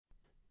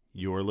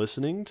You're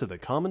listening to the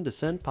Common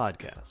Descent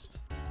Podcast.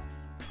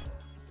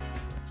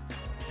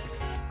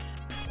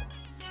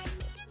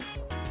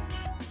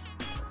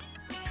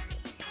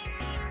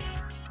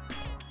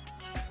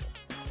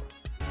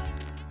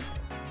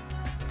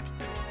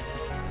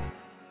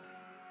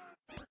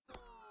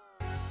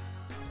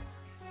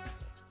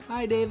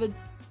 Hi, David.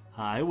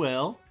 Hi,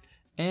 Will.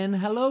 And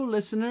hello,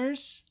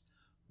 listeners.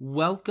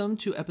 Welcome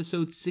to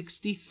episode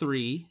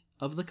 63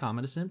 of the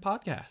Common Descent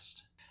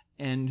Podcast.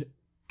 And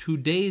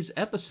today's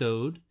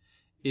episode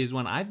is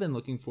one I've been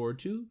looking forward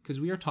to because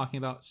we are talking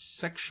about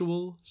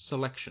sexual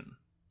selection.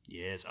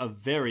 Yes, a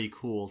very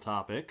cool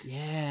topic.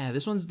 Yeah,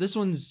 this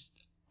one's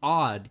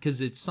odd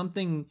because it's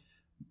something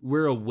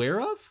we're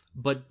aware of,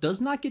 but does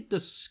not get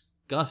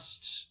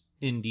discussed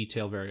in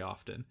detail very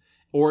often,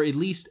 or at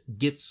least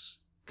gets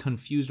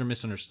confused or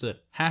misunderstood.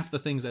 Half the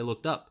things I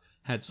looked up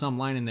had some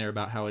line in there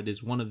about how it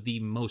is one of the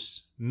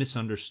most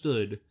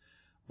misunderstood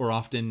or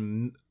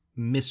often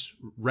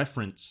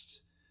misreferenced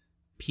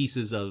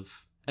pieces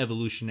of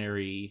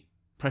evolutionary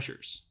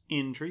pressures.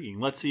 Intriguing.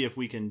 Let's see if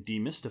we can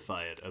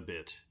demystify it a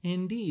bit.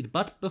 Indeed.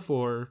 But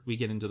before we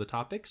get into the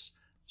topics,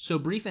 so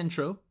brief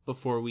intro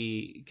before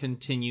we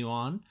continue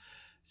on.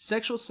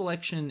 Sexual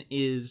selection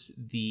is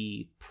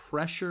the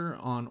pressure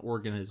on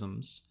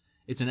organisms.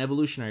 It's an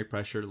evolutionary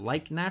pressure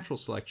like natural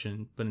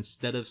selection, but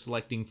instead of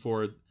selecting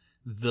for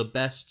the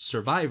best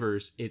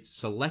survivors, it's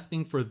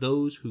selecting for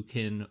those who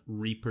can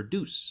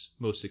reproduce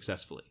most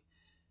successfully.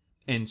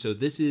 And so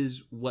this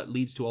is what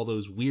leads to all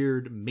those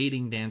weird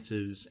mating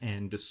dances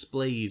and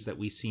displays that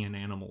we see in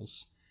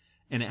animals.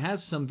 And it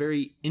has some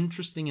very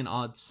interesting and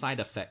odd side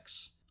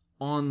effects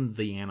on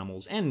the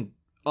animals and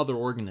other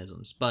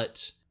organisms.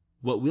 But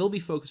what we'll be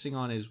focusing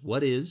on is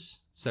what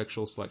is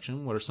sexual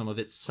selection, what are some of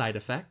its side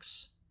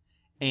effects,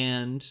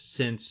 and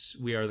since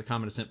we are the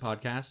Common Descent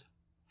Podcast,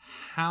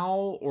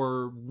 how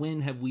or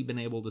when have we been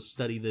able to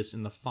study this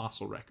in the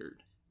fossil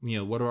record? You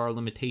know, what are our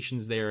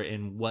limitations there,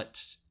 and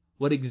what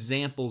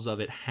examples of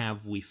it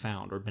have we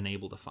found or been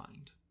able to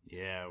find?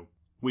 Yeah,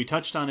 we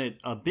touched on it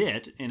a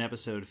bit in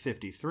episode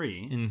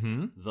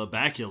 53, the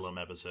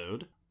baculum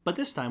episode, but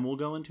this time we'll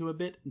go into a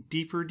bit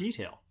deeper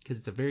detail. Because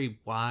it's a very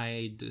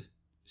wide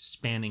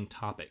spanning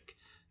topic.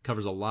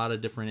 Covers a lot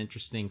of different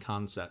interesting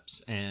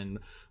concepts, and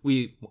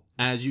we,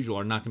 as usual,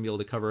 are not going to be able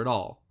to cover it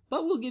all.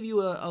 But we'll give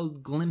you a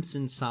glimpse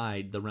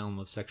inside the realm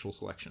of sexual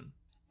selection.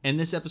 And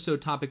this episode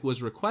topic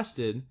was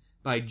requested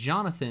by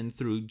Jonathan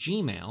through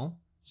Gmail.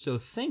 So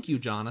thank you,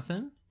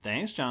 Jonathan.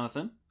 Thanks,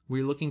 Jonathan.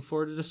 We're looking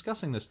forward to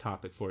discussing this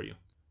topic for you.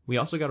 We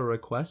also got a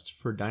request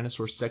for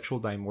dinosaur sexual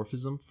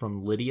dimorphism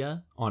from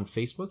Lydia on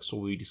Facebook, so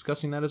we'll be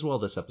discussing that as well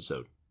this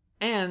episode.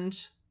 And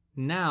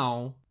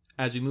now,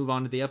 as we move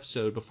on to the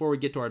episode, before we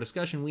get to our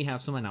discussion, we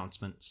have some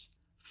announcements.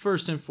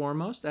 First and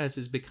foremost, as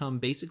has become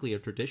basically a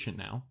tradition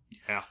now,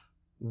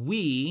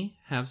 we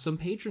have some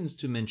patrons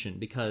to mention,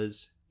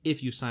 because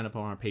if you sign up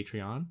on our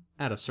Patreon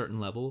at a certain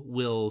level,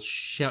 we'll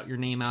shout your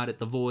name out at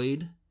the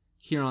void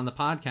here on the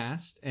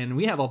podcast, and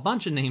we have a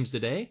bunch of names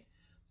today.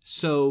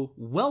 So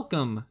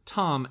welcome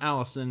Tom,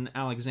 Allison,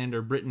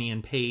 Alexander, Brittany,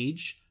 and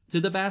Paige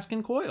to the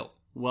Baskin Coil.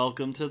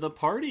 Welcome to the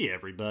party,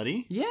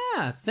 everybody.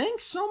 Yeah,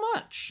 thanks so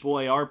much.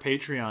 Boy, our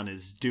Patreon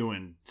is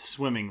doing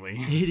swimmingly.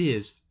 It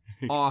is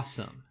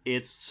awesome.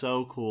 It's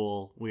so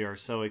cool. We are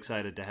so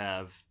excited to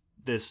have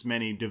this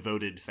many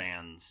devoted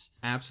fans.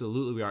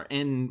 Absolutely we are,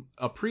 and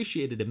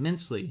appreciate it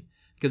immensely,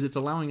 because it's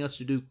allowing us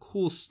to do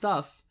cool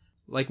stuff.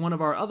 Like one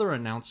of our other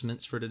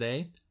announcements for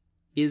today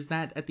is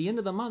that at the end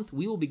of the month,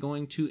 we will be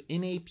going to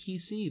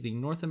NAPC, the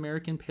North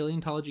American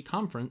Paleontology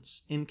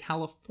Conference in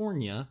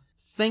California.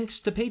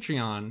 Thanks to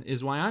Patreon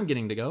is why I'm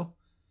getting to go.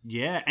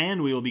 Yeah,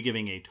 and we will be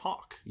giving a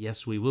talk.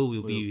 Yes, we will.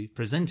 We'll be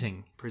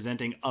presenting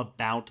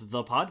about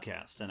the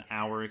podcast and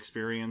our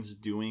experience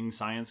doing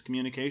science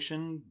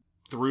communication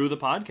through the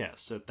podcast.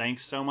 So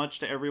thanks so much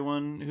to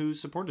everyone who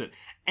supported it.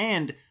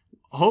 And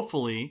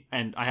hopefully,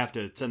 and I have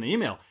to send the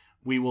email,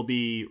 we will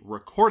be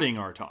recording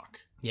our talk.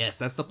 Yes,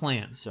 that's the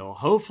plan. So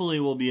hopefully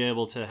we'll be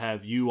able to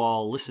have you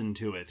all listen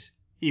to it,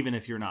 even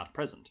if you're not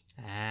present.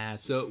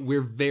 So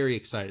we're very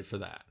excited for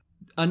that.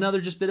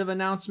 Another just bit of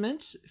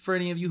announcement for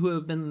any of you who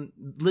have been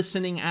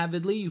listening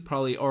avidly. You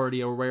probably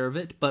already are aware of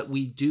it, but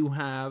we do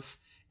have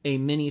a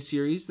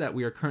mini-series that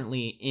we are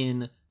currently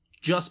in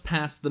just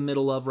past the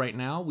middle of right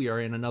now. We are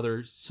in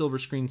another Silver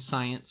Screen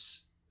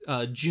Science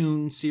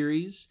June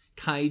series,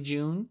 Kai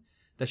June,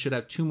 that should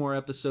have 2 more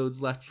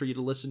episodes left for you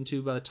to listen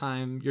to by the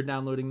time you're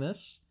downloading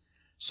this.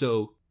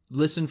 So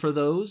listen for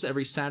those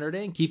every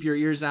Saturday and keep your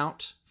ears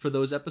out for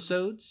those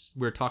episodes.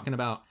 We're talking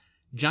about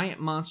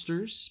giant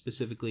monsters,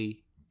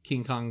 specifically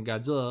King Kong,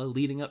 Godzilla,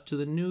 leading up to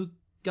the new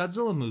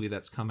Godzilla movie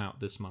that's come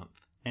out this month.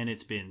 And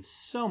it's been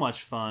so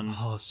much fun.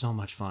 Oh, so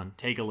much fun.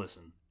 Take a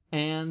listen.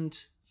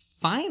 And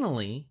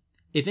finally,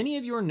 if any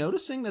of you are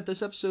noticing that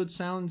this episode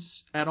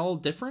sounds at all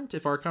different,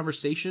 if our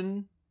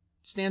conversation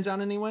stands out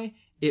anyway,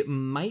 it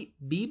might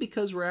be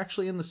because we're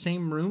actually in the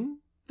same room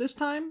this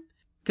time.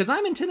 Because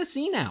I'm in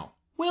Tennessee now.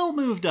 Will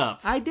moved up.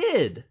 I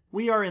did.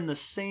 We are in the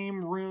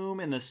same room,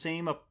 in the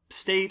same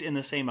state, in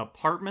the same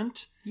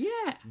apartment.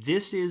 Yeah.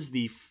 This is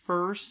the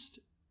first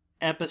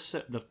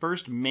episode, the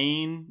first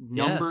main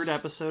numbered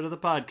episode of the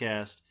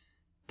podcast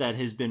that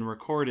has been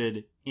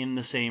recorded in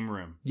the same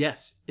room.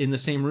 Yes, in the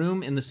same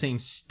room, in the same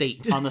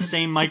state. On the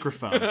same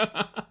microphone.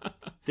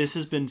 This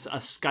has been a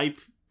Skype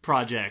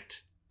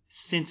project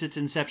since its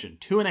inception.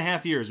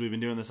 2.5 years we've been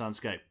doing this on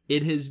Skype.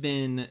 It has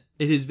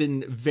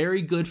been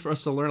very good for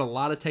us to learn a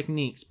lot of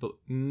techniques, but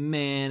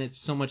man, it's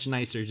so much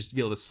nicer just to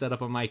be able to set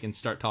up a mic and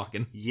start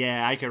talking.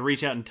 Yeah, I could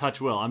reach out and touch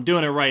Will. I'm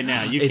doing it right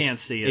now. You can't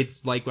see it.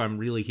 It's like I'm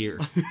really here.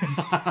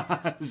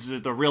 This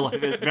is the real,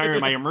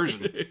 my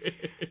immersion.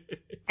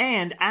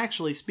 And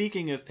actually,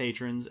 speaking of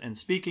patrons and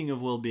speaking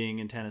of Will being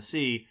in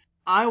Tennessee,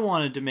 I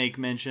wanted to make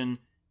mention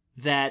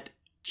that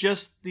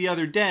just the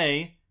other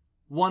day,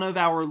 one of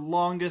our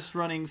longest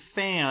running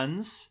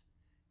fans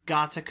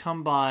got to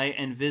come by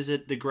and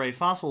visit the Gray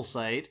Fossil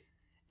site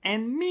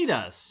and meet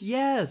us.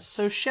 Yes.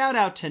 So shout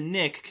out to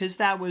Nick, because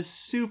that was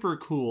super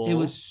cool. It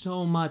was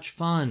so much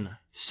fun.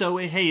 So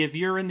hey, if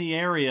you're in the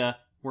area,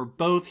 we're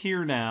both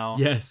here now.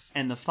 Yes.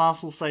 And the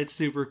fossil site's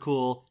super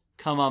cool.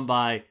 Come on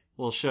by.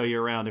 We'll show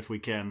you around if we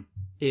can.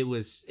 It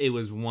was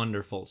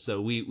wonderful. So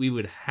we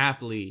would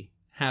happily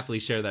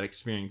share that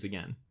experience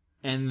again.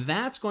 And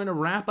that's going to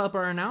wrap up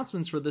our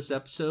announcements for this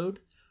episode,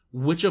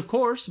 which of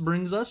course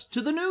brings us to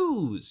the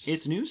news.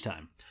 It's news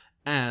time.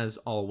 As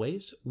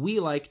always, we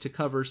like to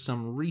cover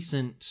some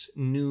recent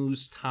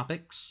news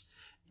topics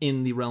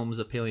in the realms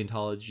of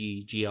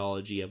paleontology,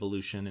 geology,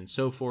 evolution, and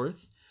so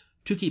forth,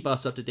 to keep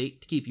us up to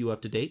date, to keep you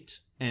up to date.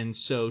 And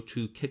so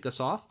to kick us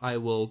off, I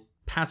will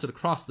pass it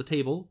across the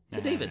table to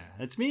David.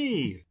 It's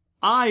me.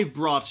 I've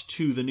brought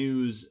to the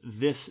news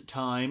this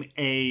time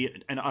a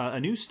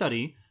new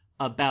study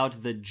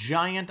about the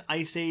giant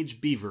Ice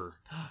Age beaver.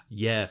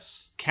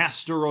 Yes.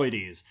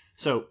 Castoroides.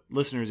 So,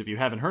 listeners, if you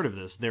haven't heard of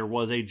this, there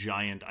was a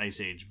giant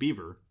Ice Age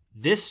beaver.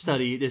 This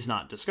study has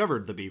not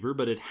discovered the beaver,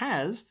 but it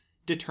has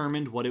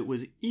determined what it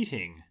was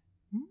eating.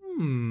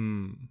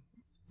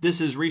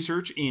 This is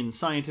research in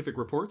Scientific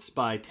Reports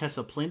by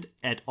Tessa Plint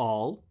et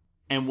al.,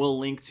 and we'll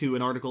link to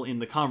an article in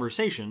The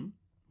Conversation,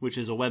 which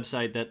is a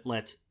website that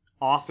lets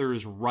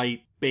authors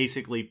write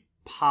basically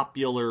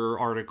popular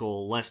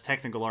article, less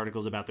technical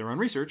articles about their own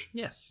research.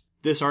 Yes.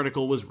 This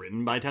article was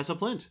written by Tessa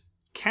Plint.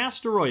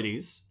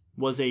 Castoroides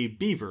was a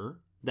beaver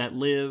that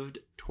lived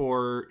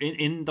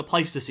in the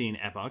Pleistocene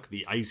epoch,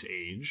 the Ice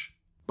Age.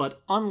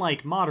 But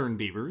unlike modern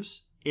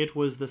beavers, it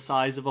was the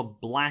size of a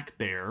black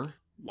bear.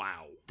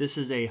 Wow. This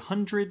is a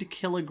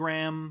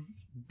 100-kilogram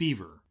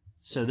beaver.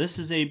 So this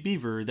is a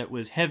beaver that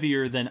was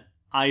heavier than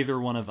either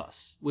one of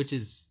us. Which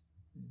is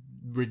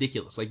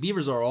ridiculous. Like,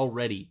 beavers are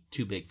already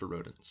too big for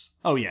rodents.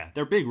 Oh yeah,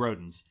 they're big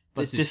rodents.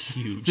 But this is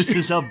huge. This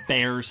is a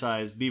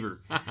bear-sized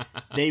beaver.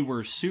 They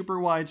were super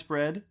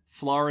widespread,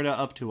 Florida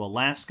up to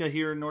Alaska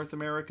here in North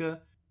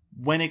America.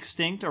 Went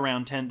extinct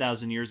around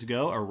 10,000 years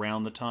ago,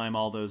 around the time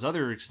all those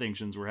other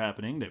extinctions were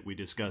happening that we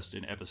discussed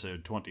in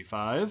episode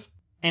 25.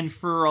 And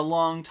for a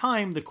long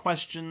time, the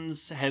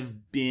questions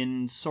have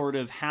been sort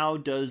of, how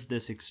does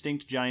this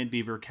extinct giant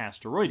beaver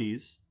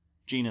Castoroides,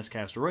 genus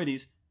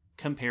Castoroides,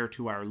 compare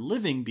to our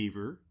living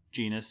beaver,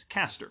 genus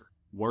Castor?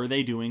 Were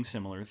they doing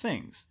similar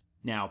things?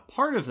 Now,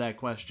 part of that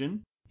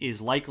question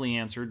is likely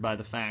answered by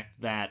the fact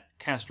that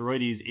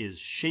Castoroides is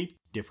shaped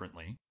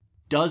differently,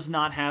 does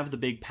not have the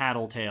big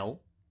paddle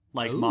tail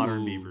like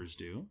modern beavers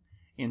do.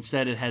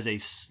 Instead, it has a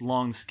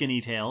long,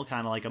 skinny tail,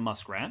 kind of like a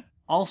muskrat.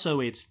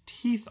 Also, its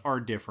teeth are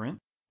different.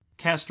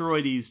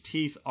 Castoroides'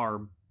 teeth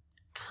are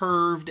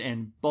curved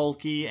and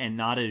bulky and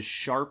not as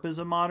sharp as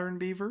a modern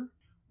beaver,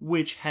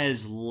 which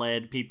has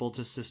led people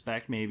to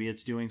suspect maybe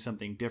it's doing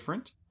something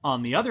different.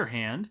 On the other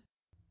hand,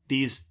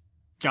 these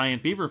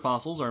giant beaver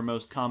fossils are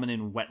most common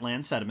in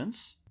wetland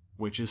sediments,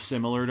 which is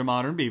similar to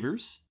modern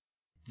beavers.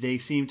 They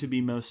seem to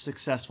be most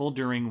successful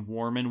during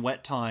warm and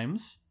wet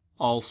times,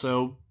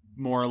 also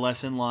more or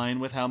less in line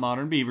with how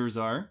modern beavers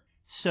are.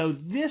 So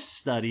this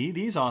study,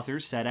 these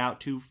authors set out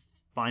to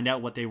find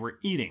out what they were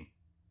eating.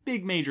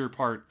 Big major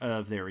part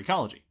of their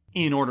ecology.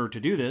 In order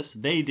to do this,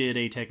 they did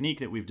a technique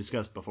that we've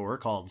discussed before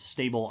called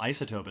stable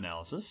isotope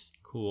analysis.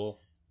 Cool.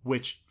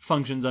 Which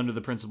functions under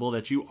the principle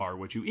that you are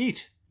what you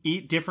eat.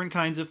 Eat different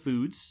kinds of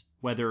foods,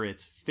 whether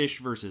it's fish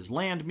versus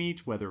land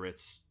meat, whether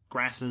it's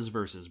grasses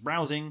versus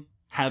browsing,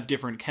 have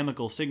different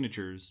chemical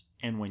signatures,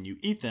 and when you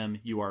eat them,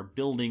 you are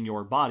building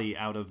your body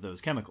out of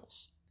those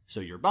chemicals. So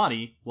your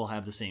body will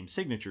have the same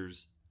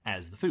signatures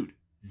as the food.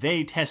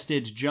 They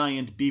tested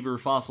giant beaver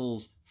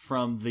fossils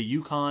from the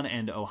Yukon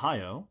and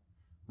Ohio,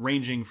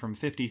 ranging from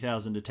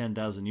 50,000 to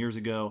 10,000 years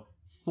ago,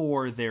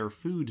 for their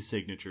food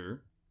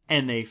signature,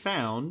 and they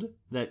found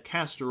that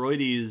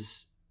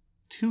Castoroides'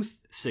 tooth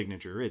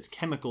signature, its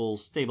chemical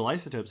stable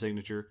isotope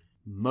signature,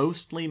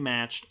 mostly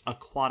matched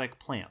aquatic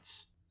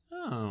plants.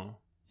 Oh,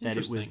 that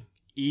it was interesting.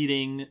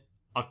 eating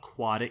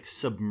aquatic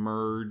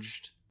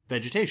submerged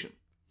vegetation.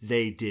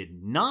 They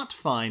did not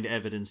find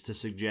evidence to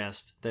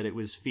suggest that it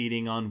was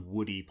feeding on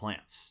woody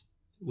plants.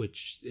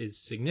 which is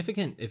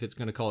significant if it's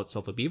going to call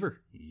itself a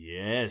beaver.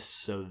 Yes,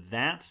 so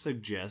that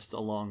suggests,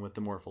 along with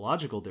the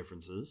morphological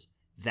differences,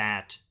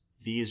 that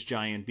these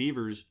giant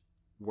beavers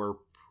were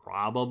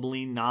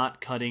probably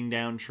not cutting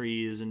down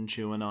trees and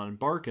chewing on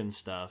bark and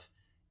stuff.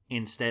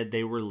 Instead,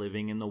 they were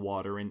living in the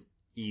water and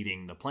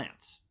eating the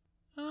plants.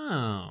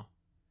 Oh.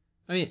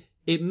 I mean,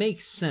 it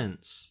makes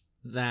sense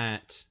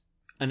that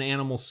an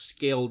animal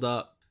scaled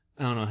up,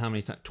 I don't know how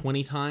many times,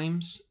 20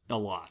 times? A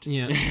lot.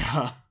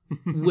 Yeah.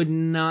 Would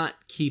not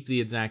keep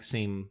the exact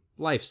same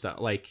lifestyle.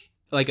 Like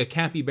a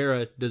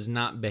capybara does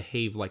not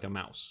behave like a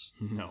mouse.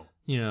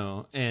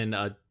 No. And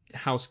a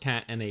house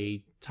cat and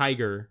a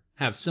tiger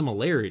have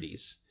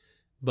similarities,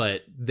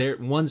 but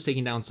one's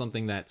taking down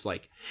something that's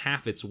like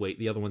half its weight,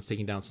 the other one's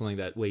taking down something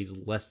that weighs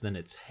less than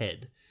its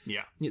head.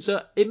 Yeah.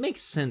 So it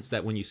makes sense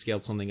that when you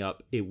scaled something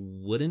up, it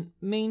wouldn't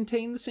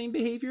maintain the same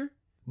behavior,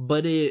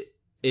 but it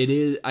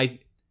is, I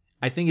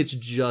think it's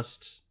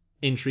just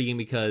intriguing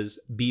because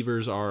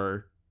beavers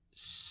are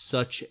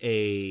such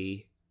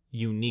a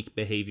unique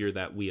behavior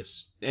that we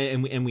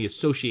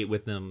associate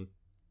with them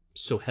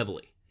so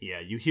heavily. Yeah,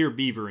 you hear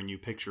beaver and you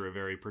picture a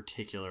very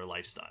particular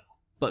lifestyle.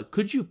 But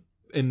could you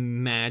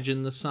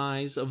imagine the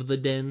size of the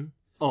den?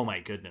 Oh my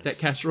goodness. That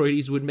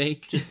Castroides would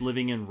make? Just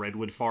living in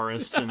redwood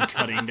forests and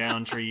cutting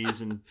down trees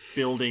and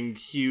building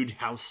huge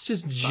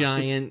houses. Just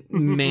giant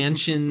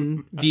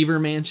beaver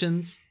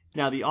mansions.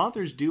 Now, the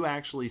authors do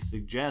actually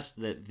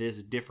suggest that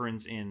this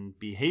difference in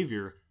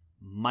behavior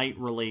might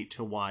relate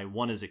to why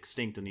one is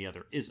extinct and the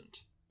other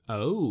isn't.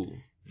 Oh.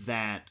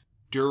 That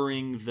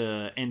during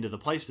the end of the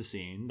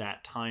Pleistocene,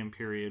 that time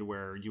period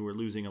where you were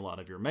losing a lot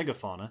of your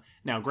megafauna.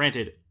 Now,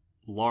 granted,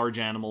 large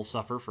animals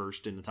suffer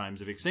first in the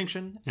times of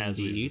extinction, as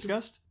Indeed. we've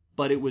discussed.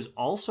 But it was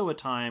also a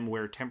time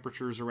where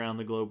temperatures around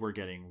the globe were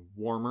getting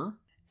warmer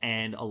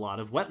and a lot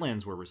of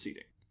wetlands were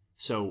receding.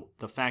 So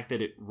the fact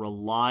that it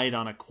relied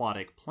on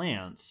aquatic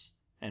plants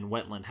and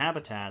wetland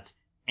habitats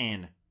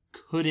and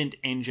couldn't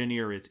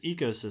engineer its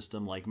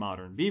ecosystem like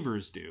modern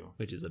beavers do,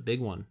 which is a big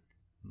one,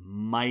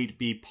 might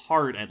be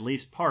at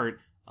least part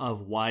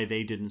of why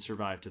they didn't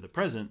survive to the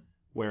present,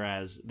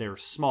 whereas their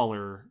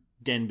smaller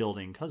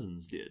den-building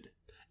cousins did.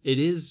 It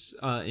is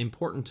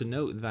important to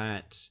note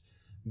that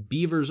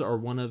beavers are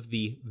one of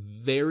the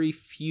very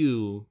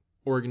few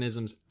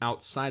organisms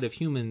outside of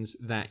humans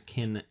that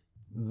can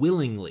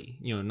willingly,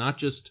 not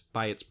just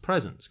by its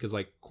presence, because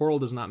like coral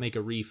does not make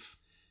a reef,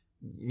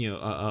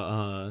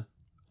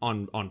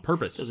 on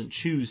purpose. It doesn't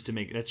choose to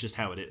make it. That's just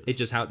how it is. It's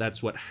just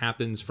that's what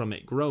happens from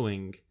it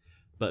growing.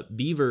 But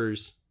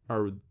beavers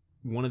are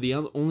one of the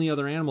only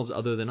other animals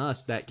other than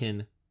us that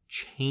can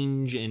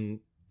change an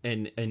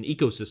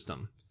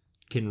ecosystem.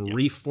 Can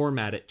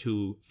reformat it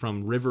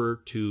from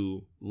river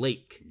to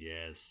lake.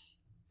 Yes.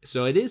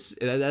 So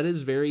that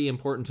is very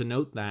important to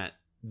note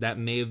that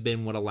may have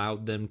been what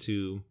allowed them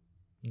to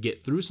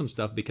get through some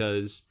stuff,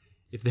 because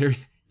if their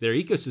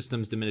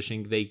ecosystem's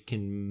diminishing, they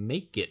can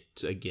make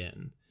it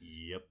again.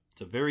 Yep.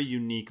 It's a very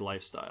unique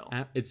lifestyle.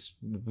 It's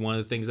one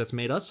of the things that's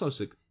made us so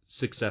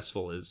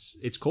successful is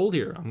it's cold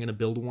here. I'm going to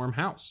build a warm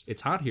house.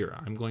 It's hot here.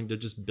 I'm going to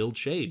just build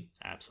shade.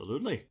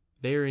 Absolutely.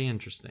 Very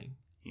interesting.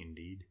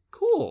 Indeed.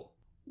 Cool.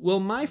 Well,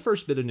 my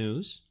first bit of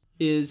news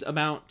is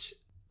about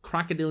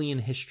crocodilian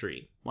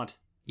history. What?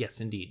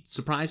 Yes, indeed.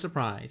 Surprise,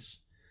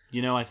 surprise.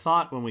 I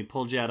thought when we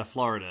pulled you out of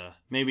Florida,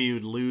 maybe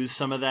you'd lose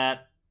some of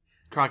that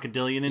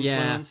crocodilian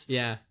influence.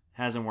 Yeah.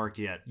 Hasn't worked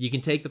yet. You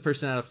can take the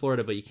person out of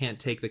Florida, but you can't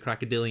take the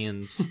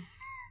crocodilians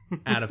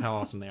out of how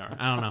awesome they are.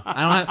 I don't know.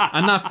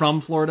 I'm not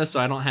from Florida, so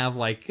I don't have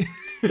like...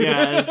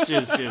 Yeah, it's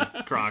just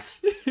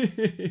crocs.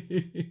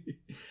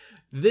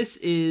 This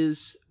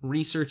is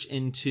research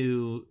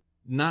into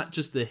not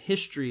just the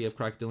history of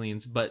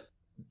crocodilians, but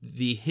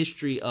the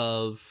history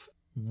of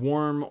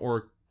warm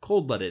or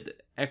cold-blooded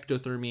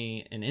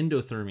ectothermy and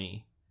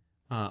endothermy,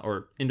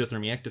 or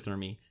endothermy,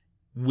 ectothermy,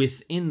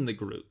 within the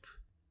group.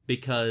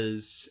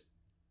 Because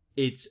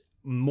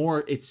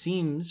it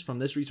seems from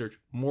this research,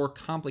 more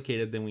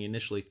complicated than we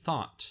initially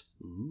thought.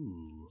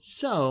 Ooh.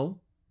 So,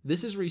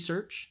 this is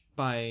research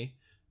by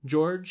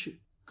George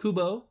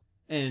Kubo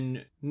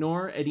and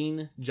Noor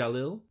Eddin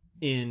Jalil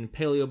in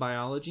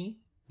Paleobiology.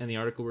 And the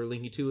article we're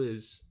linking to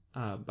is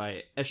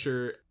by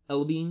Escher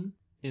Elbeen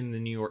in the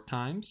New York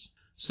Times.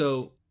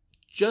 So,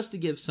 just to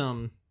give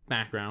some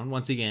background,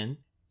 once again,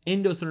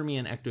 endothermy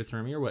and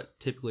ectothermy are what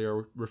typically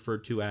are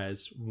referred to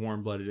as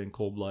warm-blooded and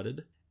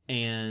cold-blooded.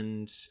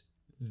 And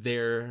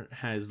there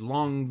has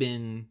long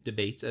been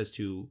debates as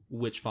to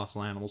which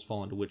fossil animals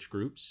fall into which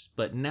groups.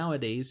 But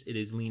nowadays, it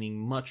is leaning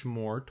much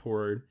more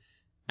toward,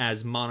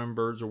 as modern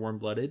birds are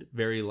warm-blooded,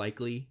 very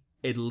likely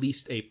at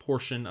least a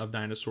portion of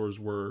dinosaurs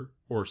were,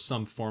 or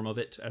some form of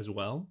it as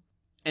well.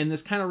 And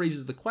this kind of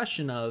raises the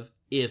question of,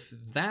 if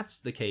that's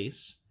the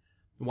case,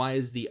 why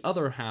is the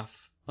other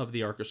half of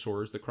the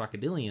archosaurs, the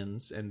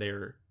crocodilians and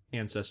their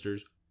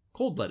ancestors,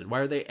 cold-blooded? Why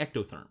are they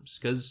ectotherms?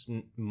 Because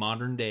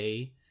modern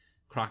day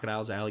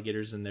crocodiles,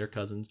 alligators, and their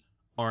cousins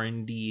are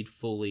indeed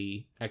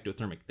fully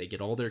ectothermic. They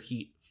get all their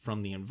heat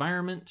from the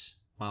environment,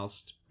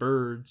 whilst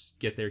birds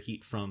get their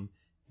heat from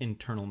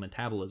internal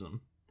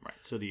metabolism. Right.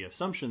 So the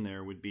assumption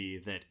there would be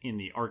that in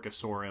the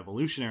Archosaur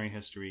evolutionary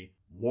history,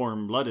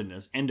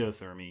 warm-bloodedness,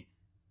 endothermy,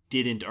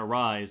 didn't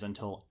arise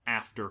until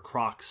after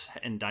crocs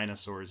and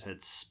dinosaurs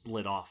had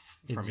split off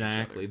from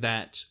Exactly. each other.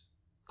 That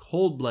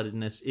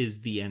cold-bloodedness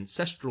is the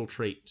ancestral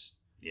trait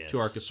to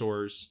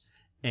archosaurs,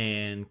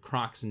 and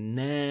crocs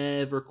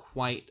never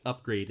quite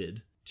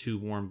upgraded to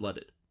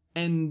warm-blooded.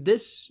 And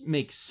this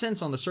makes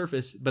sense on the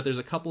surface, but there's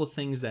a couple of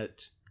things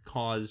that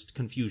caused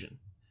confusion.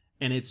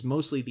 And it's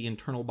mostly the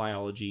internal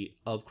biology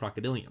of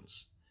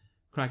crocodilians.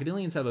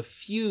 Crocodilians have a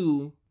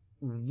few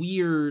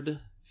weird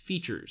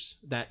features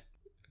that,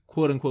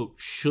 quote-unquote,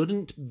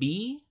 shouldn't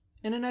be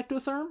in an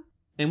ectotherm.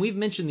 And we've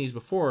mentioned these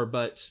before,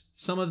 but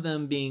some of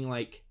them being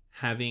like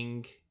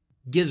having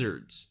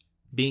gizzards,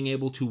 being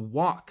able to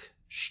walk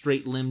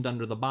straight-limbed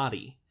under the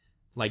body,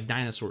 like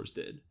dinosaurs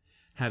did,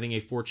 having a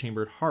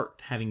four-chambered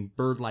heart, having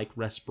bird-like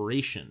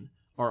respiration,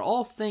 are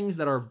all things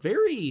that are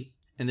very,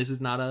 and this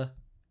is not a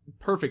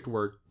perfect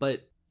word,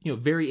 but,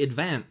 very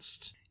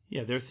advanced.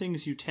 Yeah, they're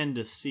things you tend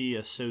to see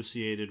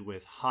associated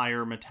with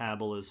higher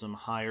metabolism,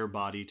 higher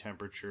body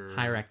temperature,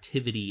 higher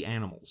activity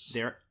animals.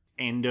 They're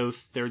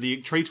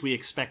the traits we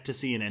expect to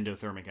see in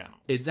endothermic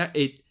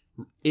animals.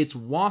 It's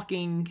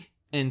walking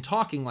and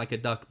talking like a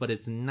duck, but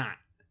it's not.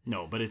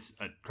 No, but it's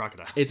a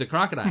crocodile. It's a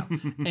crocodile.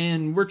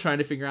 And we're trying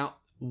to figure out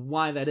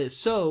why that is.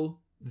 So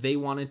they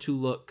wanted to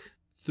look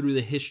through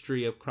the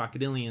history of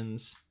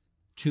crocodilians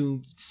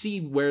to see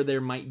where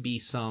there might be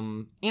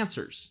some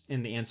answers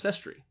in the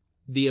ancestry.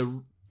 The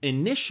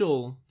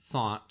initial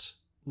thought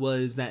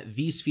was that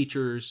these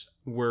features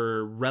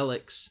were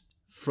relics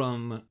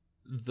from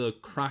the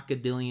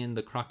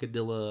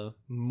crocodilla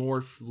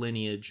morph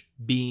lineage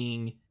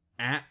being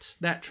at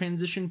that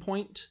transition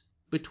point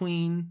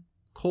between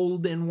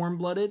cold and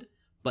warm-blooded,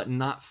 but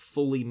not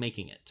fully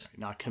making it.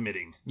 Not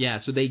committing. Yeah,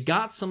 so they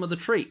got some of the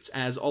traits,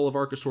 as all of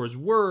archosaurs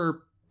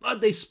were,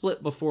 but they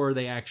split before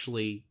they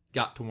actually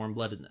got to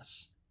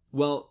warm-bloodedness.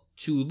 Well,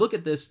 to look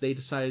at this, they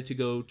decided to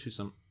go to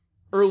some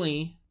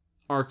early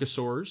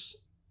archosaurs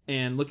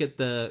and look at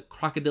the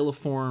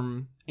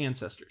crocodiliform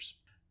ancestors.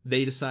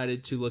 They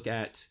decided to look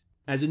at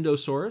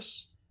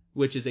Azindosaurus,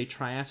 which is a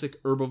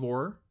Triassic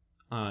herbivore.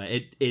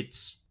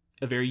 It's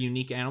a very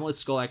unique animal. Its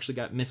skull actually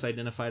got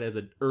misidentified as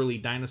an early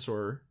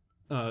dinosaur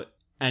and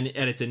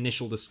at its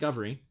initial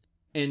discovery.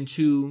 And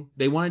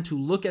they wanted to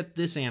look at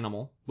this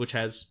animal, which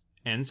has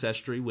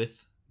ancestry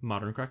with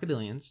modern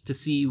crocodilians, to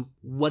see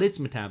what its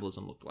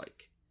metabolism looked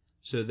like.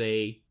 So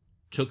they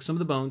took some of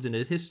the bones and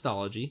did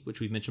histology,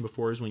 which we've mentioned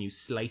before is when you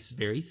slice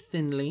very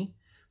thinly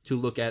to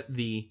look at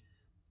the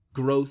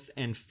growth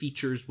and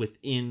features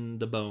within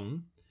the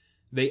bone.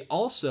 They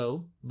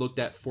also looked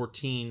at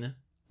 14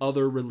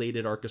 other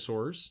related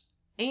archosaurs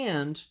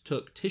and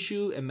took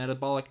tissue and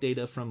metabolic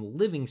data from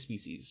living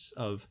species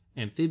of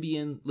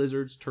amphibian,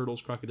 lizards,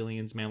 turtles,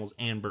 crocodilians, mammals,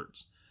 and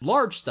birds.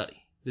 Large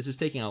study. This is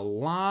taking a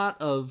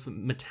lot of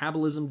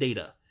metabolism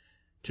data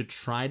to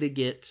try to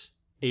get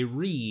a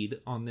read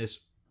on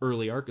this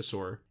early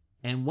archosaur.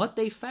 And what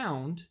they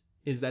found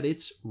is that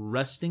its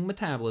resting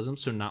metabolism,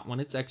 so not when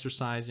it's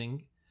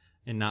exercising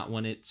and not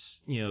when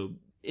it's,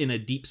 in a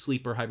deep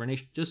sleep or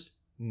hibernation, just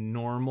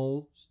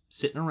normal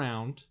sitting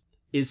around,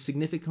 is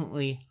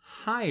significantly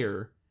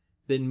higher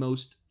than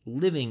most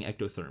living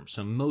ectotherms,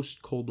 so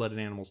most cold-blooded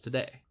animals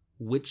today,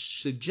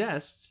 which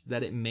suggests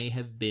that it may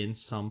have been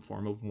some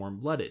form of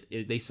warm-blooded.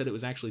 They said it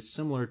was actually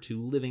similar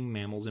to living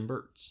mammals and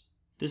birds.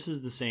 This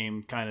is the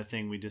same kind of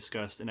thing we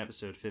discussed in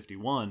episode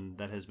 51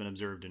 that has been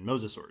observed in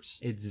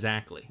mosasaurs.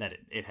 Exactly. That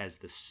it has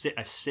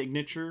a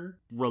signature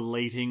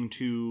relating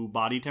to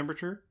body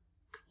temperature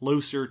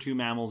closer to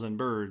mammals and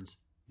birds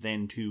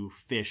than to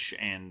fish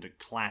and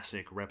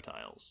classic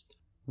reptiles.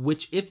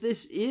 Which, if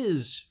this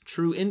is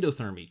true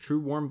endothermy, true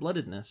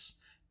warm-bloodedness,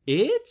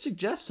 it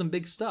suggests some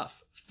big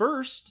stuff.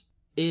 First,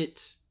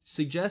 it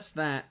suggests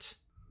that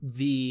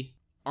the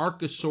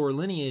archosaur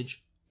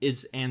lineage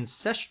is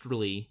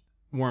ancestrally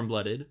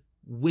warm-blooded,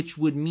 which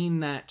would mean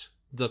that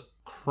the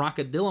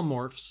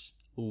crocodilomorphs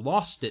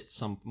lost it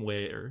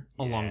somewhere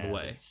along the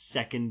way.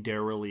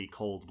 Secondarily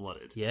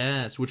cold-blooded.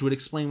 Yes, which would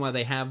explain why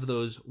they have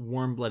those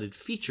warm-blooded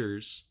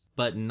features,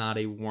 but not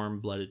a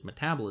warm-blooded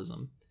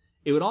metabolism.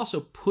 It would also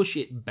push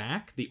it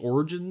back, the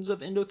origins of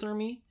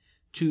endothermy,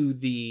 to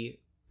the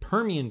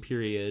Permian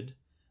period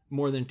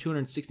more than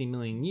 260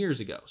 million years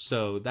ago.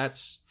 So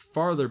that's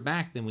farther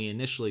back than we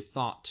initially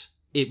thought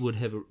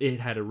it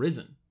had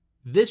arisen.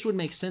 This would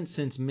make sense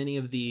since many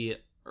of the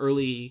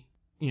early,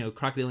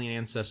 crocodilian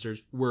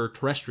ancestors were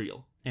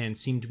terrestrial and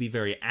seemed to be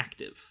very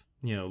active,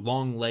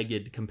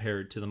 long-legged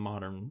compared to the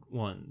modern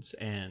ones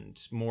and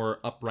more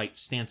upright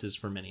stances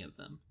for many of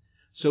them.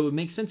 So it would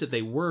make sense if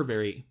they were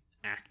very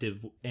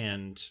active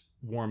and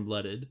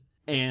warm-blooded,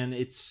 and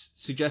it's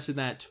suggested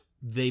that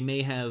they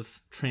may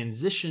have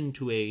transitioned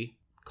to a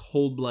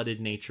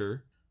cold-blooded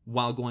nature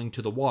while going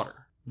to the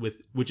water,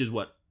 which is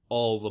what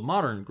all the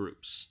modern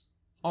groups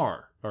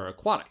are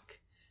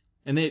aquatic.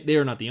 And they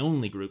are not the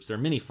only groups. There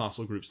are many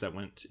fossil groups that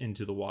went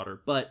into the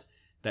water, but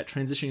that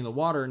transitioning to the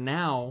water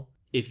now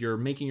if you're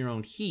making your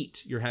own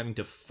heat, you're having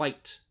to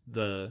fight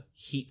the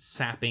heat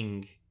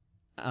sapping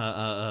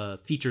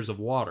features of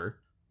water.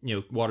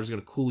 Water's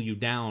going to cool you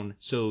down,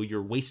 so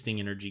you're wasting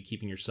energy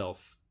keeping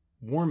yourself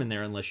warm in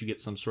there unless you get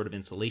some sort of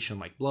insulation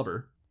like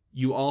blubber.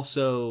 You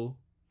also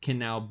can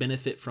now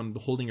benefit from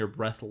holding your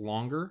breath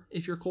longer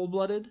if you're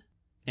cold-blooded,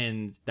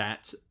 and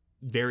that's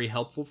very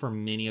helpful for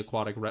many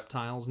aquatic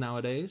reptiles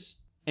nowadays.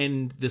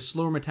 And the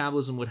slower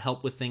metabolism would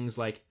help with things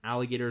like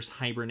alligators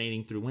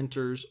hibernating through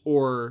winters,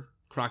 or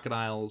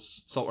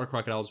saltwater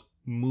crocodiles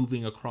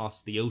moving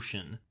across the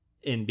ocean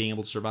and being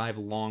able to survive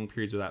long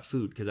periods without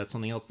food, because that's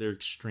something else they're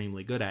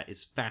extremely good at,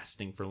 is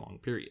fasting for long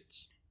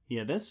periods.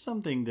 Yeah, that's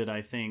something that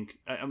I think,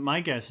 my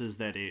guess is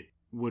that it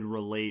would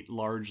relate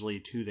largely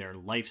to their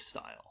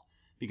lifestyle.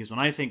 Because when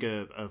I think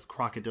of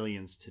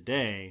crocodilians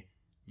today,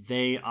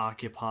 they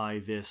occupy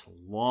this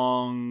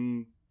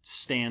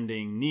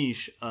long-standing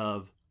niche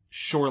of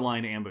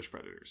shoreline ambush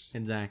predators.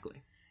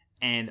 Exactly.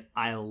 And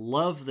I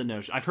love the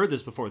notion. I've heard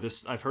this before.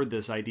 I've heard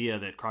this idea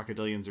that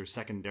crocodilians are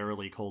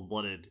secondarily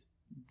cold-blooded,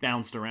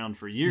 bounced around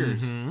for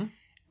years. Mm-hmm.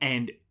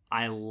 And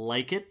I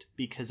like it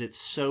because it's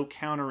so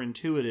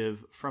counterintuitive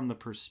from the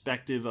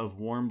perspective of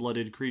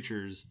warm-blooded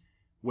creatures,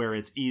 where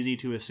it's easy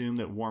to assume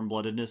that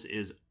warm-bloodedness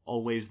is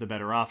always the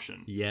better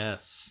option.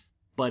 Yes.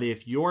 But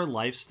if your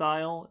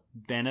lifestyle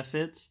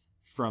benefits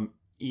from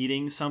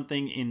eating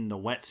something in the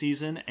wet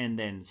season and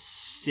then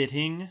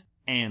sitting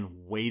and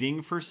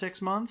waiting for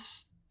 6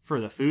 months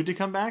for the food to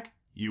come back,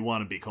 you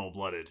want to be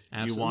cold-blooded.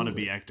 Absolutely. You want to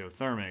be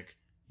ectothermic.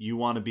 You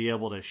want to be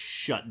able to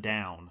shut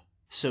down.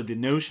 So the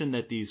notion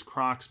that these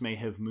crocs may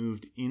have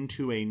moved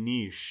into a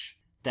niche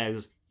that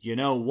is, you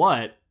know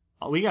what,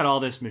 we got all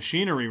this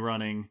machinery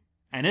running,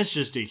 and it's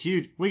just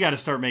we got to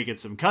start making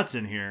some cuts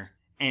in here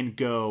and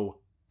go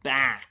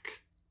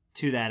back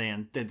to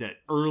that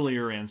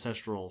earlier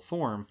ancestral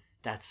form.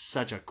 That's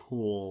such a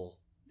cool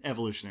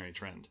evolutionary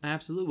trend.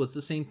 Absolutely. Well, it's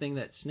the same thing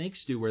that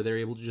snakes do, where they're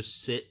able to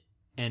just sit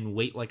and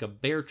wait like a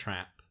bear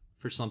trap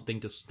for something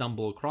to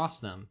stumble across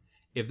them.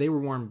 If they were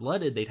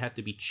warm-blooded, they'd have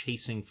to be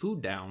chasing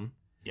food down.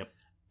 Yep.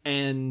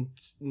 And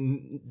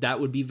that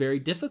would be very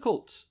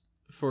difficult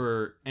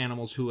for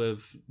animals who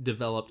have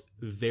developed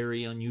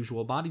very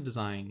unusual body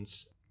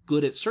designs,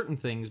 good at certain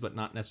things, but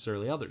not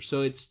necessarily others.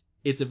 So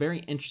it's a very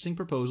interesting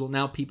proposal.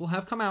 Now, people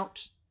have come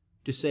out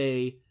to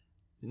say,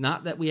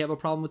 not that we have a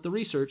problem with the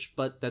research,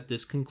 but that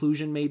this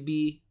conclusion may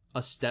be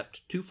a step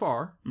too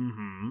far.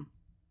 Mm-hmm.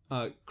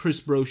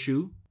 Chris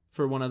Brochu,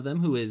 for one of them,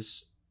 who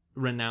is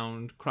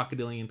renowned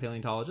crocodilian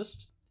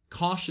paleontologist,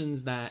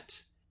 cautions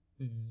that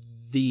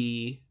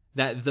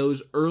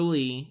those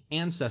early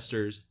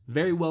ancestors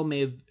very well may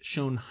have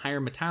shown higher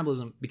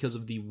metabolism because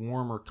of the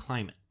warmer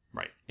climate.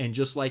 Right. And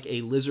just like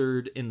a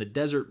lizard in the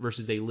desert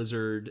versus a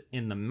lizard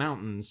in the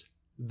mountains,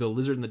 the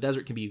lizard in the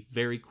desert can be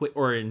very quick,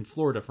 or in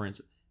Florida, for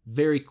instance,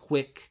 very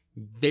quick,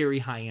 very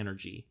high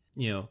energy.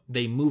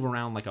 They move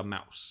around like a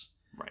mouse.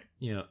 Right.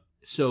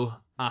 So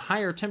a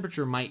higher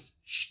temperature might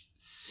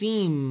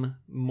seem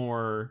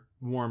more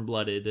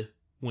warm-blooded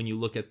when you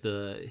look at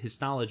the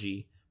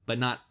histology, but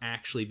not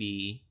actually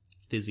be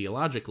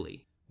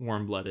physiologically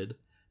warm-blooded.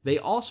 They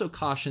also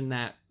caution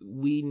that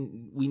we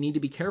need to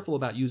be careful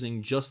about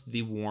using just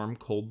the warm,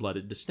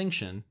 cold-blooded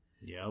distinction.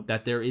 Yep.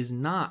 That there is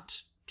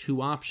not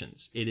two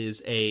options. It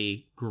is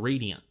a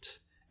gradient,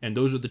 and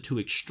those are the two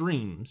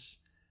extremes.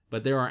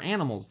 But there are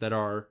animals that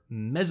are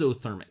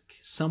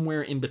mesothermic,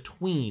 somewhere in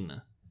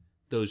between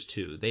those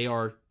two. They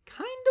are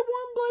kind of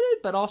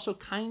warm-blooded, but also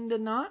kind of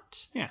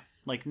not. Yeah,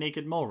 like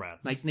naked mole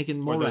rats.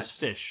 Or those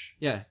fish.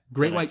 Yeah,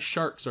 great white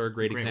sharks are a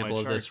great example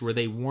of this, sharks. where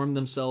they warm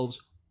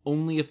themselves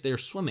only if they're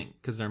swimming,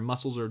 because their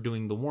muscles are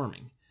doing the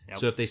warming. Yep.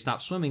 So if they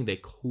stop swimming, they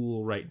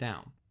cool right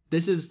down.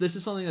 This is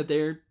something that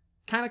they're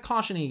kind of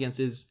cautioning against,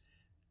 is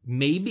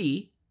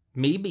maybe,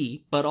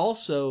 but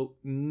also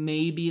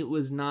maybe it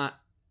was not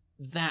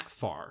that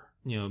far.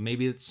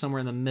 Maybe it's somewhere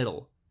in the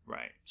middle.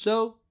 Right.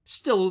 So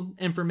still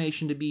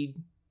information to be,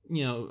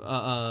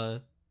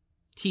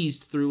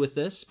 teased through with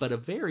this, but a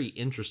very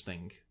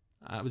interesting.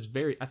 I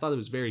thought it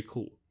was very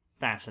cool.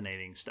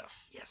 Fascinating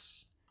stuff.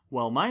 Yes.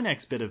 Well, my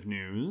next bit of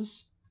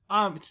news,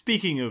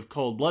 speaking of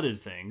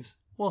cold-blooded things,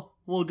 well,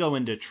 we'll go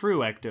into true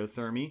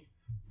ectothermy.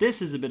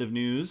 This is a bit of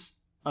news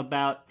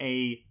about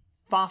a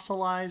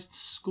fossilized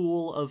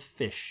school of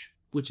fish.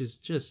 Which is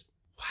just,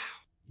 wow.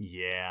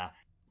 Yeah.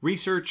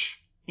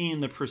 Research in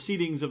the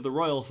Proceedings of the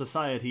Royal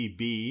Society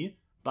B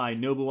by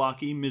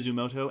Nobuaki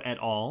Mizumoto et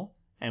al.,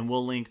 and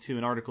we'll link to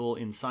an article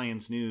in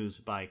Science News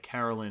by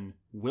Carolyn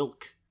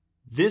Wilk.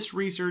 This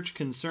research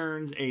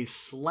concerns a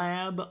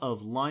slab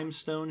of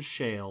limestone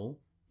shale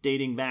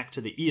dating back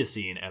to the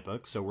Eocene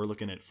epoch, so we're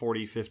looking at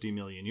 40-50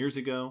 million years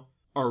ago,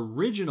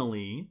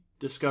 originally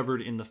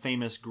discovered in the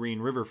famous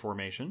Green River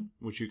Formation,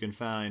 which you can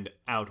find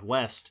out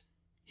west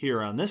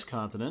here on this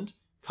continent,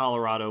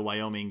 Colorado,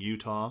 Wyoming,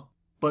 Utah,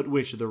 but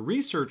which the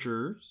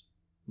researchers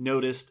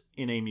noticed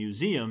in a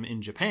museum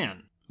in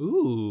Japan.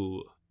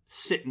 Ooh.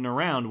 Sitting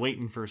around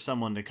waiting for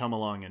someone to come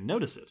along and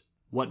notice it.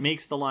 What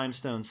makes the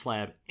limestone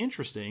slab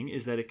interesting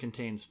is that it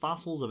contains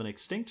fossils of an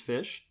extinct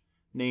fish,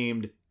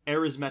 named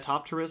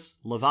Erismetopterus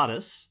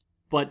levatus,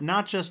 but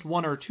not just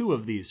one or two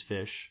of these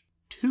fish,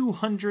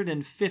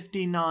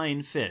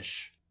 259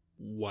 fish.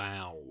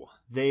 Wow.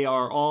 They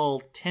are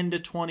all 10 to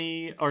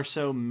 20 or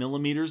so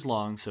millimeters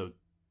long, so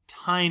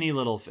tiny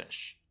little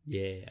fish.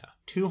 Yeah.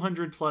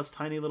 200 plus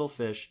tiny little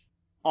fish,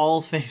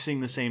 all facing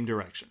the same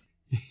direction.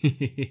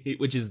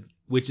 which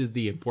is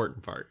the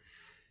important part.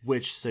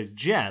 Which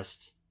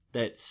suggests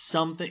that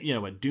something,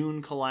 a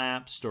dune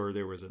collapsed or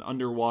there was an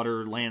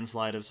underwater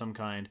landslide of some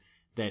kind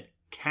that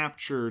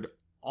captured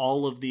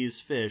all of these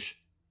fish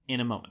in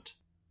a moment.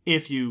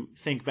 If you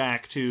think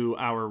back to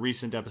our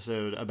recent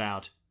episode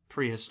about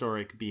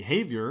prehistoric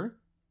behavior,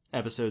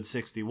 episode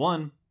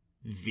 61,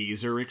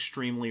 these are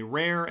extremely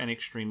rare and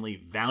extremely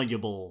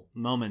valuable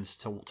moments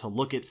to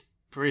look at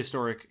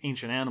prehistoric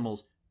ancient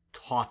animals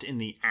caught in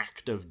the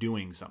act of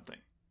doing something.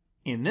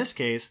 In this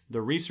case,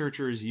 the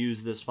researchers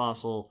use this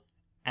fossil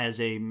as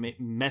a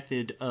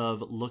method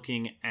of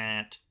looking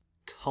at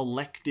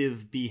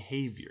collective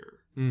behavior.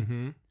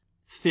 Mm-hmm.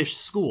 Fish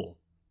school.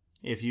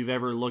 If you've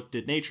ever looked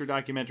at nature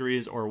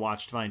documentaries or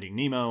watched Finding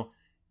Nemo,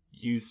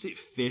 you see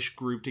fish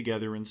grouped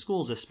together in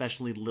schools,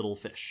 especially little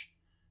fish,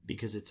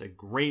 because it's a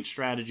great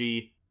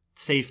strategy.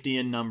 Safety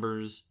in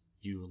numbers.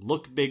 You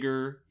look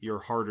bigger, you're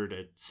harder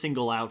to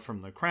single out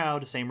from the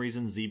crowd. Same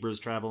reason zebras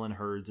travel in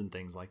herds and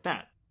things like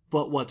that.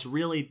 But what's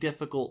really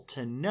difficult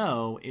to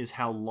know is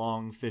how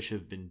long fish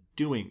have been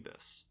doing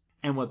this.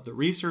 And what the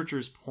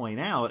researchers point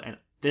out, and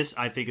this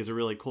I think is a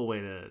really cool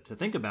way to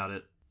think about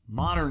it,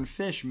 modern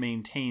fish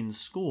maintain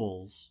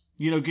schools.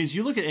 Because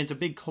you look at it, it's a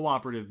big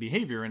cooperative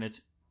behavior, and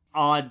it's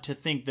odd to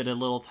think that a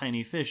little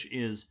tiny fish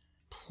is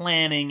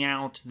planning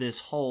out this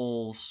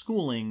whole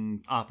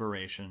schooling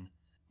operation.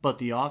 But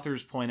the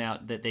authors point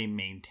out that they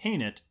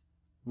maintain it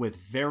with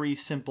very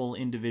simple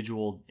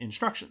individual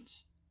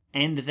instructions.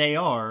 And they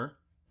are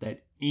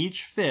that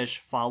each fish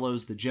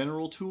follows the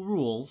general two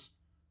rules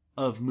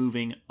of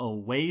moving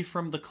away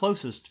from the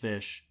closest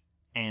fish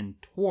and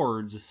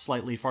towards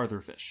slightly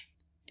farther fish.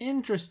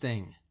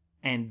 Interesting.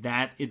 And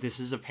this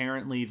is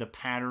apparently the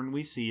pattern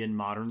we see in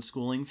modern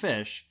schooling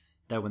fish,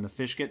 that when the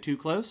fish get too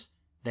close,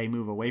 they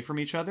move away from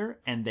each other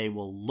and they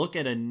will look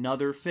at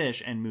another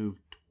fish and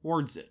move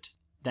towards it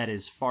that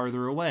is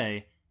farther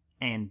away,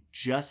 and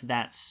just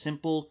that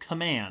simple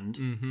command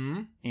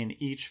in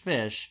each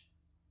fish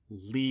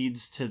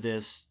leads to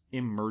this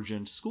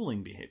emergent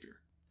schooling behavior.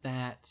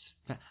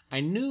 I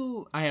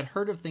knew I had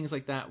heard of things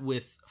like that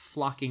with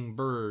flocking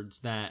birds,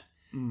 that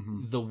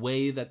the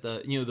way that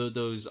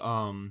those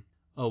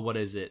what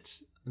is it?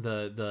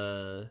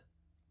 The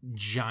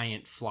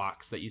giant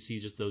flocks that you see,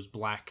 just those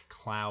black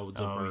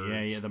clouds of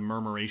birds. Yeah, the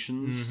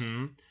murmurations.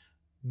 Mm-hmm.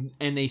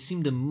 And they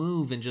seem to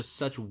move in just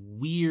such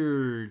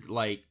weird,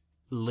 like,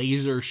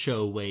 laser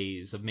show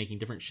ways of making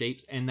different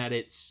shapes, and that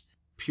it's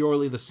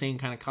purely the same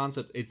kind of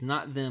concept. It's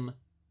not them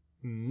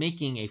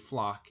making a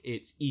flock,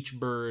 it's each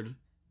bird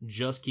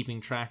just keeping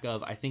track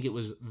of, I think it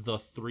was the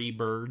 3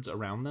 birds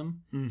around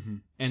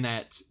them, and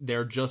that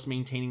they're just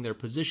maintaining their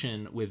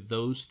position with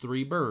those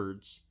 3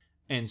 birds,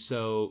 and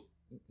so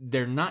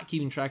they're not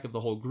keeping track of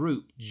the whole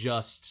group,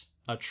 just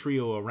a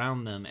trio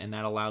around them, and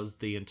that allows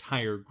the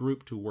entire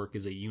group to work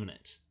as a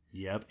unit.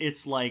 Yep,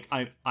 it's like,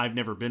 I've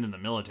never been in the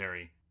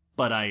military,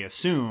 but I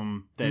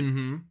assume that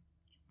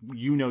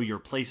you know your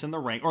place in the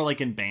rank, or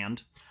like in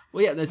band.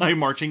 Well, yeah, that's like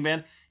marching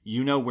band.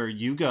 You know where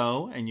you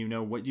go, and you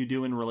know what you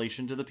do in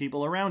relation to the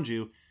people around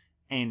you,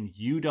 and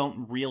you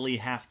don't really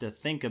have to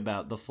think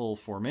about the full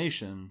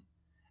formation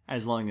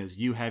as long as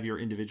you have your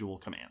individual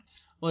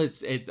commands. Well,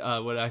 it's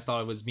what I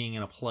thought it was being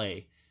in a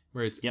play,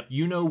 where it's,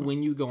 you know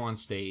when you go on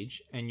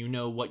stage, and you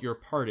know what your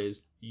part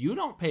is. You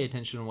don't pay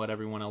attention to what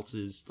everyone else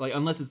is, like,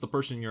 unless it's the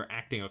person you're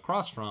acting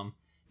across from.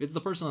 If it's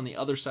the person on the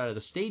other side of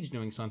the stage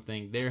doing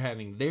something, they're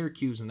having their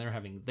cues and they're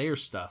having their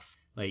stuff.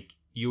 Like,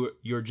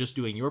 you're just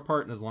doing your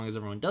part, and as long as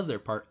everyone does their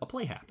part, a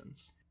play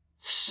happens.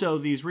 So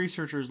these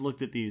researchers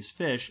looked at these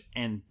fish,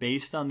 and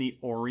based on the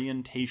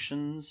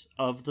orientations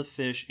of the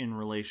fish in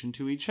relation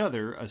to each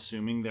other,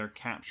 assuming they're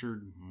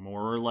captured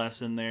more or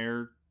less in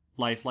their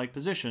lifelike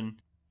position,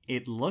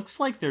 it looks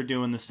like they're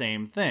doing the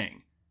same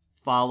thing,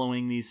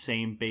 following these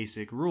same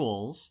basic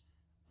rules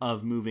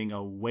of moving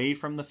away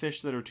from the fish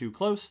that are too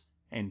close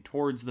and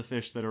towards the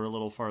fish that are a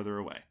little farther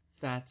away.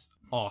 That's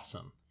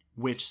awesome.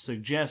 Which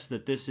suggests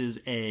that this is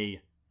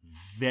a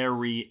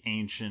very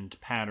ancient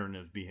pattern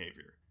of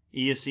behavior.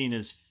 Eocene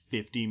is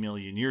 50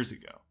 million years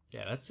ago.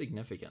 Yeah, that's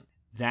significant.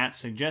 That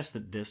suggests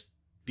that this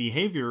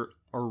behavior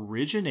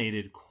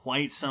originated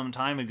quite some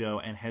time ago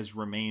and has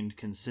remained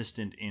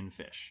consistent in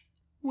fish.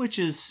 Which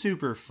is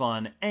super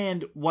fun,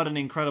 and what an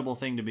incredible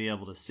thing to be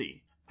able to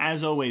see.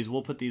 As always,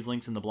 we'll put these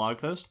links in the blog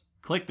post.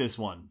 Click this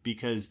one,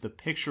 because the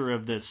picture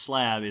of this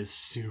slab is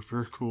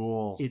super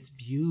cool. It's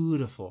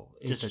beautiful.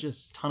 It's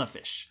just a ton of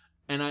fish.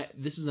 And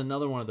this is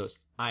another one of those.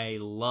 I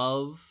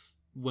love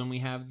when we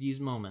have these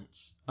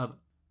moments.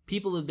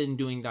 People have been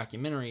doing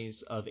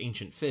documentaries of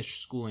ancient fish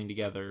schooling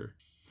together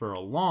for a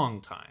long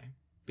time,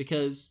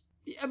 because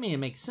I mean, it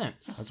makes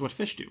sense. That's what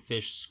fish do.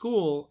 Fish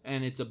school,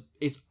 and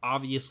it's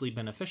obviously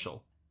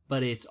beneficial.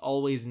 But it's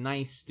always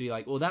nice to be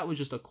like, well, that was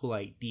just a cool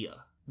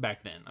idea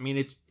back then. I mean,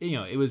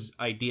 it was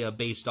idea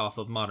based off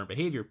of modern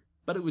behavior,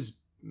 but it was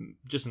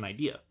just an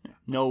idea. Yeah.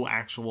 No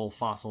actual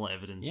fossil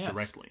evidence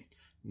directly.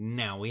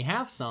 Now we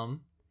have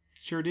some.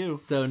 Sure do.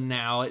 So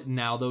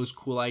now those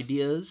cool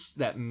ideas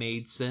that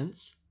made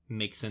sense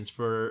make sense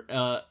for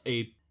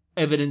a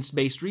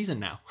evidence-based reason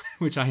now,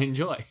 which I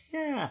enjoy.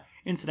 Yeah.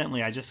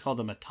 Incidentally, I just called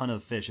them a ton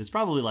of fish. It's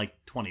probably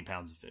like 20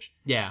 pounds of fish.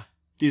 Yeah.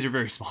 These are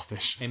very small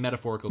fish. A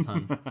metaphorical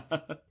ton.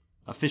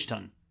 A fish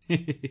ton.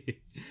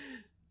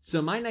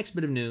 So my next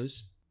bit of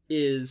news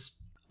is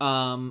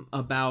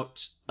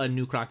about a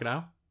new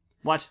crocodile.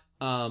 What?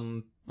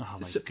 Oh my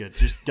god,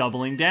 just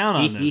doubling down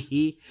on this.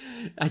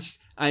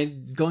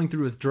 I'm going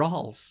through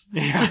withdrawals.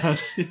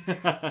 Yes.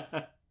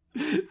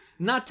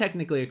 Not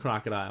technically a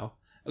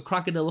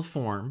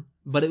crocodiliform,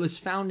 but it was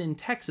found in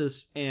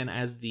Texas, and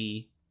as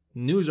the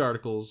news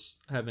articles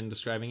have been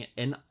describing it,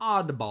 an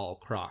oddball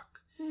croc.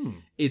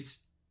 It's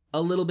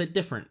a little bit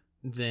different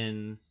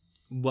than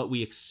what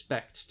we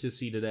expect to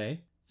see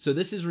today. So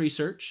this is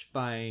research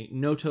by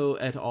Noto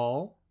et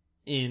al.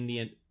 in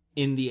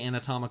the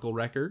Anatomical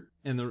Record,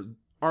 and the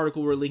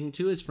article we're linking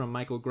to is from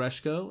Michael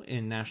Greshko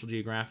in National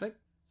Geographic.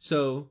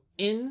 So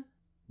in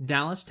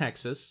Dallas,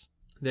 Texas,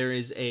 there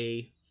is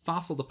a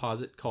fossil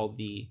deposit called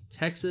the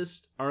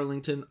Texas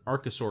Arlington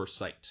Archosaur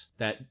Site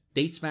that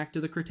dates back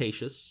to the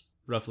Cretaceous,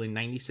 roughly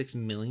 96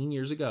 million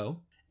years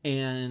ago,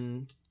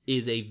 and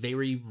is a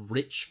very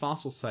rich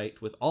fossil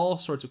site with all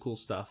sorts of cool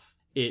stuff.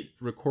 It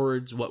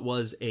records what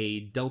was a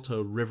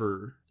delta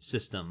river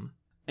system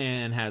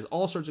and has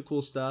all sorts of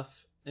cool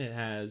stuff. It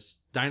has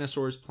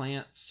dinosaurs,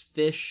 plants,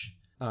 fish,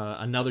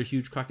 another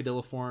huge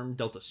crocodiliform,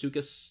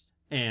 Deltasuchus,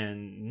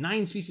 and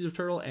 9 species of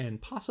turtle,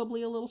 and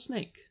possibly a little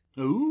snake.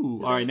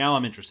 Ooh, all right, now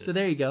I'm interested. So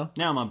there you go.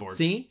 Now I'm on board.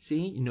 See,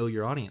 you know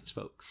your audience,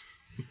 folks.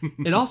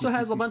 It also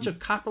has a bunch of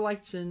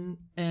coprolites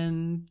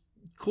and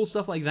cool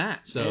stuff like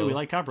that. So hey, we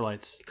like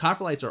coprolites.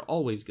 Coprolites are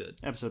always good.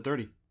 Episode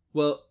 30.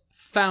 Well,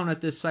 found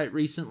at this site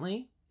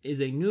recently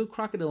is a new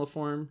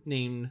crocodiliform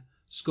named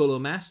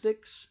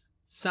Scolomastyx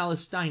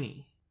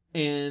salistini.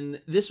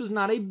 And this was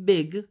not a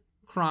big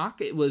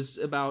croc. It was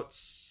about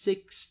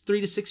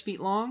 3 to 6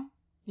 feet long.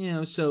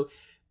 So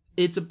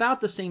it's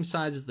about the same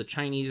size as the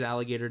Chinese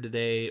alligator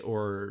today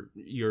or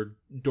your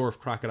dwarf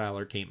crocodile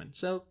or caiman.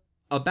 So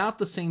about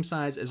the same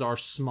size as our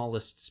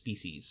smallest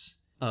species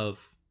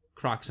of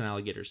crocs and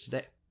alligators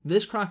today.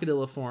 This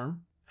crocodiliform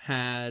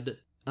had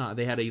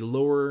a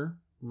lower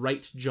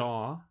right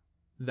jaw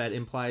that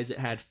implies it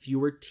had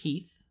fewer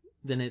teeth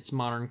than its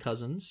modern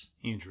cousins.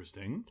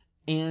 Interesting.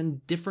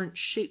 And different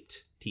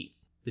shaped teeth.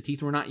 The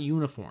teeth were not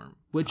uniform,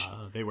 which...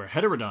 they were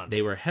heterodont.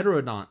 They were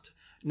heterodont.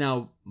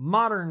 Now,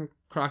 modern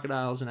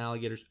crocodiles and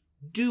alligators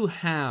do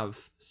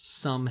have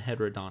some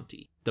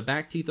heterodonty. The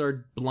back teeth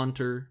are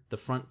blunter, the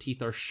front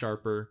teeth are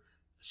sharper,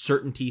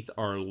 certain teeth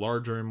are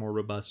larger and more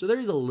robust. So there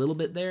is a little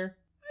bit there.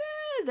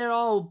 They're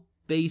all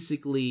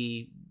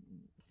basically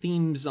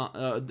themes,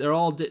 they're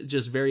all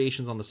just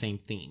variations on the same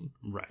theme.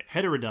 Right.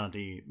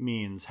 Heterodonty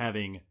means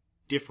having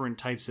different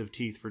types of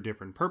teeth for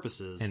different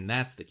purposes. And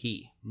that's the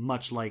key.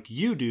 Much like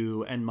you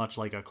do, and much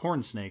like a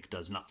corn snake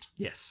does not.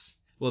 Yes.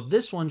 Well,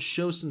 this one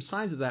shows some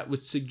signs of that,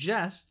 which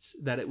suggests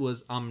that it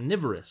was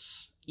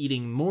omnivorous,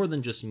 eating more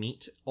than just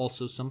meat,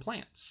 also some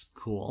plants.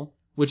 Cool.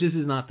 Which this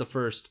is not the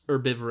first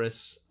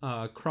herbivorous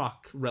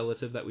croc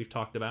relative that we've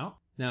talked about.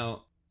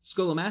 Now,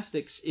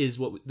 Scolomastyx is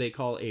what they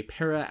call a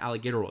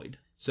para-alligatoid.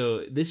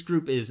 So this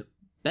group is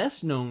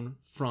best known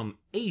from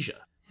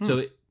Asia.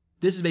 So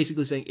this is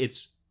basically saying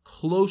it's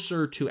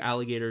closer to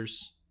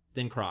alligators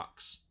than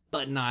crocs,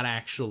 but not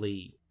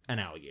actually an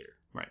alligator.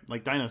 Right,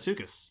 like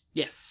Dinosuchus.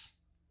 Yes,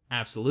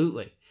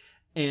 absolutely.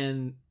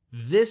 And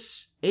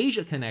this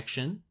Asia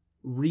connection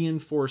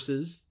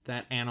reinforces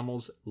that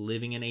animals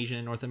living in Asia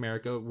and North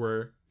America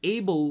were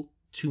able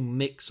to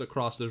mix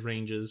across those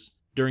ranges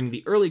during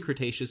the early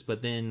Cretaceous,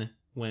 but then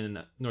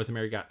when North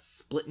America got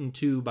split in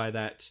two by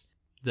that,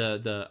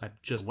 the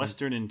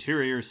Western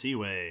Interior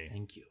Seaway.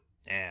 Thank you.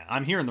 Yeah,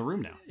 I'm here in the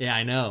room now. Yeah,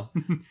 I know.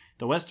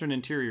 The Western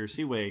Interior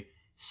Seaway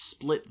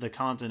split the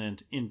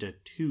continent into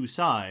 2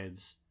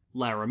 sides,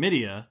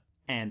 Laramidia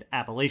and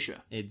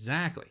Appalachia.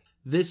 Exactly.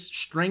 This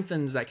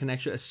strengthens that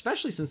connection,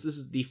 especially since this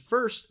is the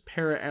first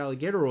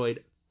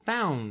para-alligatoid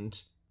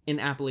found in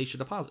Appalachia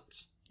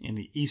deposits. In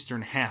the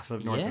eastern half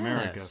of North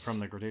America from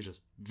the Cretaceous.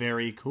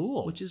 Very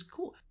cool. Which is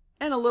cool.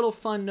 And a little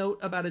fun note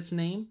about its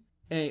name.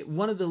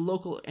 One of the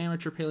local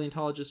amateur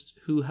paleontologists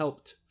who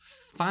helped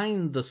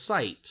find the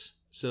site,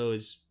 so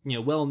is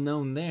well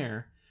known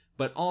there,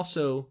 but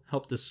also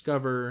helped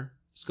discover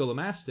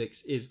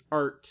Scolomastyx, is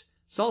Art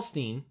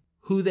Salstein,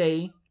 who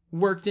they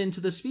worked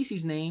into the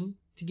species name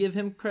to give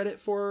him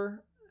credit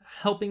for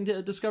helping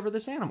to discover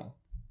this animal.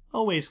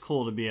 Always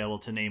cool to be able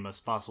to name a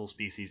fossil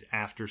species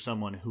after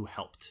someone who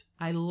helped.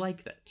 I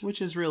like that.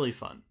 Which is really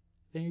fun.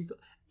 There you go.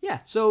 Yeah,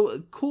 so a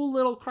cool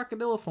little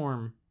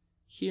crocodiliform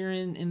here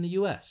in the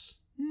U.S.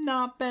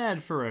 Not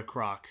bad for a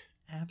croc.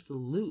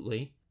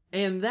 Absolutely.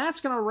 And that's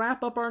going to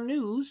wrap up our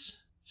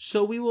news.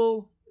 So we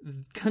will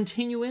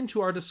continue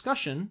into our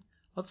discussion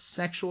of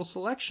sexual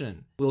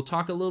selection. We'll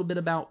talk a little bit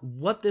about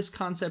what this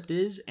concept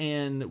is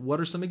and what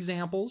are some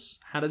examples,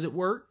 how does it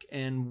work,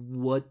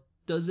 and what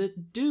does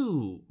it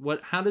do?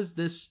 How does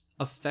this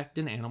affect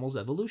an animal's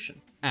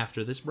evolution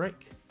after this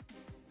break?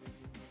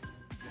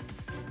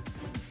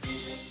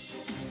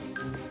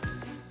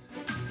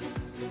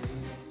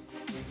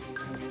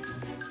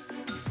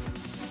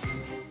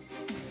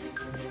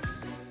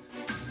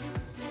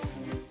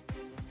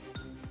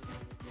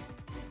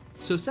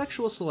 So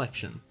sexual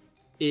selection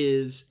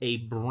is a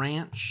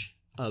branch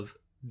of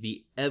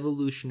the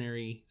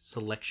evolutionary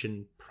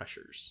selection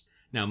pressures.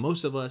 Now,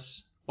 most of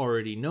us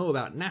already know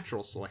about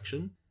natural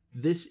selection.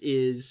 This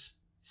is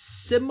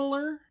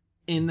similar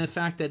in the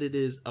fact that it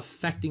is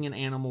affecting an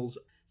animal's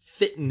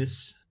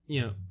fitness,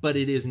 but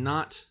it is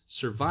not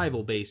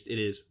survival based, it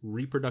is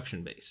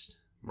reproduction based.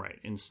 Right.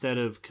 Instead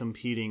of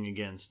competing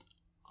against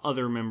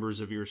other members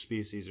of your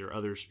species or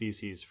other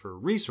species for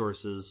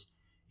resources,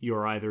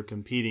 you're either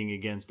competing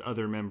against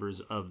other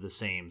members of the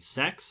same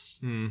sex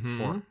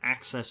for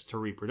access to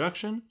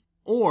reproduction,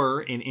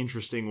 or in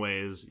interesting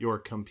ways, you're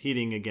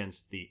competing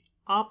against the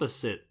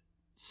opposite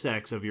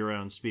sex of your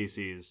own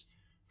species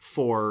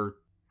for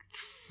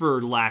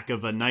lack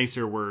of a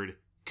nicer word,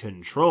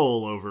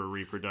 control over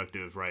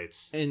reproductive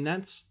rights. And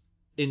that's,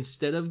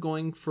 instead of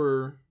going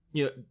for,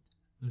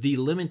 the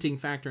limiting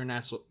factor in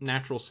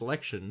natural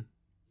selection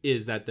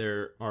is that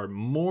there are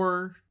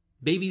more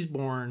babies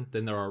born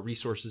than there are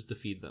resources to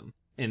feed them.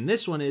 And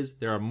this one is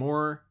there are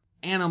more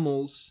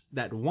animals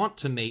that want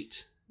to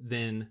mate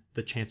than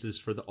the chances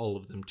for all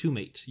of them to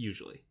mate,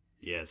 usually.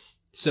 Yes.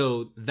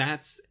 So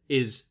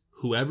is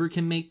whoever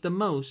can mate the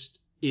most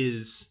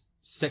is,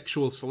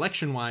 sexual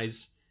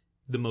selection-wise,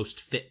 the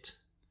most fit.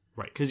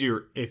 Right, because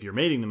if you're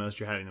mating the most,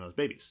 you're having the most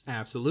babies.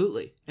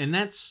 Absolutely. And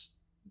that's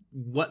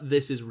what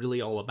this is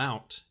really all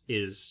about,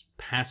 is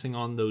passing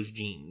on those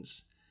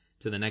genes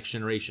to the next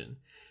generation.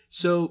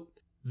 So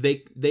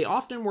they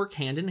often work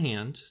hand in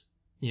hand.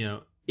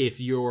 If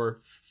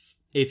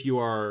you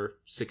are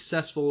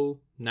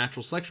successful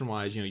natural selection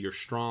wise, you're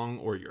strong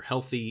or you're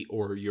healthy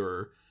or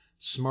you're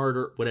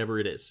smarter, whatever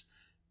it is,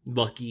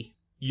 lucky,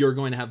 you're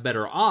going to have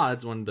better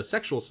odds when the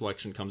sexual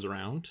selection comes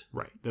around.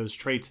 Right. Those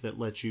traits that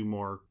let you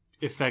more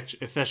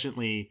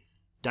efficiently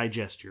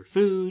digest your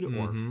food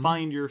or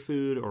find your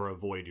food or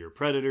avoid your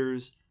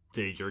predators,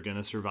 that you're going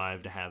to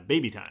survive to have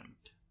baby time.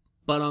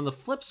 But on the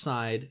flip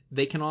side,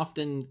 they can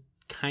often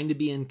kind of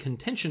be in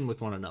contention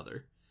with one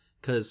another,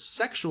 because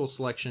sexual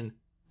selection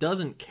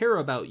doesn't care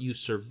about you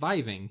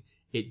surviving.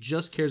 It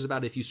just cares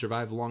about if you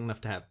survive long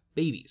enough to have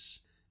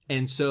babies.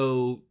 And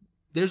so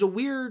there's a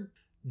weird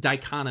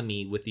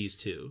dichotomy with these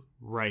two.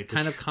 Right.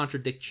 Kind of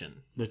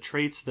contradiction. The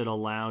traits that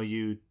allow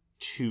you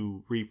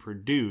to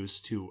reproduce,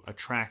 to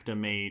attract a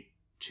mate,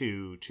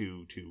 to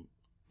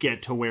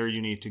get to where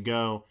you need to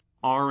go,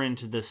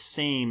 aren't the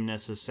same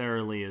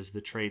necessarily as the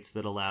traits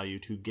that allow you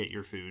to get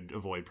your food,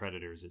 avoid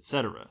predators,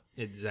 etc.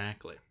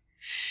 Exactly.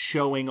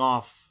 Showing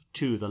off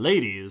to the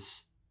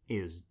ladies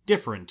is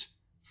different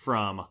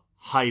from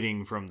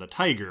hiding from the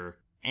tiger,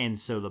 and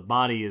so the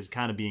body is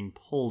kind of being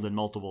pulled in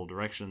multiple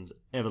directions,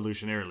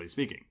 evolutionarily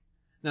speaking.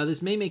 Now,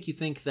 this may make you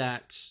think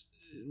that,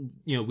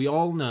 we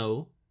all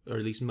know, or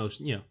at least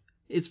most,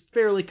 it's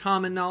fairly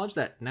common knowledge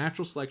that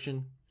natural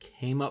selection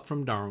came up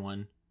from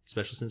Darwin,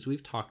 especially since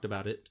we've talked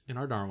about it in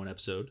our Darwin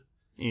episode.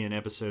 In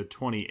episode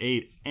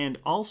 28, and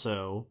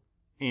also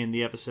in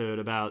the episode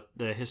about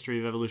the history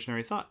of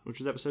evolutionary thought, which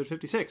was episode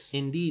 56.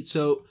 Indeed.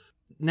 So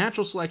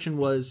natural selection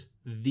was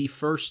the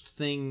first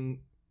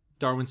thing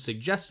Darwin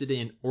suggested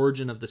in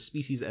Origin of the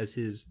Species as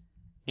his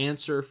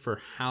answer for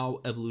how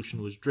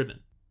evolution was driven.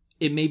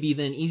 It may be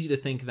then easy to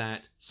think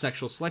that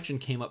sexual selection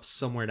came up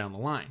somewhere down the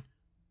line.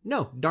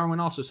 No,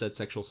 Darwin also said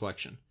sexual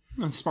selection.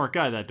 Smart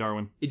guy, that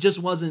Darwin. It just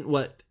wasn't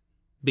what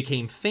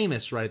became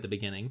famous right at the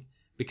beginning,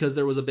 because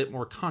there was a bit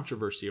more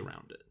controversy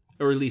around it,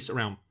 or at least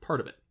around part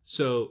of it.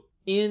 So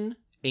in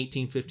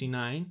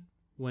 1859,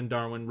 when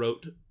Darwin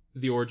wrote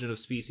The Origin of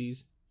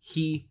Species,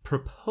 he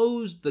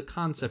proposed the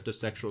concept of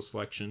sexual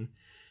selection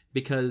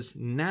because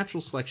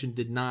natural selection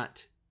did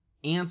not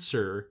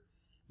answer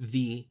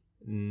the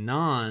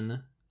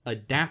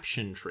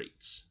non-adaption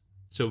traits.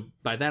 So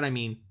by that I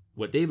mean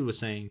what David was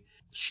saying,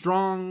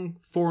 strong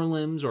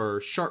forelimbs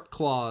or sharp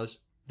claws,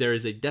 there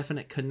is a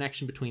definite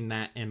connection between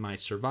that and my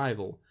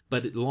survival.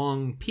 But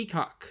long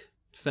peacock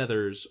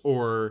feathers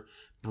or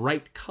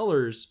bright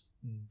colors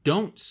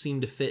don't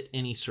seem to fit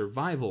any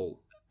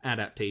survival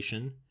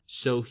adaptation.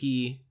 So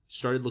he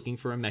started looking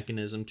for a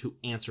mechanism to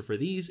answer for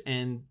these,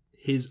 and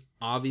his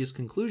obvious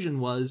conclusion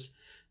was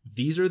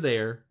these are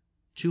there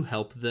to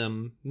help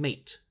them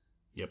mate.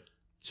 Yep.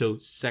 So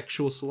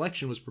sexual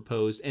selection was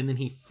proposed, and then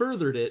he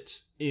furthered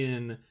it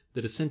in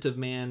The Descent of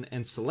Man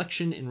and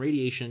Selection in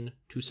Relation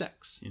to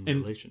Sex.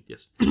 Relation.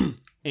 Yes.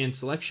 And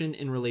Selection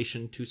in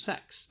Relation to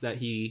Sex that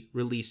he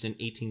released in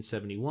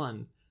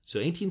 1871. So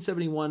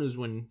 1871 was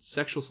when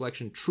sexual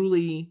selection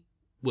truly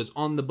was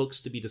on the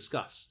books to be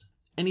discussed.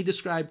 And he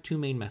described two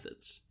main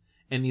methods.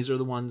 And these are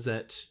the ones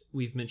that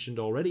we've mentioned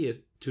already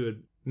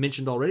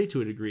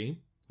to a degree,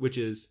 which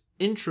is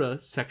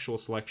intra-sexual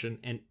selection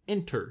and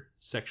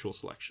intersexual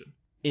selection.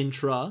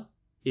 Intra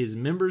is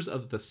members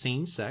of the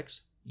same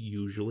sex,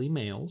 usually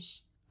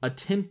males,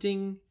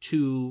 attempting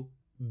to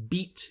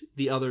beat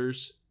the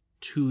others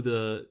to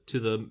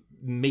the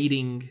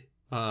mating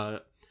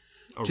arena.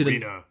 To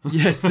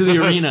the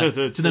arena,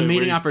 to the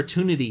mating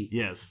opportunity.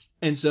 Yes.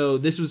 And so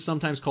this was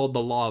sometimes called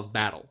the law of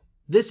battle.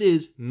 This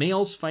is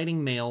males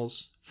fighting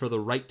males for the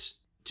right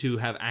to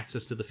have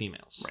access to the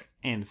females. Right.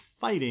 And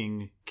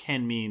fighting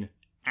can mean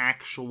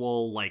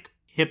actual, like,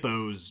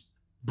 hippos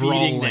Brawling.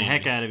 beating the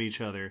heck out of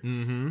each other.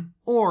 Mm-hmm.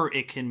 Or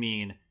it can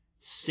mean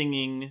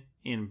singing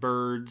in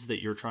birds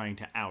that you're trying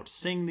to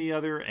out-sing the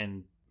other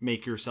and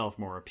make yourself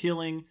more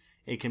appealing.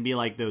 It can be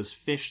like those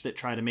fish that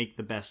try to make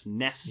the best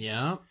nests.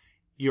 Yeah.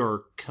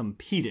 You're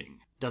competing.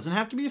 Doesn't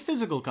have to be a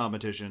physical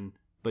competition,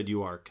 but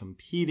you are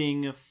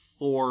competing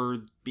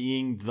for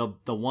being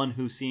the one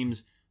who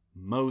seems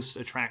most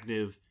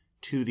attractive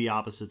to the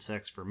opposite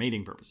sex for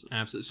mating purposes.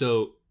 Absolutely.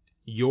 So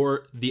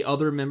the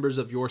other members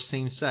of your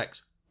same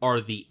sex are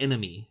the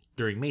enemy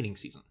during mating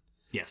season.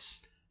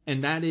 Yes.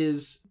 And that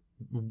is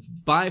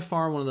by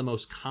far one of the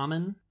most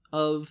common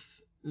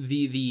of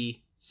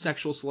the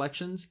sexual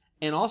selections,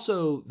 and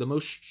also the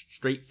most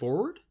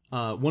straightforward.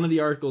 One of the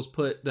articles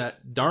put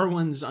that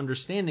Darwin's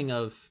understanding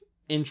of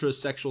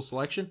intrasexual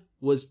selection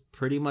was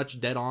pretty much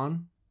dead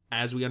on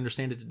as we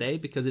understand it today,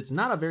 because it's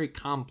not a very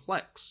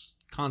complex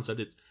concept.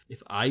 It's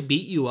if I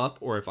beat you up,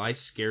 or if I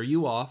scare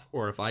you off,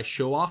 or if I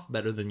show off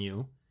better than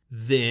you,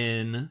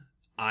 then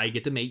I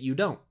get to mate, you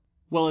don't.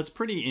 Well, it's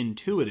pretty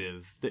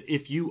intuitive that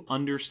if you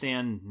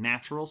understand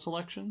natural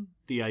selection,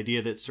 the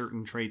idea that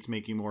certain traits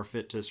make you more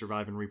fit to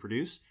survive and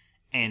reproduce,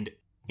 and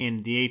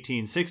in the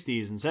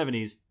 1860s and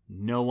 70s,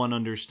 no one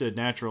understood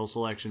natural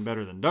selection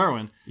better than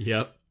Darwin.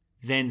 Yep.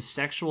 Then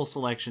sexual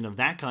selection of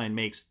that kind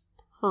makes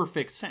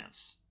perfect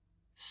sense.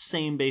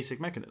 Same basic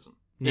mechanism.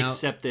 Now,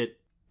 except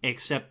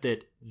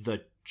that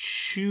the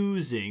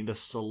choosing, the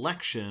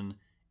selection,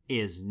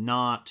 is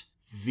not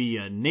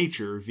via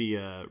nature,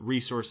 via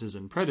resources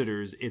and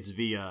predators. It's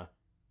via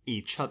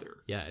each other.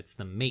 Yeah, it's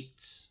the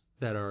mates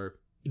that are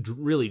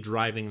really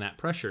driving that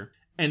pressure.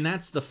 And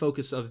that's the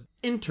focus of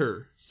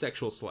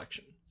intersexual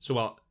selection. So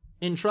while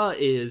intra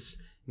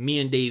is me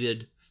and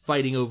David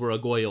fighting over a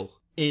goyle,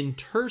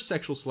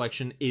 intersexual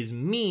selection is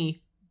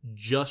me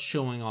just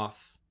showing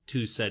off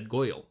to said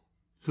goyle.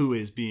 Who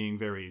is being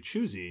very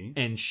choosy.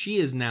 And she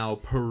is now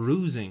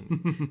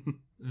perusing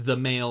the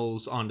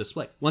males on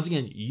display. Once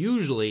again,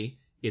 usually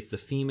it's the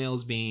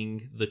females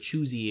being the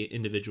choosy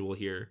individual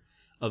here,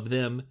 of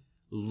them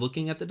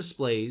looking at the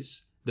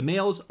displays. The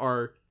males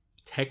are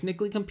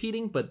technically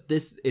competing, but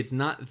it's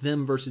not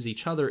them versus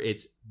each other.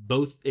 It's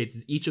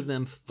each of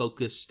them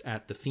focused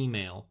at the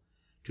female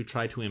to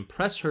try to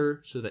impress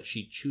her so that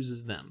she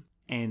chooses them.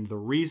 And the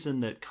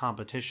reason that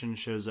competition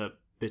shows up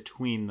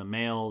between the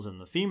males and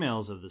the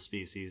females of the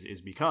species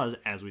is because,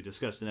 as we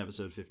discussed in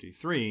episode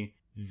 53,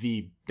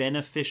 the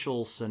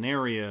beneficial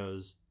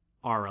scenarios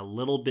are a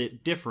little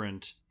bit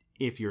different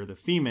if you're the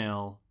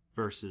female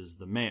versus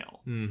the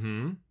male.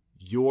 Mm-hmm.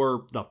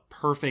 The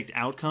perfect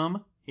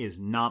outcome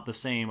is not the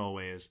same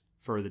always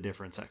for the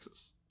different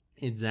sexes.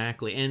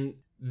 Exactly. And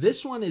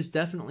this one is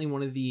definitely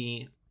one of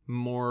the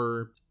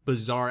more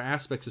bizarre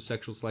aspects of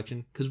sexual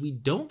selection, because we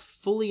don't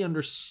fully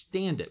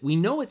understand it. We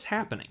know it's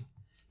happening.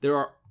 There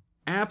are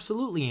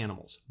absolutely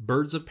animals,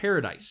 birds of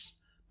paradise,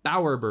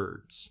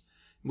 bowerbirds,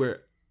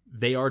 where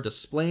they are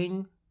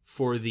displaying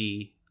for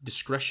the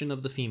discretion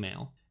of the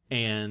female,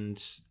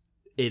 and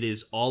it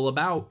is all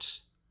about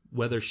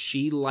whether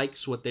she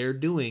likes what they're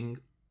doing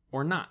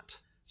or not.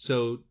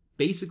 So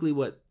basically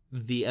what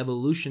the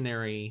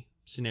evolutionary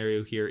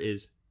scenario here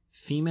is,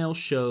 females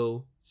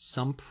show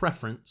some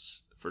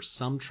preference for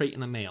some trait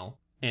in a male,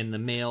 and the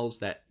males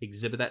that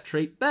exhibit that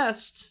trait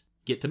best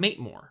get to mate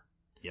more.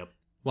 Yep.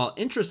 While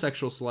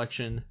intrasexual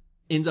selection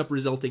ends up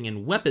resulting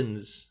in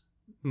weapons,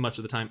 much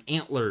of the time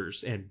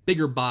antlers and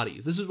bigger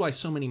bodies. This is why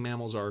so many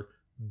mammals are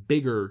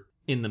bigger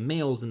in the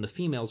males than the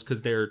females,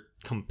 because they're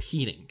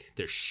competing.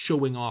 They're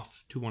showing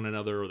off to one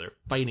another, or they're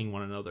fighting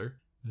one another.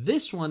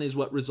 This one is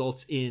what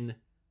results in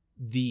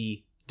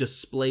the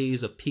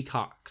displays of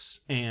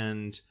peacocks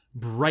and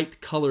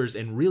bright colors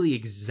and really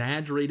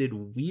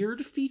exaggerated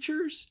weird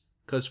features,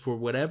 because for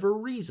whatever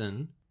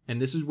reason,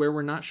 and this is where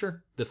we're not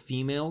sure, the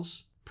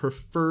females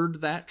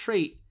preferred that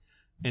trait,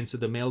 and so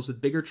the males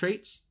with bigger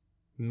traits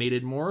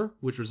mated more,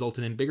 which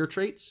resulted in bigger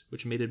traits,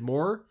 which mated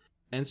more,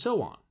 and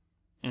so on.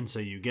 And so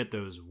you get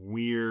those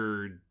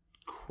weird,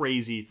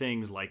 crazy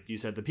things, like you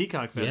said, the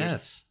peacock feathers,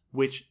 Yes.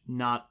 which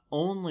not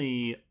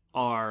only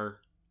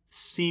are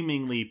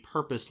seemingly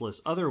purposeless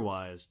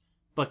otherwise,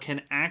 but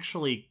can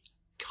actually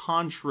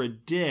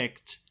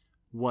contradict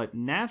what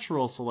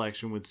natural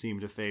selection would seem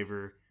to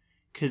favor.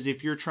 Because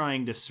if you're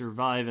trying to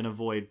survive and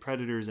avoid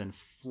predators and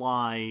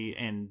fly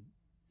and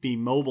be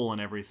mobile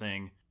and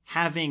everything,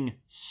 having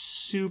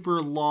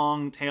super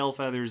long tail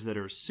feathers that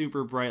are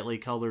super brightly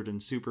colored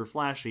and super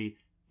flashy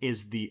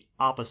is the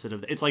opposite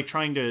of that. It's like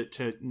trying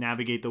to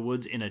navigate the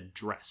woods in a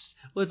dress.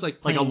 Well, it's like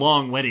a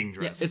long wedding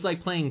dress. Yeah, it's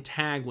like playing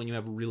tag when you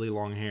have really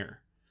long hair.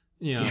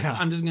 You know, Yeah.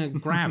 I'm just going to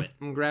grab it.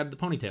 I'm going to grab the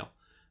ponytail.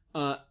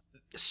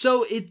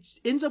 So it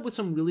ends up with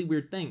some really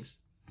weird things.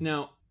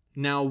 Now,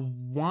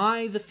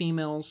 why the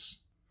females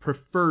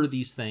prefer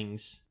these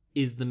things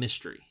is the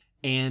mystery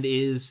and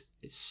is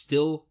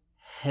still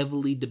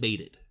heavily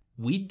debated.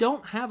 We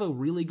don't have a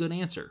really good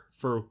answer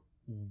for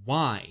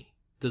why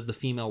does the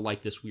female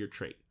like this weird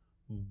trait.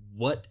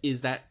 What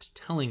is that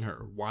telling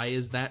her? Why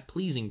is that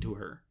pleasing to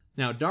her?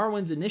 Now,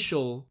 Darwin's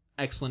initial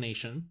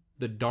explanation,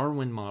 the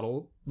Darwin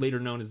model, later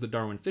known as the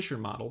Darwin-Fisher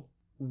model,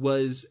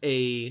 was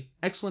a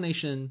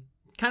explanation,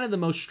 kind of the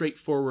most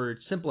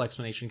straightforward, simple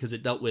explanation, because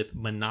it dealt with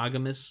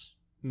monogamous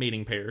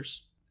mating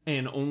pairs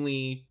and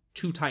only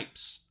two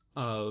types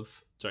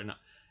of...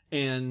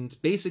 and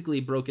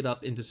basically broke it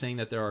up into saying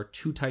that there are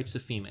two types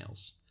of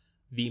females.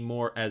 The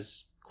more,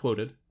 as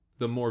quoted,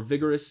 the more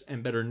vigorous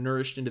and better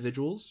nourished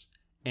individuals,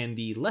 and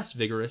the less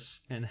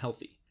vigorous and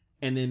healthy.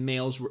 And then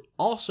males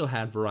also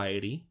had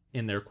variety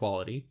in their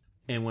quality,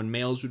 and when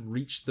males would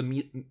reach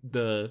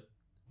the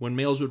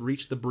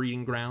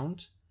breeding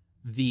ground,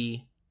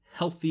 the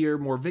healthier,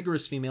 more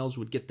vigorous females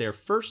would get there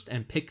first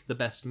and pick the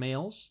best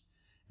males,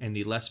 and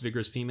the less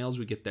vigorous females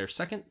would get there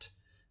second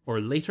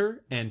or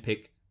later and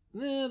pick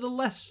the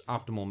less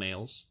optimal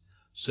males.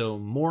 So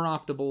more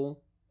optimal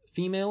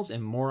females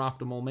and more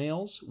optimal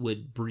males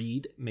would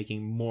breed,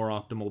 making more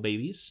optimal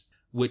babies,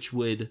 which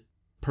would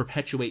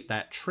perpetuate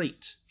that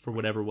trait for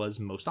whatever was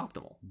most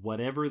optimal.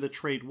 Whatever the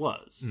trait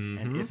was. Mm-hmm.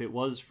 And if it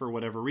was, for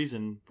whatever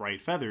reason,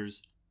 bright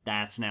feathers,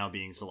 that's now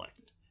being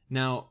selected.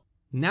 Now,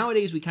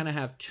 nowadays we kind of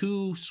have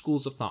two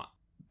schools of thought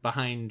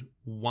behind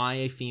why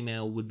a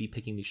female would be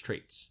picking these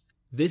traits.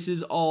 This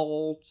is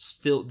all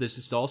still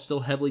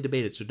heavily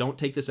debated, so don't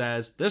take this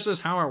as, this is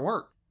how it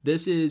worked.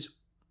 This is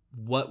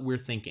what we're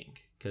thinking,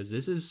 because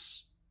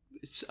it's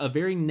a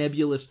very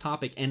nebulous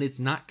topic, and it's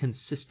not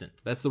consistent.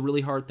 That's the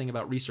really hard thing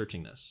about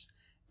researching this.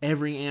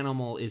 Every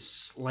animal is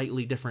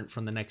slightly different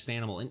from the next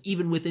animal, and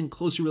even within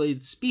closely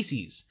related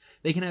species,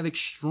 they can have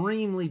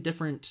extremely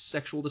different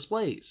sexual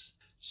displays.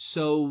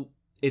 So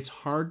it's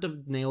hard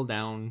to nail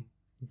down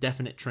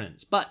definite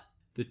trends. But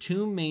the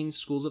two main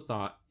schools of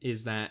thought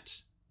is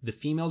that the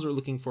females are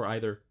looking for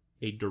either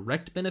a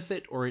direct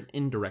benefit or an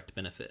indirect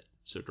benefit.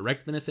 So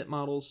direct benefit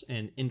models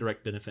and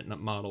indirect benefit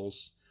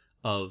models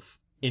of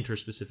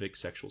interspecific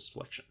sexual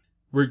selection.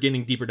 We're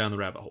getting deeper down the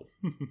rabbit hole.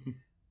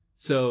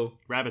 So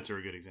rabbits are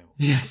a good example.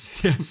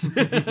 Yes.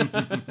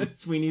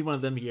 We need one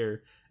of them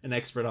here, an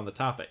expert on the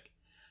topic.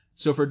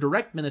 So for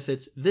direct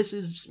benefits, this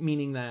is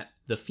meaning that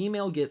the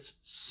female gets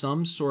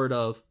some sort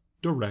of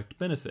direct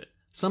benefit,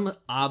 some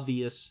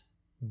obvious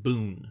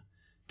boon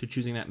to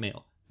choosing that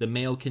male. The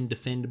male can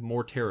defend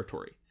more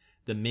territory.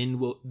 The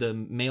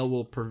male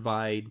will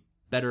provide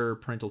better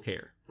parental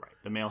care. Right.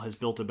 The male has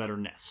built a better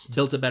nest.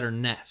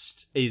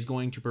 Is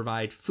going to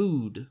provide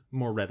food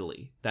more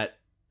readily. That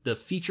the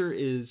feature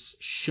is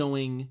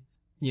showing,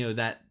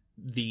 that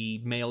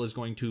the male is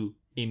going to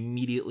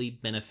immediately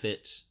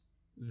benefit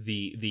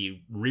the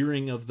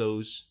rearing of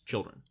those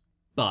children.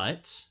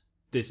 But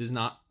this is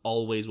not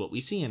always what we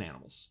see in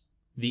animals.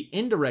 The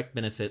indirect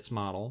benefits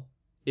model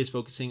is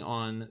focusing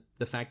on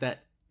the fact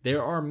that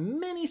there are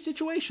many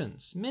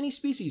situations, many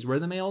species where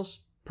the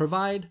males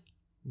provide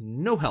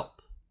no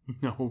help.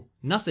 No.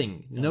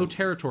 Nothing. No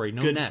territory,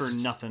 no nest. Good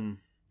for nothing.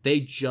 They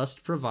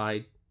just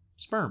provide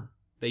sperm.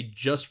 They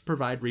just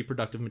provide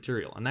reproductive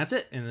material. And that's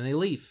it. And then they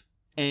leave.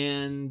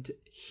 And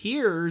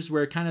here's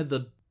where kind of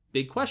the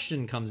big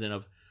question comes in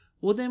of,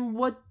 well, then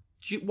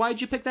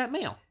why'd you pick that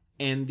male?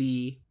 And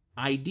the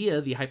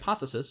idea, the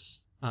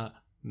hypothesis,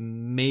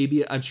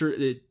 maybe, I'm sure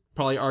it's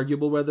probably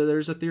arguable whether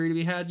there's a theory to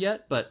be had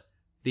yet, but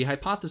the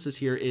hypothesis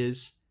here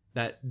is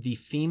that the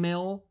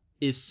female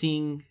is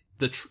seeing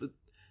that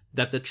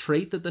the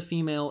trait that the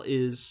female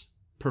is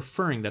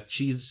preferring, that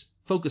she's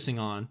focusing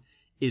on,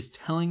 is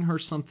telling her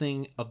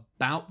something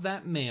about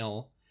that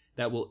male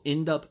that will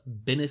end up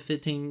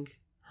benefiting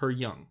her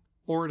young.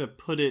 Or to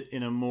put it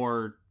in a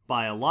more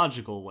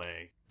biological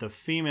way, the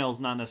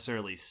female's not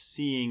necessarily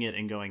seeing it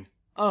and going,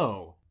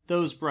 oh,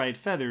 those bright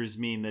feathers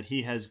mean that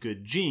he has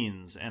good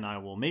genes and I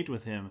will mate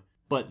with him,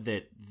 but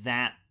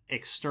that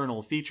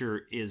external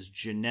feature is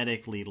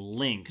genetically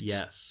linked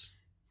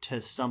to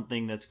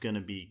something that's going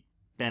to be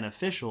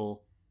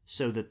beneficial,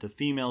 so that the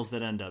females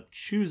that end up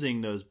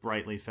choosing those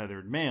brightly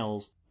feathered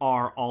males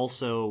are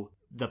also,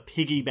 the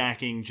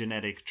piggybacking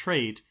genetic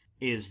trait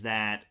is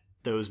that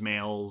those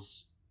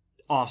males'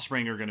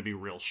 offspring are going to be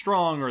real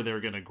strong, or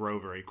they're going to grow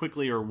very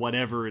quickly, or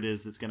whatever it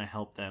is that's going to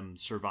help them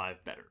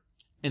survive better.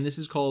 And this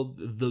is called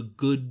the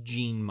good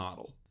gene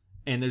model.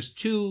 And there's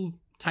two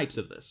types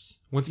of this.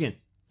 Once again,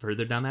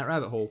 further down that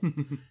rabbit hole,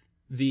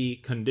 the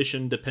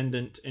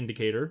condition-dependent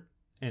indicator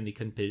and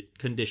the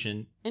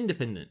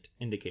condition-independent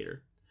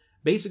indicator.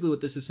 Basically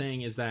what this is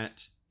saying is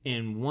that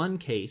in one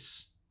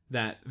case,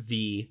 that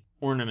the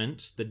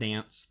ornament, the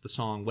dance, the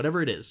song,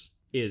 whatever it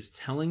is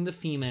telling the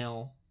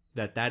female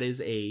that that is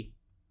a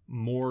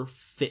more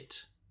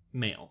fit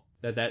male.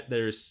 That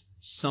there's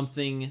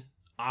something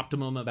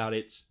optimum about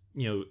its,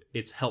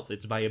 its health,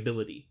 its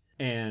viability.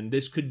 And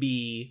this could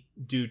be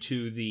due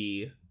to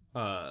the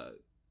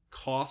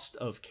cost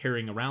of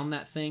carrying around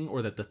that thing,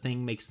 or that the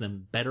thing makes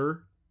them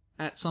better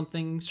at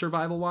something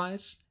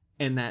survival-wise,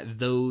 and that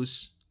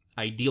those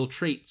ideal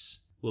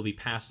traits will be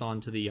passed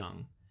on to the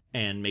young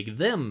and make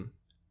them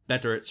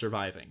better at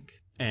surviving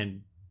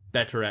and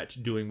better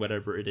at doing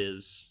whatever it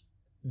is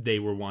they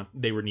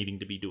were needing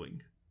to be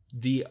doing.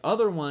 The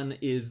other one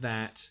is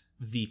that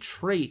the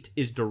trait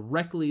is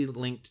directly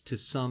linked to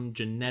some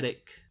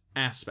genetic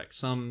aspect,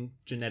 some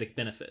genetic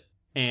benefit,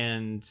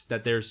 and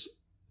that there's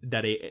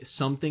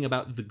something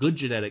about the good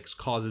genetics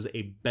causes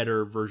a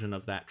better version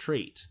of that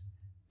trait.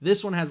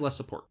 This one has less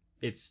support.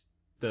 It's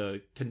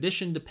the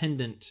condition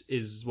dependent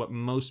is what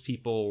most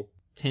people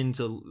tend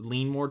to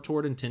lean more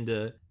toward and tend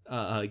to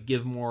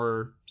give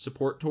more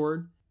support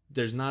toward.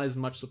 There's not as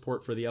much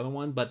support for the other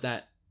one, but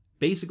that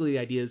basically the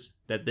idea is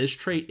that this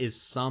trait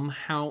is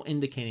somehow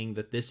indicating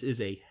that this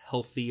is a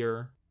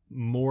healthier,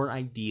 more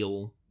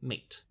ideal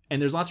mate.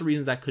 And there's lots of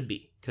reasons that could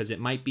be, because it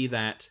might be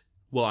that,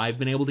 well, I've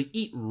been able to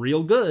eat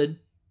real good,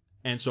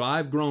 and so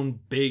I've grown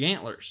big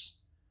antlers.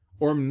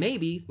 Or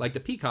maybe, like the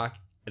peacock,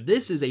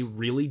 this is a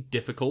really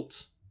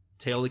difficult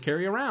tail to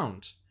carry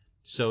around.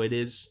 So it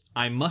is,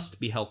 I must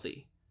be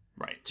healthy,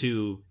 right,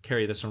 to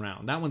carry this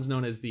around. That one's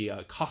known as the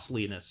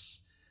costliness.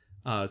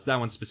 So that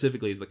one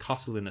specifically is the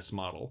costliness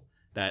model,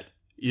 that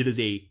it is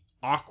a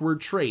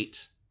awkward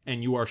trait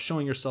and you are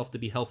showing yourself to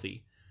be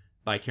healthy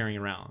by carrying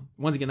around.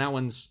 Once again, that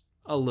one's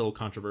a little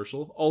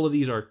controversial. All of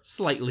these are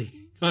slightly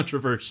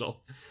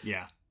controversial.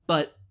 Yeah.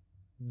 But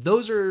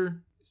those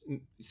are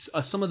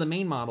some of the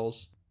main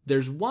models.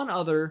 There's one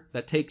other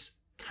that takes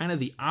kind of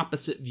the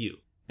opposite view,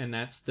 and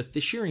that's the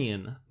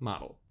Fisherian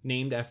model,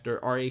 named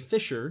after R.A.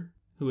 Fisher,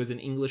 who is an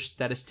English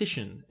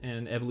statistician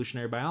and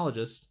evolutionary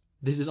biologist.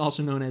 This is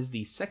also known as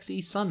the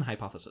sexy sun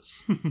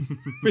hypothesis,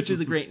 which is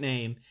a great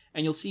name,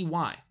 and you'll see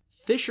why.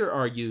 Fisher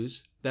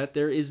argues that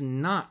there is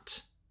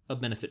not a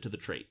benefit to the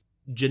trait,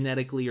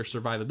 genetically or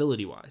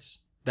survivability-wise.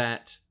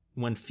 That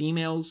when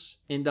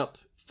females end up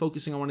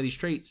focusing on one of these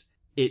traits,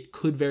 it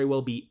could very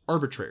well be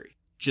arbitrary.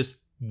 Just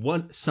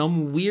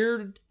some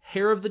weird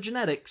hair of the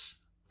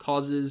genetics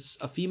causes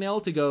a female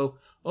to go,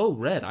 oh,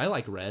 red, I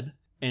like red,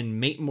 and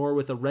mate more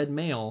with a red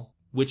male,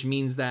 which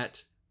means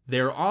that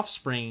their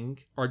offspring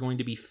are going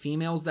to be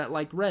females that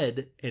like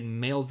red and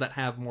males that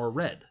have more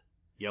red.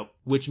 Yep.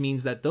 Which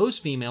means that those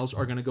females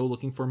are going to go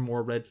looking for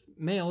more red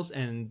males,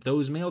 and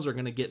those males are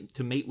going to get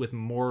to mate with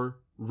more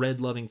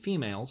red-loving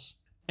females,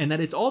 and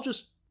that it's all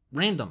just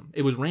random.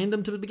 It was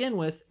random to begin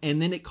with,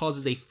 and then it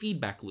causes a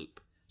feedback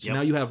loop. So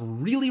now you have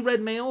really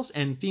red males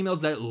and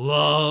females that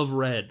love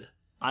red.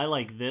 I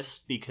like this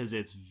because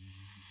it's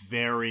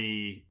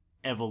very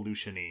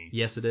evolution-y.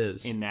 Yes, it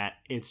is. In that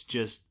it's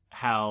just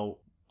how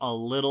a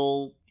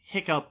little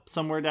hiccup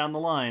somewhere down the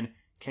line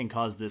can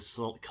cause this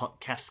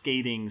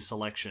cascading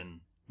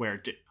selection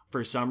where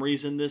for some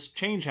reason this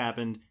change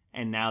happened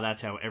and now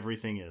that's how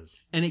everything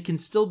is. And it can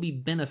still be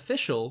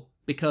beneficial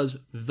because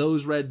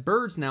those red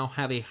birds now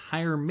have a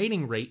higher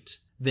mating rate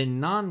than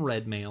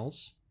non-red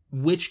males,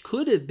 which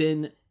could have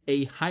been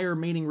a higher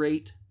mating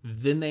rate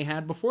than they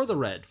had before the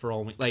red for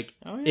all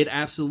it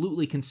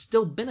absolutely can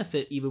still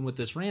benefit even with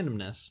this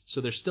randomness. So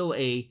there's still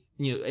a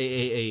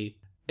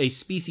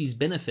species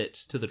benefit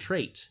to the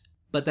trait,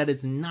 but that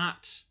it's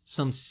not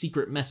some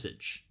secret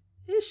message.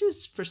 It's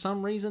just for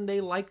some reason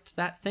they liked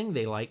that thing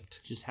they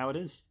liked. Just how it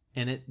is.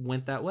 And it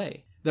went that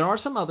way. There are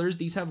some others.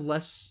 These have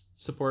less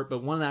support,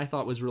 but one that I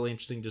thought was really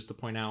interesting just to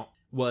point out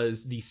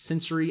was the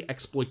sensory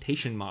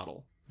exploitation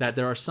model. That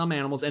there are some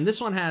animals, and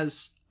this one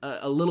has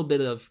a little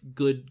bit of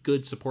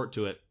good support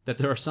to it, that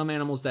there are some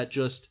animals that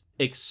just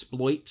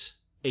exploit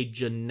a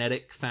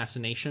genetic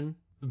fascination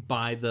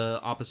by the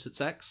opposite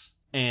sex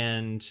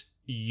and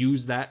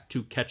use that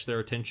to catch their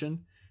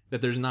attention.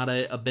 That there's not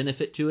a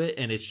benefit to it,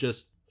 and it's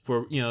just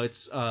for,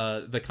 it's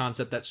the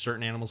concept that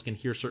certain animals can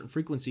hear certain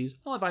frequencies.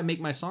 Well, if I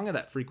make my song at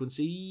that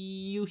frequency,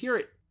 you hear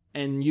it,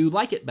 and you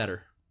like it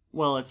better.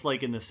 Well, it's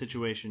like in the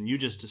situation you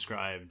just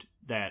described,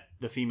 that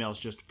the females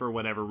just for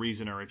whatever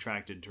reason are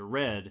attracted to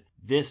red.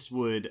 This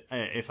would,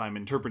 if I'm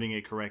interpreting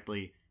it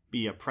correctly,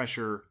 be a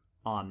pressure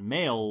on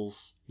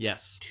males,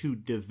 yes, to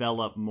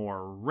develop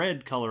more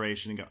red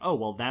coloration and go, oh,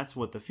 well, that's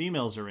what the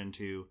females are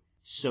into.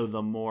 So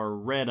the more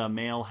red a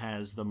male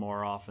has, the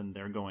more often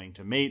they're going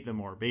to mate, the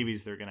more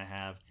babies they're going to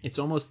have. It's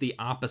almost the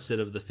opposite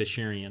of the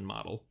Fisherian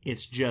model.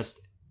 It's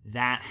just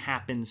that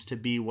happens to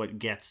be what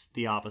gets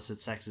the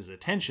opposite sex's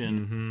attention.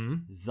 Mm-hmm.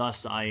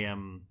 Thus, I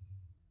am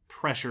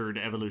pressured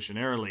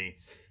evolutionarily,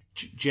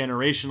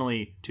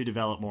 generationally, to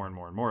develop more and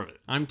more and more of it.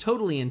 I'm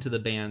totally into the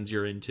bands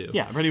you're into.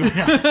 Yeah, pretty much.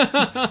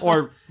 Yeah.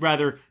 Or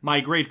rather,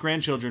 my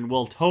great-grandchildren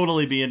will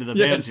totally be into the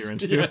bands you're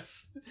into.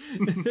 Yes.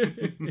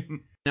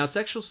 Now,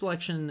 sexual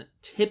selection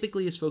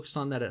typically is focused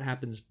on that it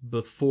happens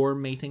before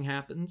mating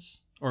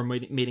happens, or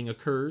mating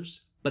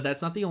occurs, But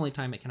that's not the only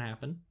time it can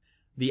happen.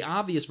 The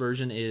obvious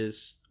version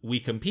is we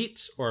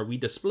compete or we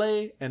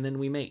display and then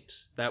we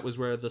mate. That was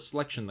where the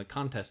selection, the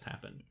contest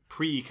happened.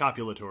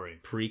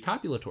 Pre-copulatory.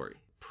 Pre-copulatory.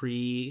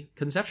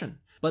 Pre-conception.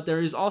 But there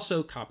is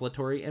also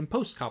copulatory and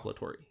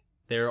post-copulatory.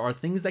 There are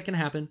things that can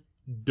happen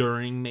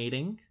during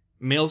mating.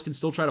 Males can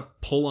still try to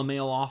pull a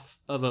male off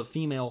of a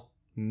female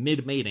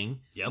mid-mating.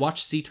 Yep.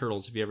 Watch sea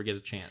turtles if you ever get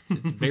a chance.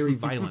 It's very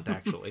violent,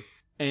 actually.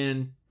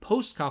 And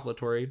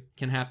post-copulatory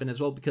can happen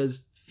as well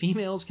because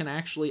females can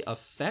actually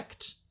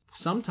affect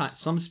sometimes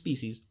some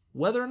species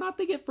whether or not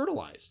they get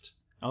fertilized.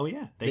 Oh,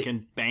 yeah. They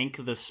can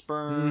bank the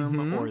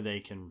sperm or they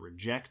can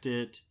reject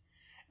it.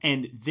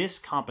 And this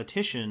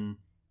competition,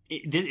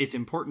 it's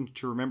important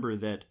to remember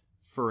that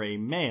for a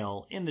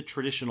male, in the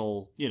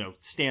traditional,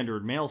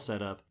 standard male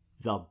setup,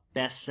 the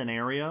best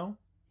scenario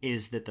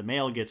is that the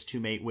male gets to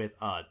mate with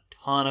a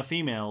ton of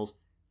females,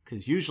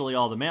 because usually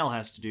all the male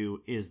has to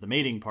do is the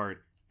mating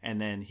part, and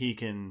then he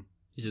can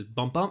just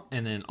bump,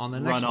 and then on the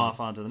next run one. off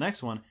onto the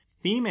next one.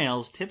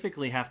 Females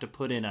typically have to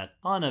put in a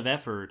ton of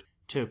effort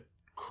to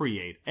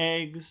create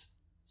eggs,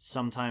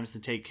 sometimes to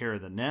take care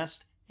of the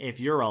nest. If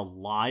you're a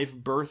live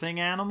birthing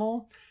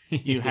animal,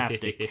 you have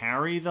to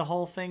carry the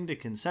whole thing to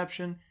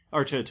conception,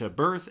 or to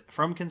birth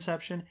from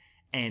conception,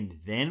 and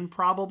then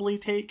probably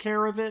take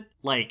care of it.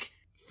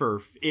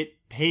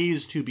 It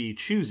pays to be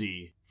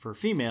choosy for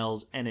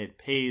females, and it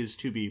pays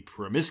to be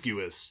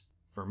promiscuous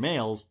for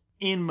males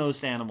in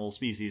most animal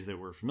species that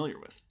we're familiar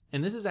with.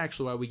 And this is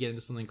actually why we get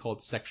into something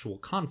called sexual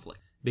conflict.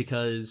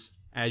 Because,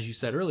 as you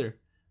said earlier,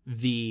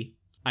 the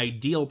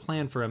ideal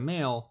plan for a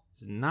male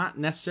is not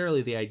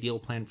necessarily the ideal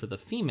plan for the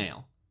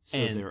female.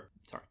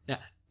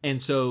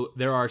 And so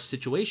there are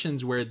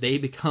situations where they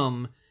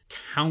become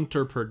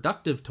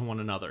counterproductive to one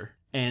another.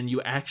 And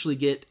you actually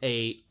get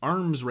a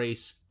arms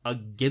race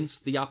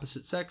against the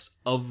opposite sex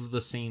of the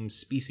same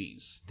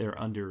species.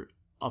 They're under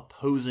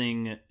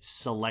opposing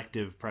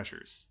selective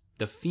pressures.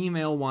 The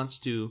female wants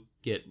to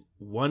get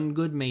one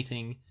good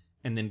mating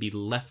and then be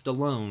left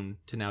alone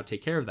to now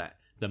take care of that.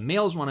 The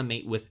males want to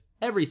mate with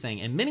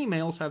everything, and many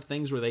males have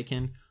things where they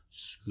can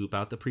scoop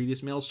out the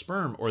previous male's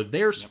sperm, or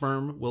their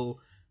sperm will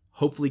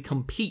hopefully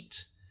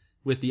compete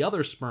with the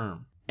other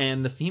sperm.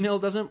 And the female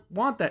doesn't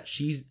want that.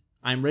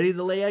 I'm ready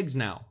to lay eggs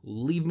now.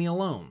 Leave me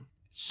alone.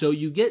 So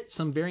you get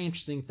some very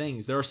interesting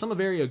things. There are some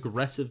very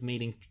aggressive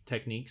mating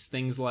techniques,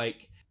 things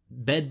like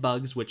bed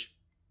bugs, which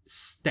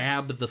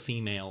stab the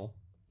female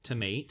to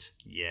mate,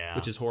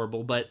 which is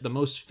horrible. But the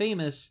most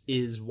famous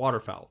is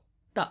waterfowl,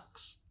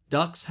 ducks.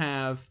 Ducks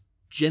have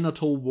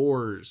genital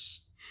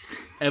wars,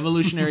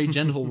 evolutionary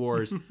genital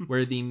wars,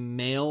 where the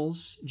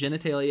male's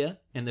genitalia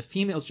and the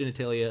female's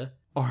genitalia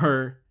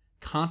are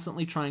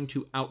constantly trying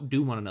to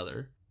outdo one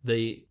another.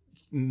 The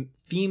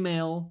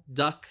female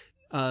duck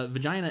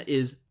vagina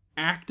is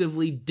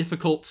actively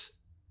difficult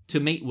to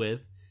mate with,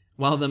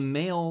 while the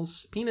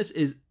male's penis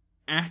is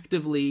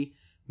actively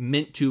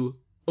meant to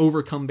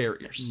overcome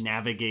barriers,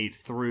 navigate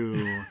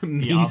through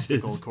the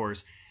obstacle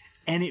course.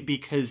 And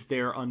because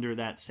they're under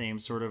that same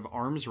sort of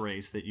arms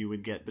race that you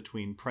would get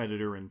between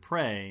predator and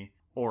prey,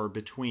 or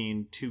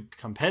between two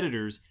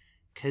competitors,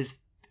 because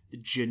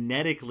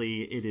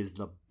genetically it is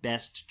the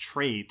best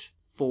trait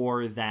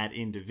for that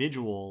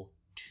individual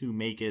to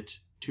make it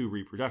to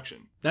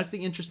reproduction. That's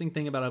the interesting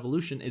thing about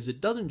evolution, is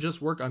it doesn't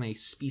just work on a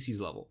species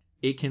level.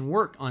 It can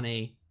work on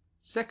a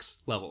sex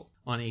level,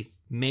 on a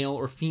male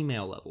or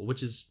female level,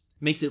 which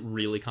makes it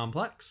really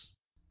complex.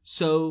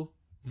 So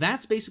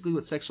that's basically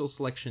what sexual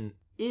selection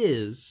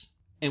is,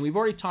 and we've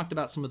already talked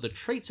about some of the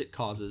traits it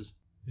causes.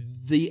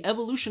 The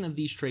evolution of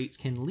these traits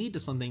can lead to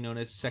something known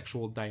as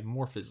sexual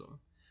dimorphism,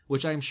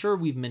 which I'm sure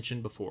we've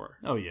mentioned before.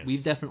 Oh, yes.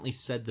 We've definitely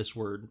said this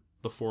word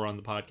before on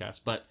the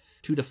podcast, but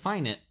to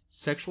define it,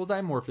 sexual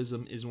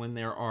dimorphism is when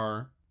there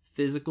are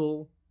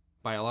physical,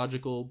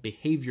 biological,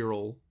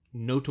 behavioral,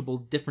 notable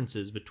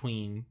differences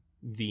between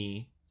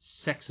the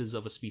sexes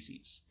of a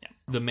species. Yeah.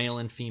 The male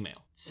and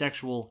female.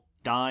 Sexual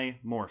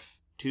dimorph.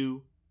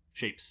 Two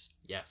shapes.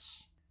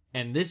 Yes.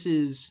 And this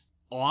is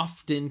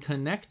often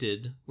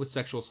connected with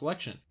sexual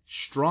selection.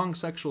 Strong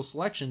sexual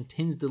selection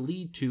tends to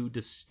lead to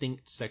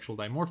distinct sexual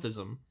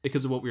dimorphism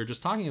because of what we were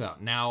just talking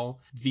about. Now,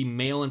 the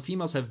male and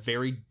females have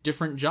very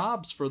different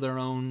jobs for their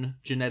own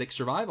genetic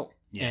survival,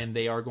 and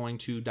they are going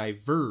to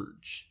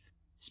diverge.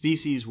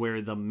 Species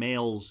where the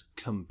males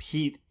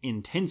compete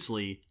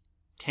intensely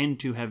tend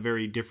to have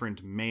very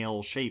different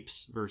male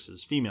shapes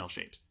versus female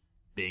shapes.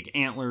 Big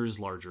antlers,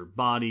 larger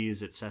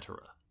bodies, etc.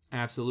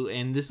 Absolutely,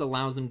 and this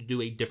allows them to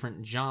do a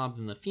different job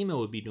than the female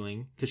would be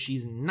doing because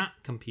she's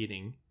not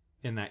competing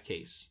in that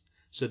case.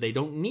 So they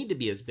don't need to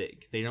be as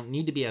big. They don't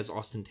need to be as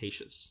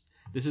ostentatious.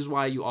 This is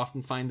why you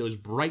often find those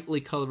brightly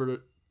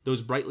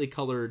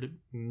colored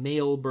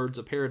male birds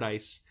of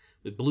paradise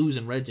with blues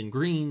and reds and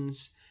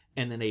greens,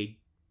 and then a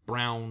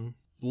brown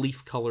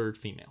leaf-colored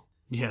female.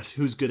 Yes,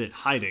 who's good at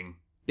hiding.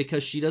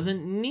 Because she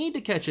doesn't need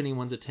to catch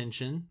anyone's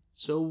attention,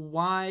 so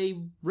why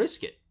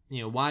risk it?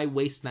 Why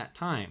waste that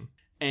time?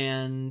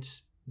 And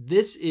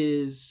this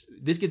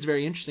gets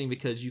very interesting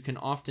because you can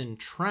often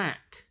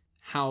track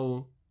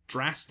how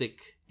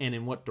drastic and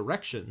in what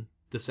direction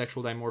the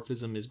sexual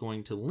dimorphism is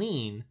going to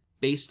lean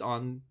based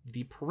on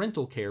the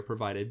parental care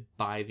provided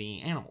by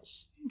the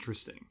animals.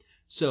 Interesting.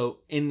 So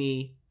in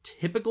the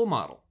typical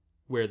model,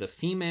 where the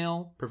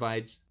female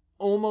provides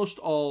almost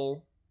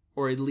all,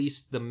 or at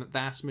least the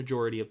vast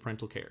majority of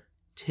parental care,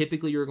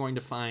 typically you're going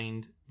to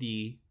find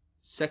the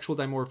sexual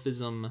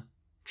dimorphism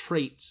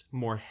traits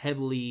more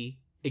heavily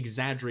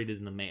exaggerated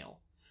in the male.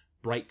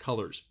 Bright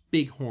colors,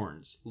 big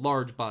horns,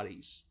 large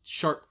bodies,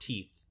 sharp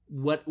teeth,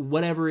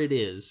 whatever it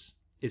is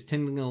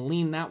tending to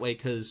lean that way,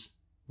 because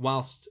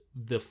whilst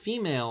the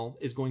female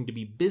is going to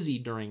be busy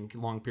during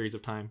long periods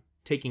of time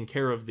taking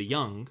care of the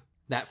young,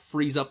 that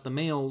frees up the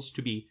males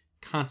to be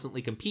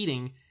constantly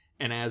competing,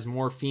 and as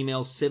more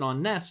females sit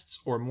on nests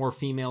or more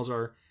females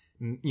are,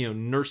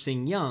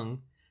 nursing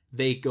young,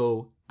 they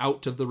go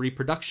out of the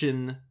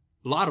reproduction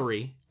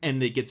lottery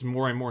and it gets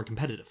more and more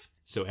competitive.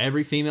 So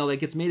every female that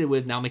gets mated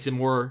with now makes it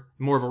more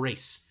of a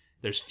race.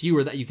 There's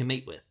fewer that you can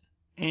mate with.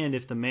 And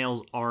if the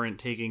males aren't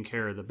taking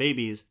care of the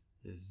babies,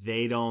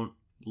 they don't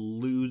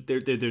lose.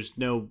 There's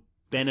no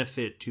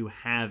benefit to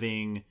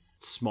having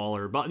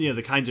smaller, but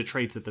the kinds of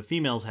traits that the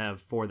females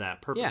have for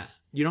that purpose.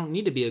 Yeah, you don't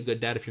need to be a good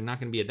dad if you're not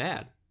going to be a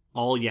dad.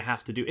 All you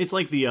have to do, it's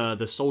like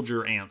the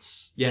soldier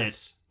ants.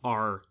 Yes, that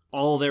are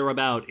all they're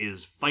about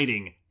is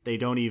fighting. They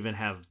can't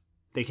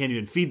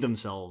even feed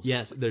themselves.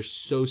 Yes, they're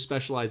so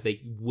specialized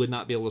they would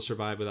not be able to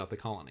survive without the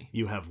colony.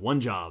 You have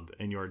one job,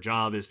 and your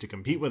job is to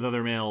compete with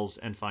other males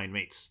and find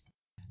mates.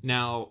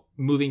 Now,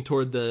 moving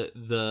toward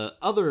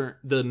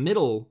the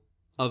middle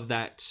of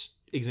that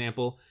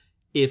example,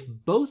 if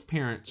both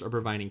parents are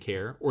providing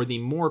care, or the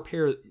more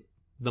care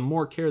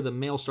the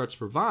male starts to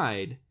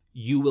provide,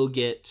 you will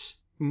get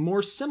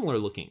more similar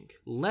looking,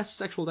 less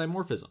sexual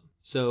dimorphism.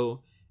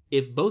 So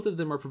if both of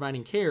them are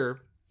providing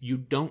care, you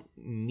don't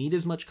need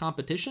as much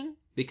competition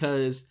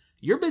because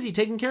you're busy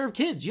taking care of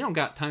kids. You don't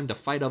got time to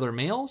fight other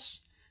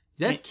males.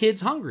 That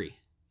kid's hungry.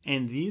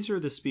 And these are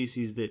the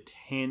species that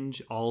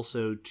tend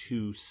also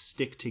to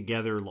stick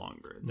together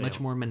longer. Much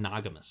more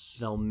monogamous.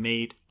 They'll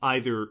mate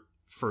either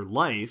for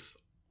life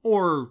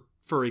or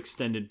for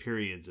extended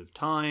periods of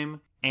time.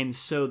 And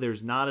so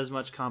there's not as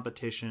much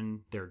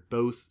competition.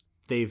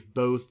 They've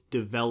both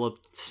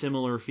developed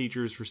similar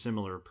features for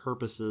similar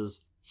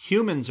purposes.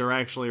 Humans are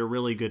actually a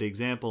really good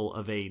example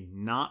of a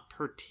not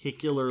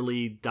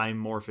particularly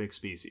dimorphic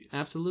species.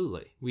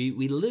 Absolutely.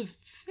 We live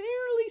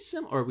fairly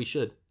similar, or we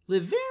should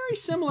live very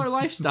similar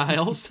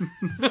lifestyles.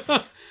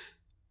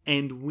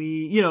 And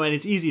and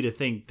it's easy to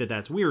think that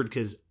that's weird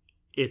because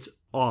it's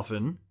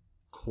often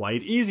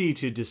quite easy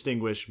to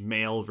distinguish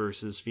male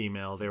versus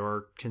female. There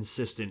are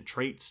consistent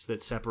traits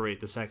that separate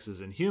the sexes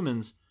in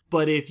humans.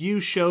 But if you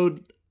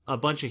showed a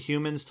bunch of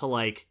humans to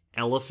like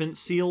elephant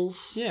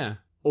seals, yeah,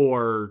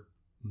 or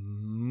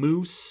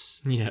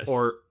moose, yes,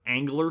 or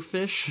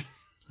anglerfish,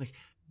 like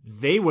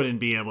they wouldn't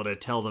be able to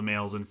tell the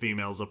males and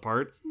females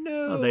apart.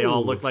 No, they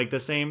all look like the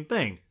same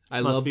thing.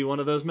 Must be one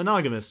of those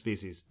monogamous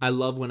species. I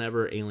love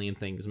whenever alien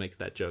things make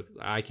that joke.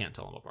 I can't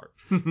tell them apart.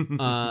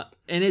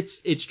 And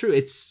it's true.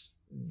 It's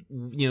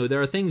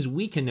there are things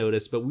we can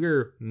notice, but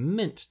we're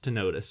meant to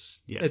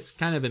notice. Yes. It's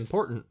kind of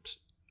important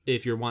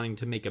if you're wanting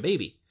to make a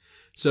baby.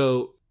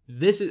 So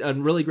this is a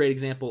really great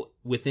example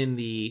within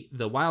the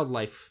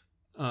wildlife.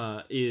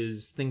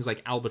 Is things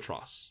like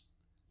albatross,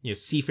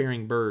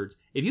 seafaring birds.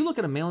 If you look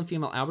at a male and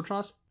female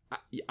albatross,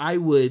 I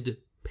would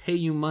pay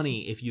you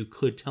money if you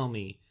could tell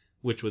me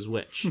which was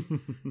which,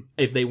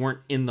 if they weren't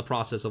in the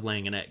process of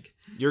laying an egg.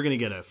 You're going to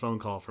get a phone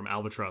call from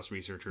albatross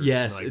researchers.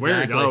 Yes, like,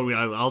 exactly.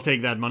 I'll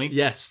take that money.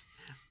 Yes.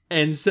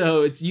 And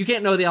so you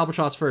can't know the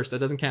albatross first. That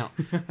doesn't count.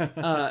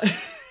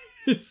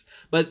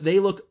 But they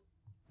look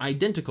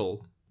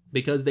identical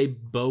because they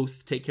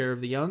both take care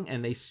of the young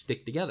and they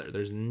stick together.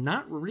 There's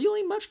not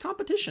really much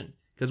competition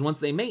because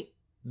once they mate,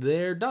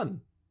 they're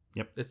done.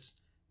 Yep.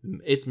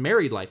 It's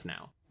married life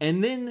now.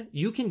 And then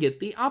you can get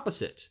the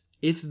opposite.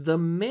 If the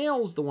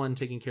male's the one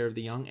taking care of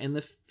the young and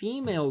the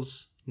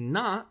female's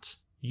not,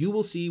 you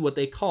will see what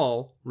they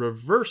call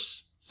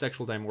reverse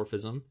sexual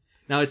dimorphism.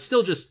 Now, it's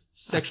still just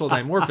sexual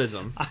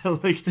dimorphism. I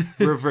like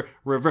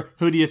reverse.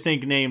 Who do you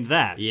think named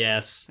that?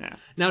 Yes. Yeah.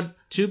 Now,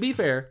 to be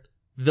fair,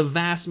 the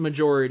vast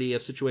majority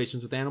of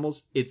situations with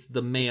animals, it's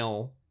the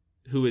male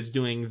who is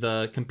doing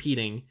the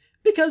competing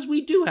because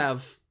we do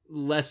have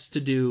less to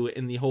do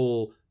in the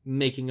whole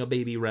making a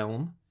baby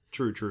realm.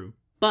 True.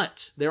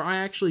 But there are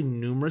actually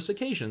numerous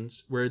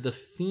occasions where the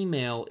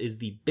female is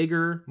the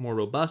bigger, more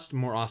robust,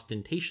 more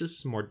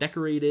ostentatious, more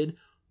decorated,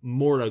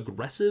 more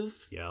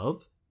aggressive.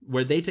 Yup.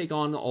 Where they take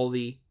on all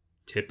the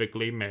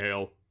typically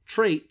male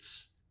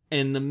traits,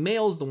 and the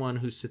male's the one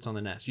who sits on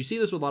the nest. You see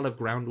this with a lot of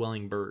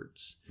ground-dwelling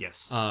birds.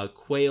 Yes.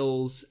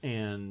 Quails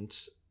and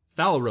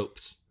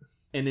phalaropes.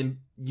 And then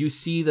you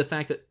see the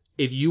fact that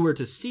if you were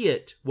to see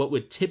it, what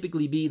would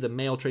typically be the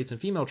male traits and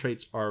female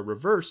traits are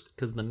reversed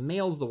because the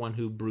male's the one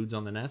who broods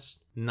on the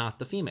nest, not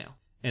the female.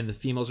 And the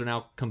females are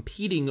now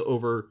competing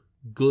over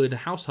good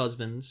house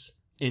husbands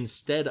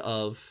instead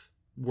of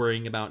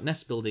worrying about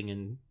nest building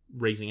and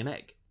raising an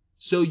egg.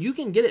 So you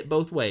can get it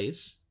both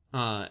ways.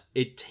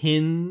 It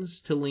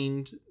tends to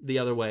lean the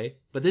other way,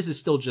 but this is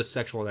still just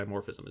sexual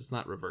dimorphism. It's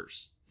not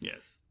reverse.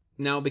 Yes.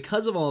 Now,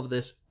 because of all of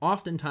this,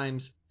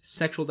 oftentimes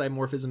sexual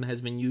dimorphism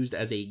has been used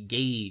as a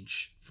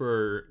gauge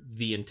for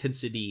the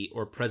intensity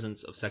or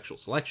presence of sexual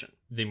selection.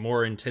 The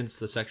more intense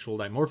the sexual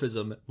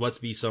dimorphism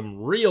must be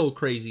some real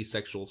crazy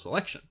sexual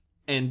selection.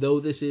 And though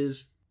this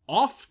is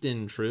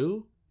often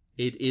true,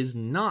 it is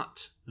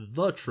not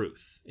the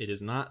truth. It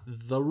is not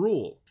the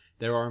rule.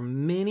 There are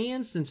many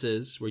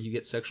instances where you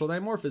get sexual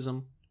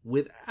dimorphism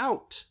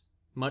without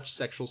much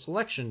sexual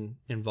selection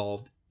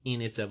involved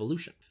in its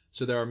evolution.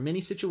 So there are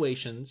many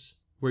situations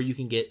where you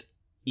can get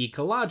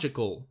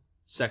ecological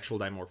sexual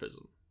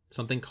dimorphism,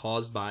 something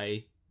caused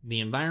by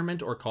the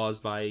environment or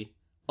caused by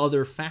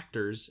other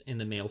factors in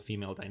the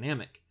male-female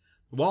dynamic.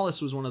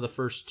 Wallace was one of the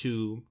first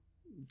to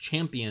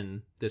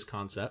champion this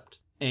concept,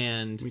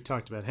 and we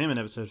talked about him in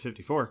episode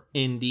 54.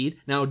 Indeed.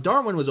 Now,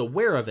 Darwin was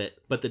aware of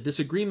it, but the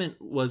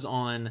disagreement was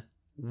on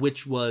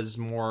which was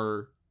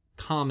more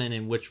common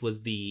and which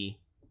was the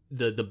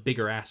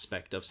bigger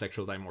aspect of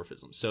sexual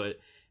dimorphism. So it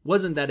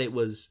wasn't that it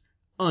was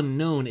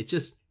unknown, it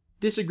just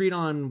disagreed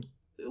on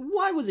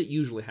why was it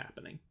usually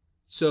happening.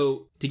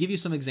 So to give you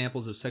some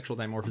examples of sexual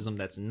dimorphism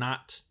that's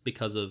not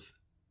because of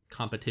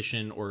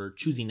competition or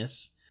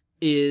choosiness,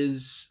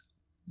 is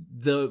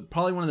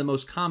probably one of the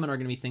most common are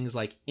going to be things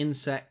like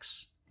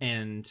insects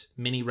and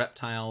many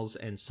reptiles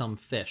and some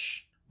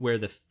fish, where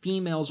the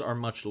females are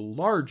much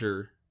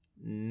larger,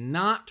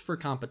 not for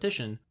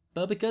competition,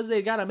 but because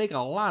they got to make a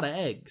lot of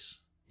eggs.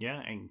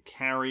 Yeah, and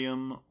carry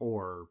them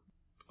or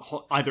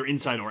either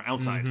inside or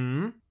outside.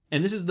 Mm-hmm.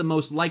 And this is the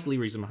most likely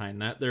reason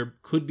behind that. There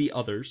could be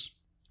others,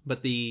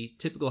 but the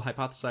typical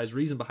hypothesized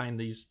reason behind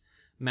these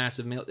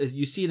massive males is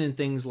you see it in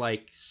things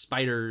like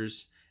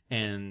spiders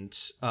and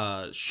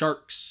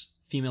sharks.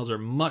 Females are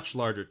much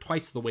larger,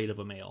 twice the weight of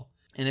a male,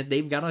 and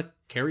they've got to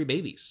carry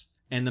babies.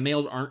 And the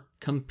males aren't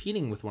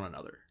competing with one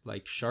another.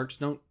 Like sharks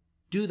don't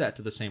do that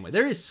to the same way.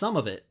 There is some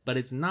of it, but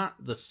it's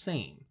not the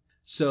same.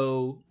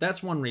 So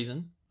that's one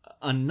reason.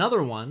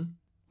 Another one,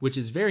 which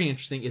is very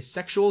interesting, is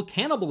sexual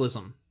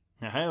cannibalism.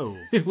 Oh.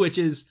 Which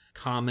is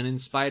common in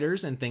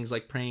spiders and things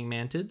like praying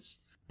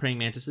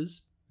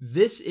mantises.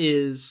 This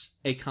is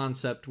a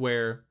concept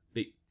where,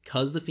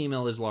 because the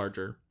female is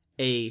larger,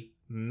 a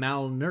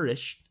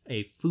malnourished,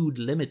 a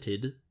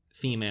food-limited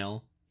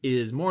female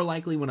is more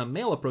likely when a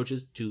male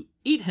approaches to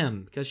eat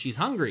him because she's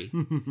hungry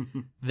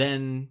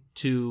than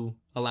to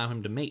allow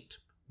him to mate,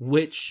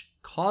 which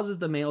causes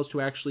the males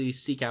to actually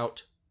seek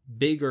out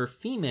bigger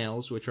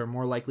females, which are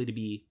more likely to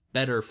be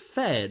better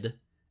fed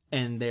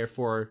and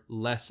therefore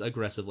less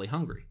aggressively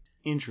hungry.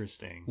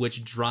 Interesting.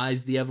 Which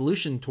drives the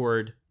evolution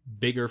toward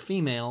bigger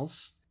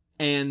females.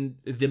 And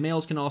the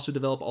males can also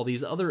develop all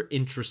these other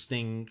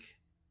interesting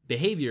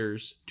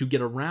behaviors to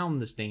get around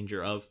this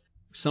danger of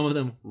some of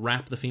them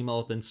wrap the female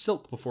up in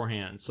silk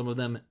beforehand. Some of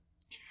them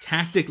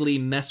tactically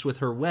mess with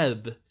her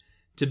web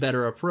to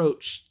better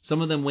approach.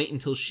 Some of them wait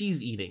until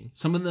she's eating.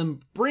 Some of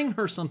them bring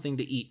her something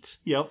to eat.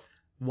 Yep.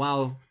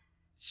 While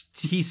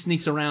he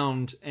sneaks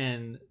around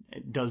and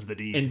does the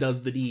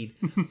deed.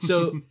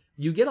 So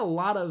you get a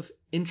lot of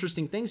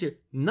interesting things here,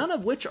 none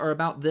of which are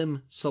about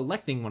them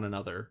selecting one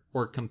another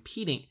or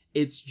competing.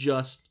 It's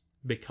just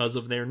because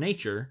of their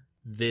nature,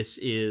 this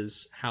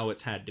is how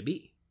it's had to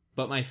be.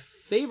 But my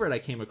favorite I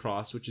came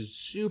across, which is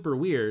super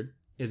weird,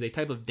 is a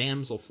type of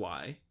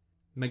damselfly.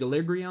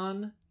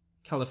 Megalegrion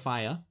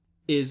califia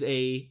is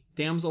a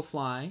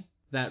damselfly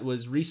that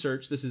was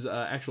researched. This is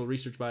actual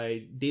research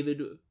by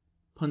David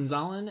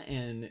Punzalan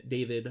and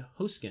David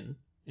Hoskin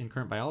in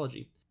Current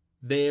Biology.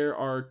 There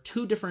are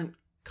two different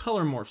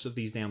color morphs of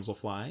these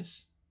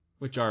damselflies,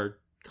 which are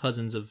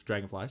cousins of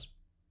dragonflies.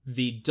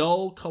 The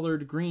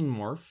dull-colored green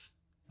morph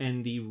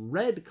and the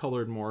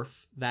red-colored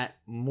morph that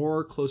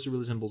more closely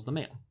resembles the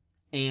male.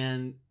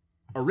 And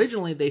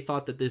originally they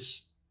thought that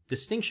this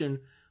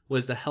distinction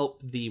was to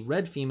help the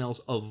red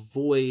females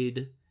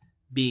avoid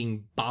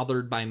being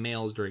bothered by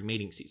males during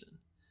mating season,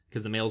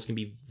 because the males can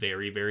be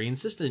very, very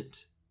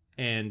insistent,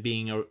 and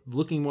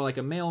looking more like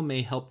a male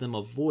may help them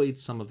avoid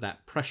some of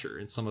that pressure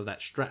and some of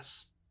that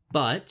stress.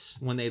 But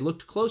when they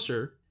looked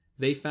closer,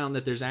 they found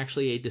that there's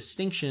actually a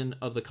distinction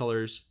of the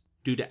colors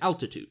due to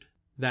altitude.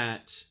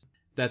 That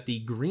the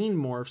green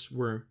morphs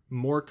were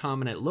more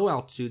common at low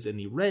altitudes and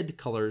the red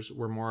colors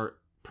were more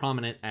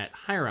prominent at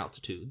higher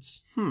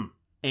altitudes.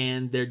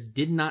 And there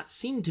did not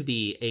seem to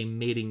be a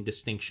mating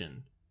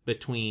distinction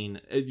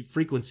between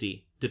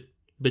frequency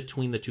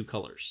between the two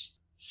colors.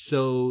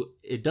 So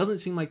it doesn't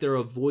seem like they're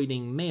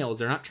avoiding males.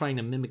 They're not trying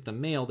to mimic the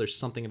male. There's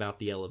something about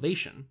the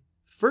elevation.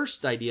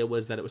 First idea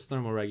was that it was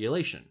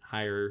thermoregulation.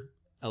 Higher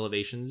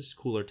elevations,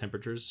 cooler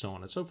temperatures, so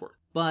on and so forth.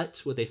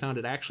 But what they found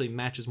it actually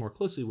matches more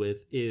closely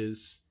with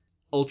is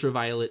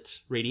ultraviolet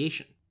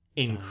radiation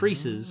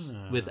increases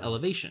with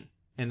elevation,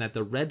 and that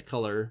the red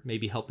color may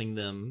be helping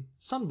them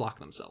sunblock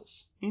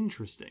themselves.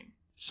 Interesting.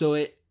 So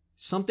it's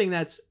something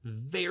that's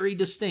very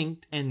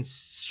distinct and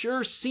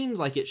sure seems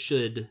like it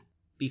should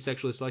be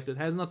sexually selected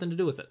has nothing to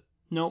do with it.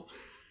 Nope.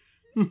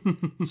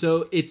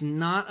 So it's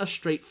not a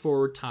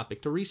straightforward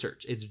topic to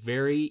research. It's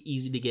very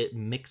easy to get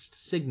mixed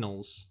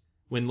signals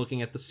when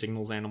looking at the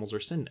signals animals are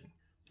sending.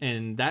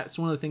 And that's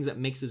one of the things that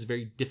makes this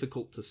very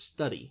difficult to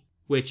study,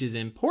 which is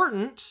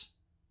important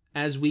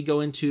as we go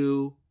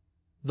into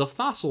the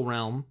fossil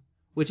realm,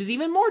 which is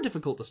even more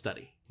difficult to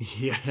study.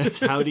 Yes.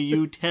 How do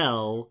you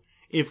tell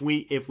if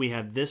we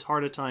have this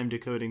hard a time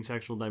decoding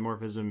sexual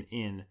dimorphism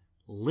in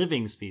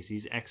living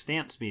species,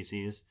 extant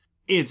species?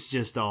 It's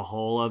just a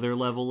whole other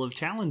level of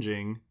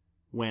challenging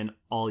when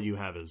all you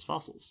have is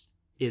fossils.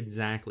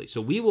 Exactly.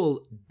 So we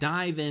will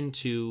dive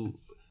into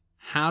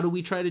how do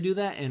we try to do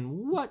that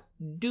and what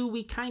do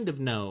we kind of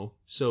know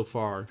so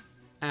far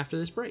after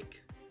this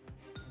break.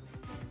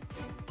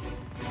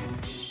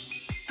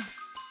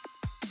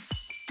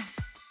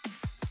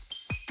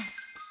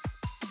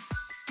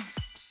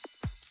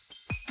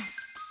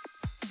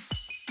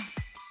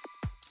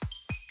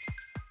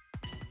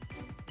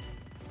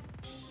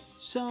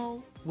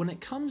 So, when it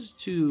comes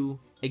to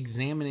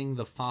examining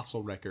the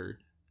fossil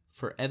record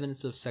for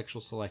evidence of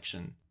sexual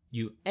selection,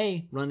 you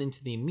A, run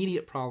into the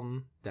immediate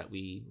problem that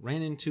we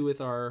ran into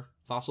with our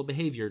fossil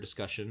behavior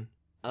discussion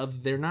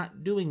of they're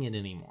not doing it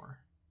anymore.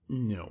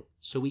 No.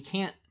 So we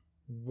can't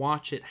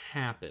watch it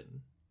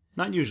happen.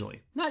 Not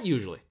usually. Not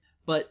usually.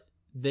 But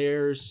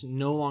there's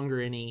no longer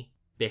any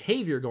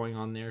behavior going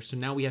on there, so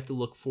now we have to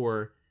look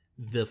for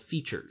the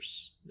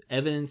features,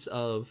 evidence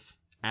of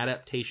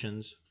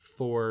adaptations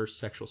for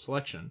sexual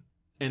selection.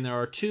 And there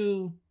are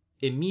two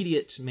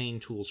immediate main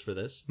tools for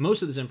this.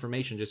 Most of this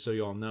information, just so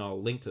you all know,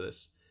 I'll link to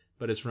this,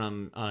 but it's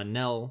from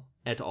Nell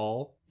et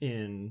al.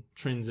 In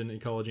Trends in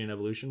Ecology and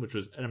Evolution, which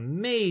was an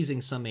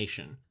amazing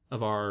summation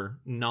of our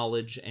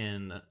knowledge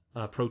and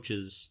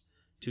approaches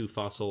to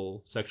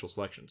fossil sexual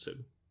selection. So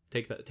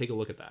take a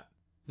look at that.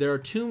 There are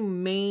two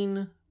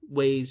main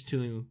ways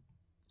to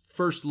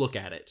first look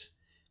at it.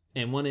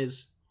 And one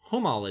is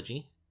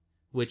homology,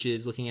 which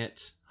is looking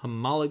at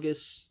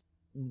homologous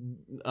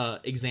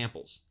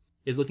examples.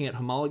 Is looking at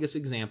homologous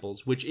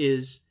examples, which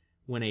is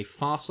when a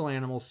fossil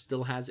animal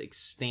still has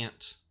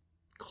extant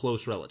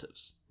close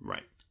relatives.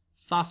 Right.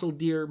 Fossil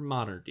deer,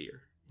 modern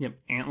deer. Yep.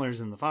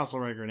 Antlers in the fossil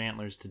record,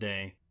 antlers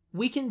today.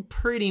 We can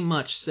pretty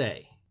much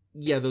say,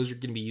 yeah, those are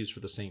going to be used for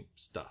the same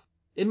stuff.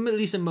 At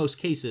least in most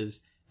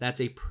cases,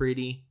 that's a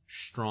pretty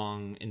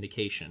strong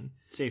indication.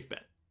 Safe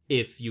bet.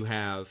 If you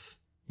have,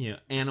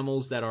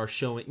 animals that are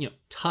showing,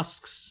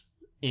 tusks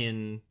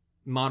in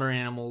modern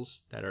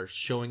animals that are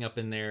showing up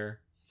in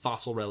their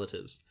fossil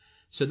relatives.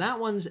 So that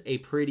one's a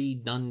pretty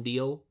done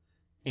deal.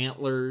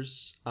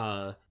 Antlers,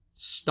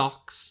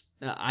 stalks,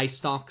 eye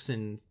stalks,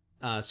 and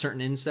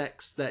certain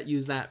insects that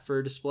use that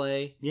for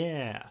display.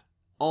 Yeah.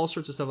 All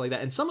sorts of stuff like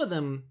that. And some of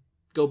them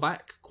go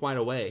back quite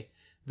a way.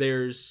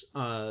 There's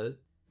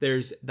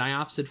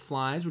diopsid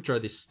flies, which are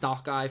the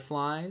stalk eye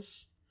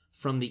flies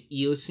from the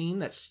Eocene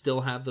that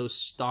still have those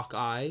stalk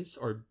eyes,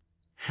 or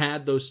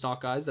had those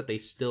stalk eyes that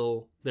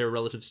their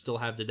relatives still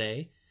have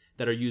today,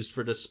 that are used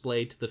for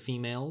display to the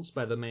females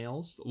by the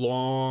males.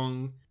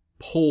 Long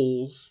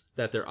poles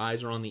that their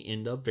eyes are on the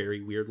end of,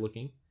 very weird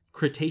looking.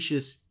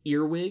 Cretaceous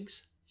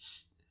earwigs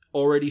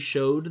already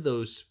showed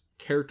those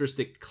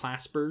characteristic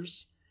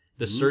claspers,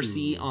 the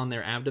cerci on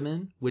their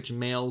abdomen, which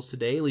males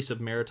today, at least of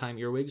maritime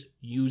earwigs,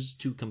 use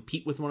to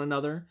compete with one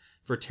another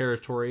for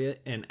territory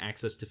and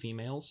access to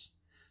females.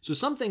 So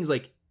some things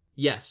like,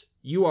 yes,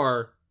 you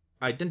are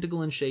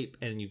identical in shape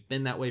and you've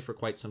been that way for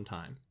quite some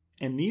time.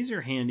 And these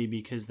are handy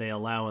because they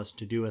allow us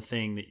to do a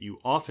thing that you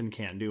often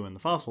can't do in the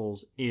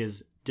fossils,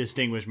 is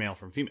distinguish male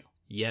from female.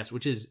 Yes,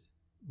 which is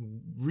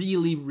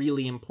really,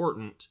 really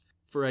important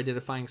for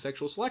identifying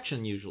sexual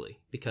selection usually,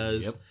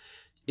 because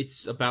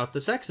it's about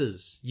the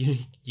sexes. You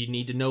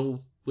need to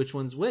know which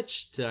one's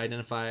which to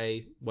identify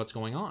what's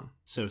going on.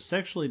 So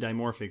sexually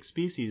dimorphic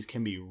species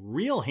can be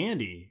real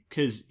handy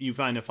because you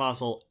find a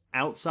fossil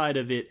outside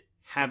of it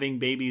having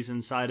babies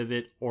inside of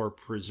it or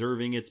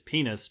preserving its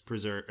penis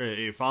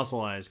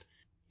fossilized.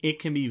 It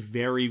can be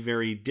very,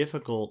 very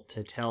difficult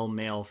to tell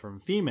male from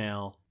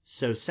female.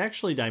 So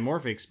sexually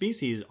dimorphic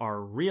species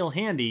are real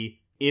handy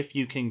if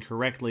you can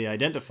correctly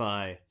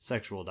identify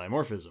sexual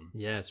dimorphism.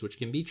 Yes, which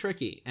can be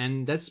tricky.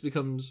 And that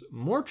becomes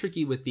more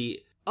tricky with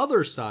the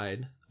other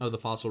side of the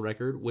fossil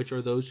record, which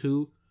are those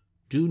who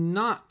do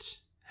not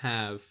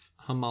have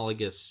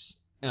homologous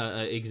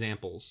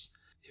examples.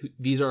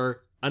 These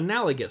are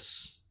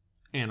analogous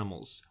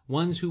animals,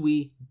 ones who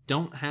we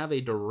don't have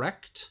a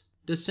direct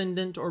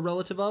descendant or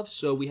relative of,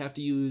 so we have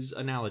to use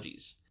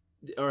analogies.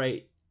 All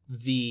right,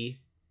 the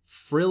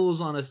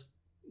frills on a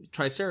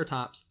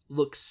triceratops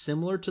look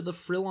similar to the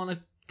frill on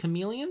a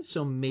chameleon,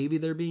 so maybe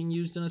they're being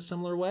used in a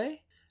similar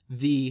way.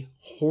 The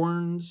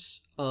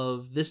horns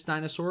of this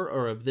dinosaur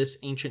or of this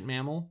ancient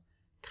mammal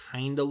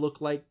kind of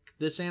look like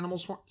this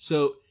animal's horn.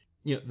 So,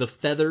 the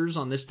feathers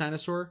on this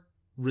dinosaur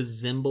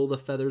resemble the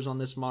feathers on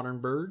this modern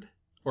bird,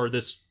 or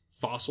this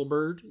fossil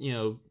bird,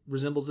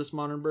 resembles this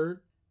modern bird.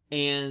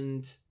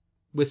 And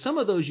with some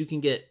of those, you can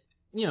get,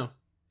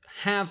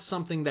 have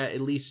something that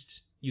at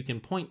least you can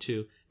point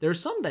to. There are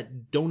some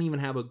that don't even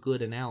have a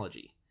good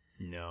analogy.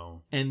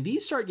 No. And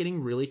these start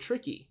getting really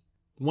tricky.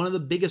 One of the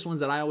biggest ones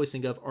that I always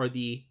think of are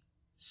the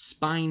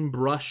spine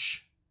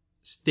brush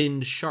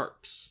finned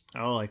sharks.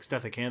 Oh, like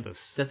Stethecanthus.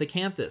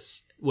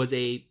 Stethecanthus was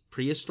a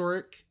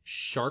prehistoric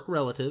shark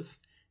relative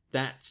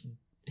that's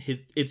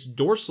its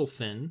dorsal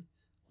fin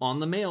on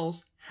the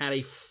males had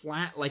a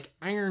flat, like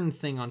iron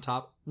thing on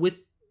top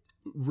with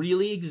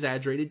really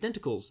exaggerated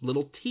denticles,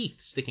 little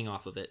teeth sticking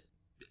off of it.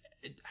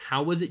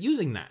 How was it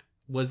using that?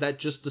 Was that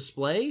just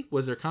display?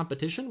 Was there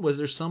competition? Was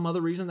there some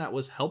other reason that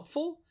was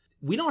helpful?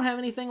 We don't have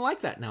anything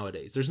like that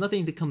nowadays. There's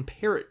nothing to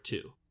compare it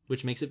to,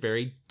 which makes it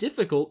very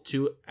difficult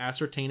to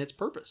ascertain its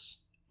purpose.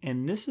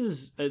 And this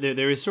is,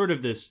 there is sort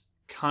of this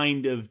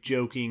kind of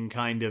joking,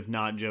 kind of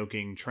not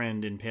joking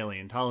trend in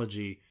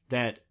paleontology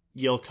that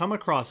you'll come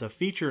across a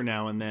feature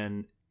now and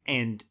then,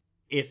 and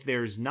if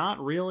there's not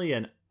really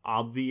an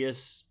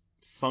obvious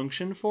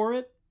function for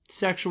it,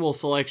 sexual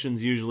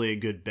selection's usually a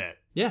good bet.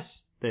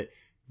 Yes. That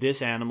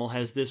this animal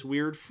has this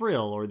weird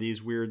frill or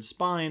these weird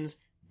spines.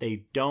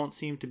 They don't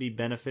seem to be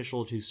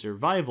beneficial to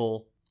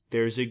survival.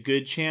 There's a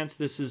good chance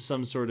this is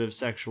some sort of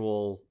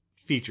sexual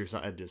feature,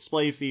 a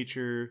display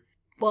feature.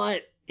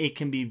 But it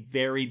can be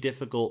very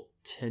difficult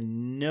to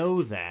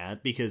know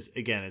that because,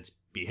 again, it's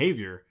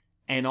behavior.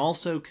 And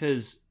also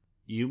because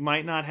you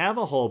might not have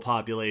a whole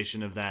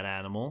population of that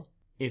animal.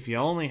 If you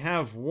only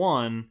have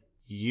one,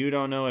 you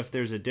don't know if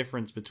there's a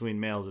difference between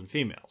males and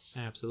females.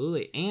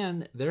 Absolutely.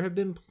 And there have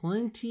been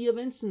plenty of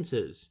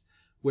instances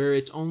where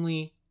it's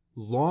only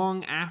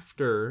long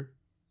after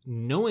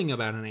knowing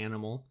about an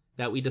animal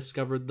that we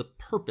discovered the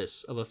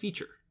purpose of a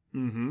feature.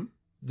 Mm-hmm.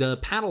 The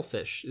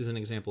paddlefish is an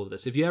example of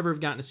this. If you ever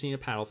have gotten to see a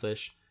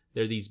paddlefish,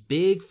 they're these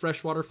big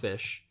freshwater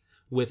fish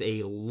with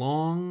a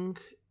long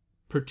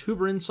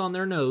protuberance on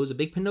their nose, a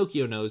big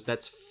Pinocchio nose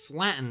that's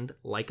flattened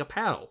like a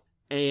paddle.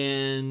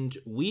 And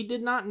we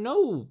did not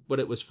know what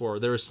it was for.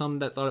 There were some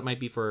that thought it might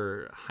be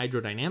for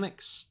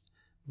hydrodynamics,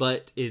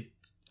 but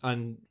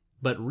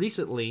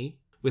recently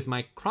with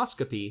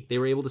microscopy, they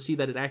were able to see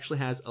that it actually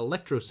has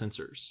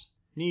electrosensors.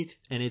 Neat.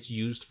 And it's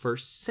used for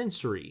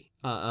sensory.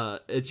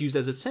 It's used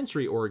as a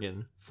sensory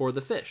organ for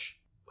the fish.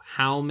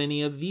 How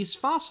many of these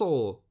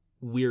fossil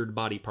weird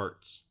body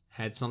parts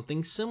had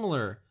something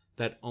similar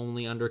that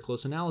only under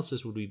close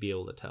analysis would we be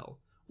able to tell,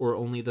 or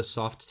only the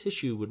soft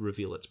tissue would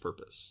reveal its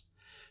purpose?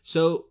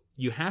 So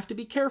you have to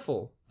be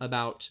careful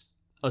about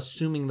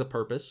assuming the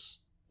purpose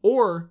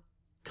or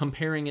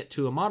comparing it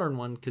to a modern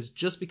one, because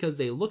just because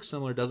they look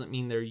similar doesn't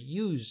mean they're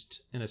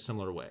used in a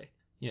similar way.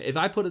 You know, if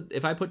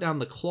I put down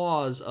the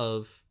claws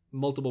of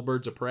multiple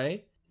birds of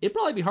prey, it'd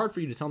probably be hard for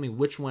you to tell me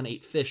which one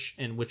ate fish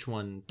and which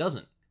one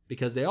doesn't,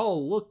 because they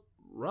all look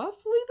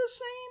roughly the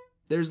same.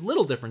 There's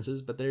little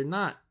differences, but they're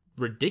not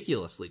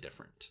ridiculously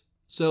different.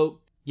 So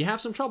you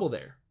have some trouble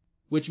there,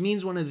 which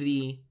means one of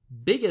the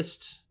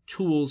biggest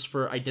tools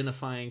for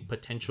identifying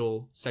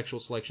potential sexual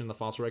selection in the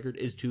fossil record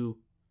is to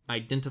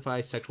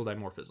identify sexual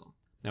dimorphism.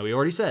 Now, we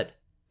already said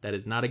that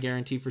is not a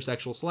guarantee for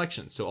sexual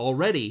selection, so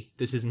already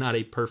this is not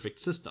a perfect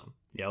system.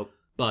 Yep.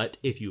 But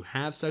if you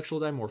have sexual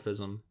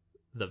dimorphism,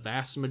 the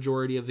vast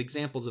majority of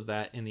examples of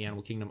that in the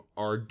animal kingdom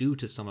are due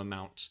to some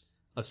amount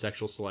of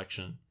sexual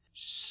selection.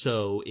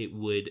 So it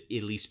would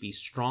at least be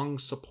strong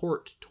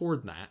support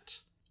toward that.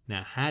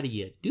 Now, how do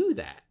you do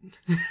that?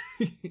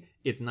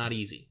 It's not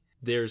easy.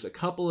 There's a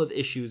couple of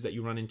issues that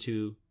you run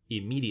into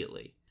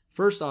immediately.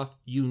 First off,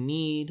 you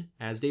need,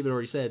 as David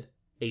already said,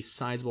 a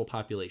sizable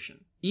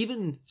population.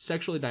 Even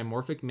sexually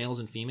dimorphic males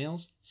and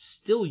females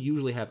still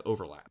usually have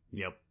overlap.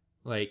 Yep.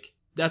 Like,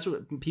 that's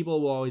what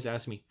people will always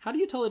ask me. How do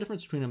you tell the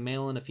difference between a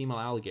male and a female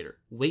alligator?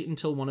 Wait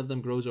until one of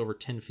them grows over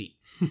 10 feet.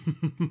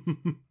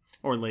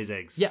 Or lays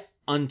eggs. Yeah.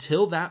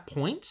 Until that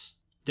point,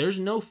 there's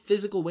no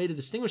physical way to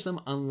distinguish them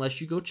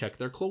unless you go check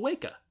their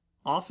cloaca.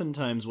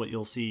 Oftentimes what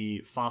you'll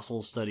see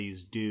fossil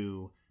studies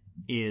do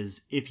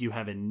is if you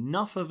have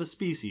enough of a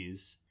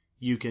species,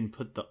 you can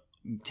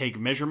take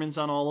measurements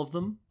on all of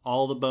them,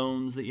 all the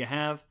bones that you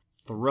have,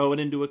 throw it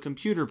into a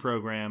computer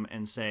program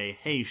and say,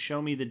 hey,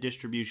 show me the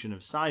distribution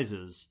of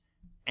sizes.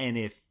 And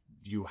if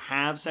you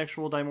have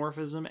sexual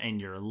dimorphism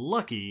and you're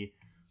lucky,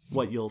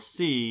 what you'll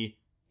see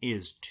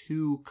is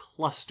two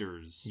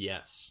clusters.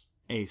 Yes.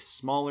 A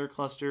smaller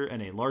cluster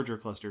and a larger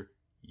cluster,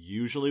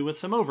 usually with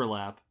some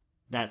overlap,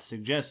 that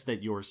suggests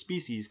that your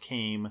species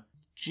came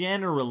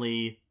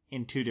generally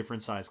in two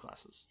different size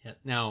classes. Yeah.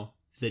 Now,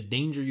 the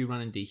danger you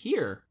run into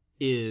here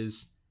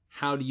is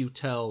how do you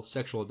tell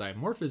sexual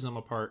dimorphism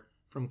apart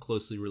from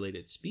closely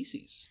related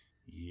species?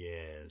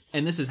 Yes.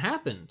 And this has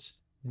happened.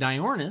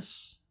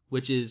 Diornis,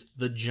 which is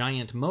the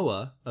giant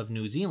moa of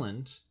New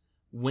Zealand,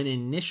 when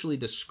initially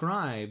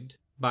described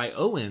by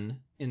Owen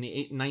in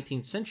the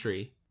 19th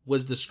century,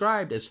 was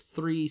described as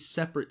three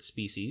separate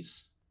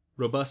species,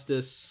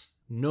 Robustus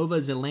Nova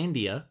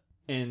Zelandia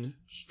and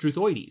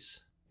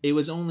Struthoides. It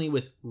was only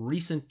with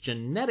recent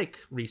genetic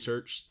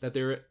research that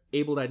they were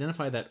able to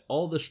identify that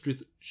all the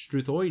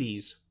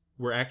Struthoides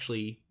were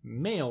actually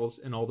males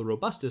and all the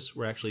Robustus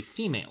were actually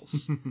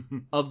females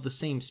of the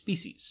same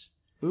species.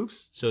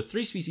 Oops. So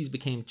 3 species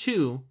became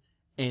 2,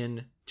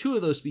 and 2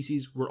 of those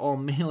species were all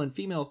male and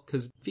female,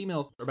 because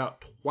female are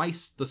about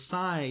twice the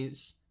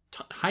size,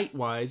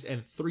 height-wise,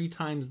 and 3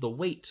 times the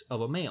weight of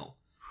a male.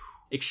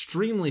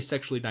 Extremely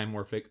sexually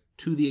dimorphic,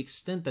 to the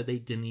extent that they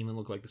didn't even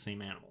look like the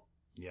same animal.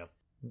 Yeah.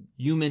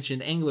 You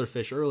mentioned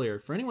anglerfish earlier.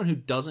 For anyone who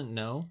doesn't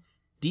know,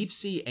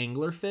 deep-sea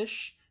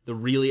anglerfish, the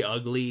really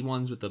ugly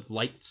ones with the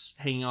lights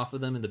hanging off of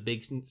them and the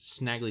big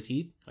snaggly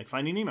teeth, Like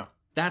Finding Nemo.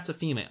 that's a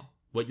female.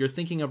 What you're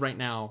thinking of right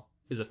now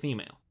is a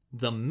female.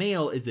 The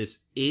male is this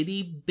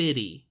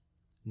itty-bitty,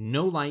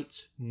 no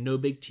lights, no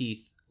big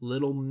teeth,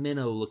 little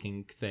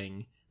minnow-looking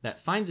thing that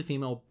finds a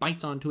female,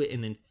 bites onto it,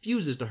 and then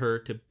fuses to her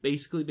to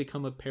basically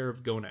become a pair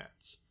of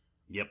gonads.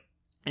 Yep.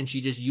 And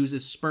she just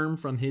uses sperm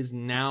from his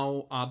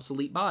now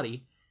obsolete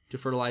body to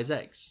fertilize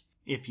eggs.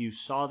 If you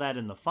saw that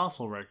in the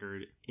fossil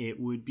record, it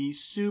would be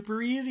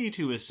super easy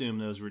to assume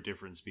those were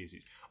different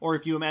species. Or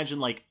if you imagine,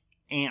 like,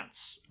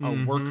 ants,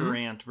 a worker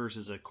ant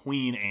versus a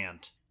queen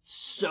ant,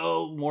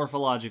 so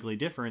morphologically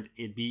different,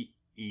 it'd be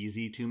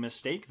easy to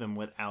mistake them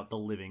without the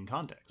living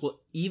context.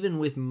 Well, even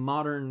with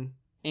modern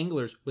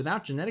anglers,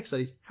 without genetic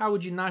studies, how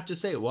would you not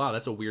just say, wow,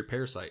 that's a weird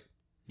parasite?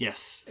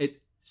 Yes.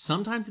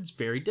 Sometimes it's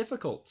very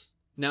difficult.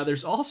 Now,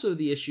 there's also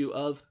the issue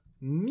of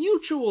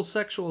mutual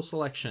sexual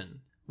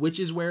selection, which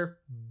is where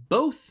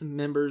both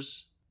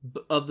members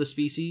of the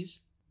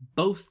species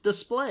both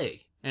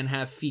display and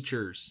have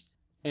features.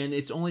 And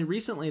it's only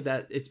recently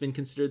that it's been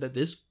considered that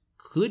this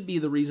could be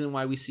the reason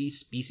why we see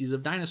species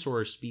of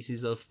dinosaurs,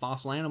 species of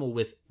fossil animal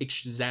with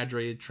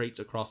exaggerated traits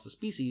across the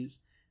species.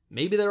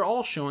 Maybe they're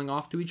all showing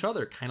off to each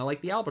other, kind of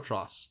like the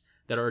albatross,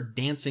 that are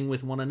dancing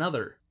with one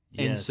another.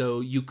 Yes. And so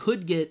you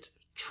could get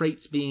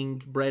traits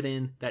being bred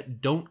in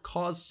that don't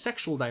cause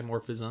sexual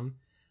dimorphism,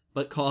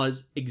 but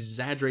cause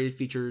exaggerated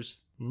features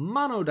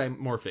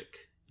monomorphic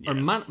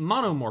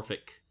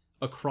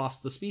across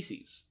the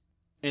species.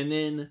 And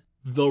then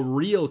the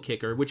real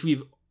kicker, which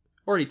we've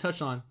already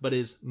touched on, but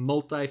is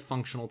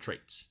multifunctional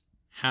traits.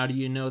 How do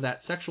you know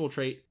that sexual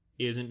trait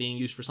isn't being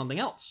used for something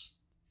else?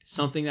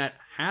 Something that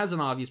has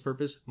an obvious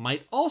purpose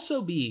might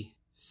also be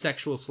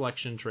sexual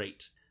selection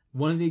trait.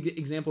 One of the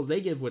examples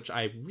they give, which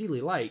I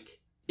really like,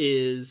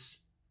 is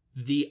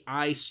the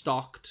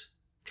eye-stalked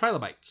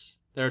trilobites.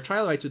 There are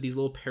trilobites with these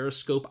little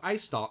periscope eye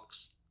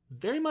stalks,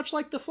 very much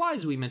like the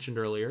flies we mentioned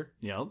earlier.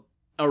 Yep.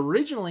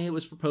 Originally, it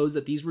was proposed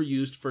that these were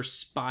used for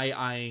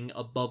spy-eyeing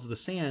above the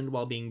sand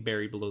while being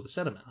buried below the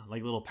sediment.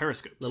 Like little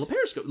periscopes. Little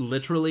periscope.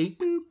 Literally,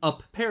 boop,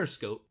 up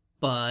periscope.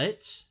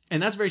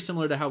 And that's very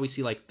similar to how we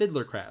see like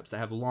fiddler crabs that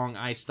have long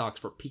eye stalks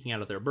for peeking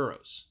out of their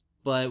burrows.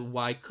 But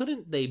why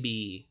couldn't they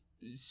be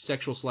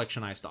sexual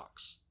selection eye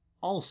stalks?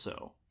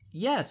 Also.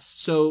 Yes,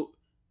 so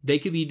they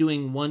could be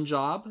doing one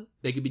job,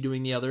 they could be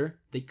doing the other,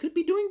 they could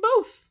be doing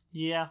both.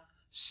 Yeah.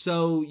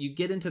 So you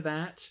get into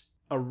that.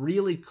 A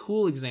really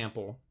cool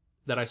example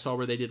that I saw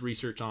where they did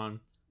research on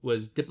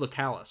was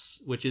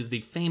Diplocalus, which is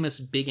the famous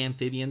big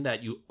amphibian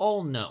that you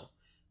all know.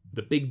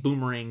 The big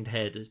boomeranged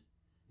head,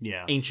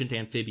 ancient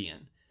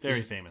amphibian.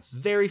 Very famous.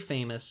 Very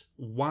famous,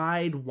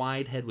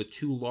 wide head with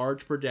 2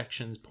 large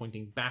projections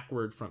pointing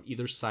backward from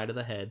either side of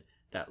the head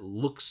that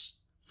looks,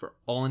 for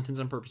all intents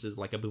and purposes,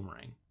 like a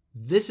boomerang.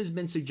 This has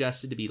been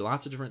suggested to be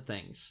lots of different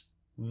things.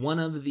 One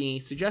of the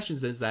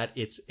suggestions is that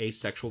it's a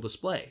sexual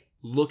display.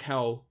 Look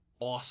how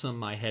awesome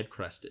my head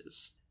crest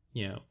is.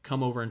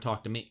 Come over and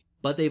talk to me.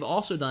 But they've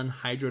also done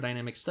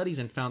hydrodynamic studies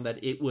and found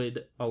that it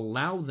would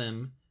allow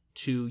them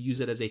to use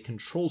it as a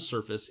control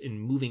surface in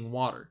moving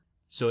water.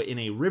 So in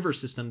a river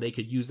system, they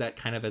could use that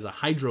kind of as a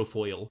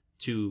hydrofoil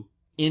to,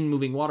 in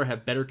moving water,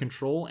 have better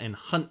control and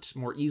hunt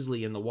more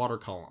easily in the water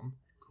column.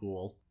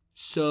 Cool.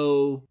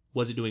 So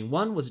was it doing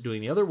one? Was it doing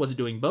the other? Was it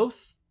doing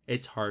both?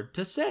 It's hard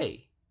to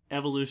say.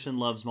 Evolution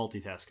loves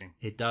multitasking.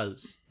 It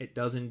does. It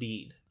does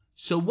indeed.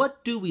 So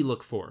what do we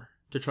look for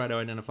to try to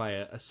identify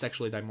a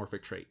sexually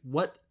dimorphic trait?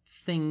 What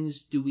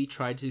things do we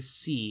try to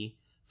see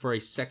for a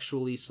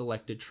sexually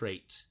selected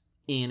trait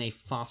in a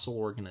fossil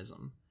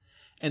organism?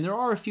 And there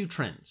are a few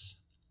trends.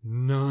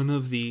 None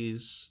of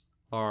these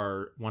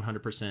are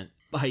 100%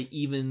 by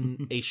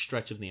even a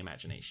stretch of the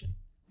imagination.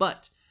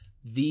 But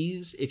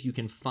these, if you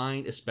can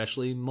find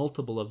especially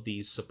multiple of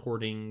these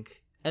supporting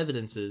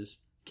evidences,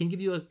 can give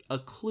you a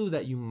clue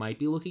that you might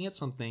be looking at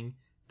something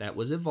that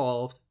was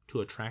evolved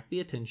to attract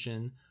the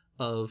attention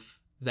of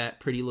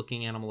that pretty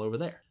looking animal over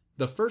there.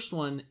 The first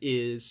one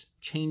is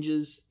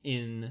changes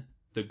in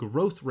the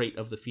growth rate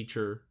of the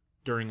feature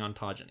during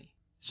ontogeny,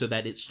 so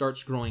that it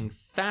starts growing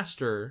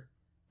faster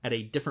at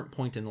a different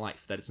point in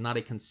life, that it's not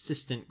a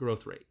consistent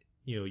growth rate.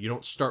 You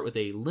don't start with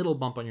a little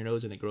bump on your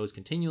nose and it grows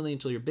continually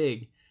until you're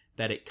big,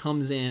 that it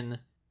comes in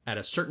at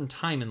a certain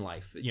time in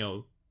life.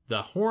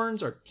 The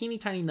horns are teeny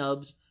tiny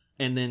nubs,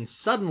 and then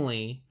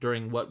suddenly,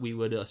 during what we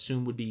would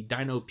assume would be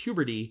dino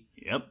puberty,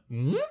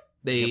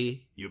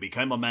 you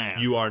become a man.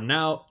 You are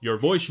now, your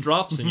voice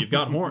drops and you've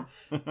got horn.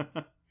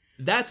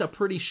 That's a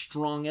pretty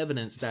strong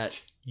evidence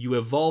that you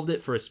evolved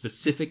it for a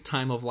specific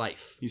time of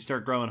life. You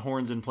start growing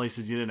horns in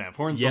places you didn't have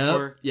horns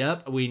before.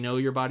 Yep. We know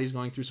your body's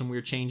going through some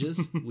weird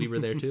changes. We were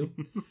there too.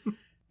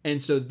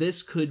 And so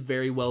this could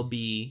very well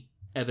be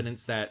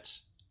evidence that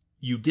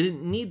you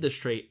didn't need this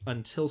trait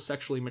until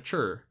sexually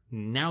mature.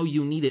 Now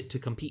you need it to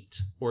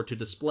compete or to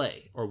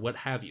display or what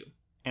have you.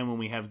 And when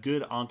we have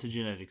good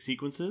ontogenetic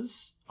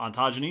sequences,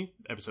 ontogeny,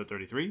 episode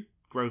 33,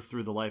 growth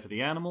through the life of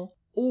the animal,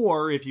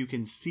 or if you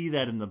can see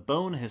that in the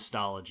bone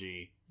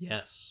histology,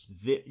 yes,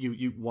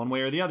 you one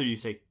way or the other, you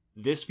say,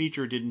 this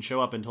feature didn't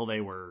show up until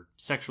they were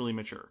sexually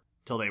mature,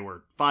 till they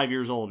were 5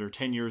 years old or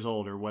 10 years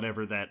old or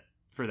whatever that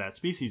for that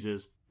species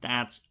is.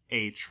 That's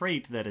a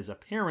trait that is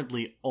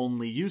apparently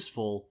only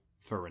useful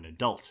for an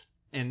adult.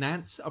 And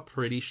that's a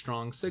pretty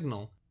strong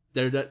signal.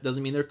 That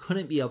doesn't mean there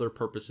couldn't be other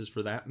purposes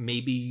for that.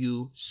 Maybe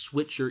you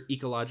switch your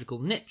ecological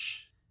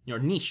niche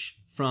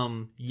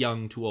from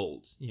young to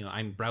old.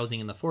 I'm browsing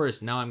in the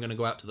forest. Now I'm going to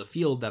go out to the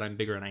field that I'm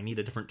bigger and I need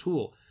a different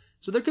tool.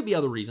 So there could be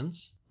other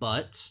reasons,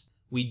 but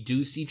we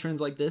do see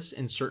trends like this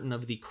in certain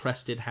of the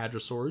crested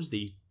hadrosaurs,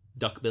 the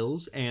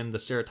duckbills, and the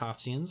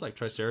ceratopsians like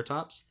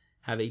Triceratops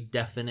have a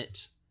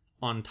definite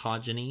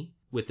ontogeny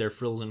with their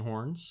frills and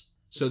horns.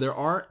 So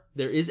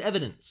there is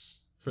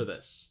evidence for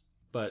this,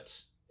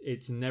 but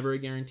it's never a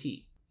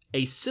guarantee.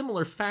 A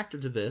similar factor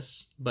to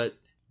this, but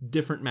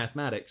different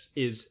mathematics,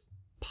 is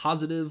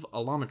positive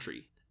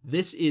allometry.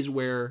 This is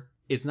where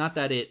it's not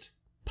that it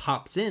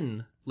pops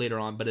in later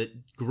on, but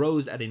it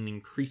grows at an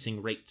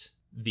increasing rate.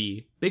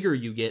 The bigger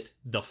you get,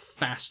 the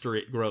faster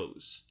it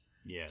grows.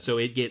 Yes. So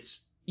it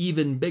gets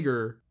even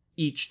bigger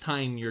each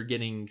time you're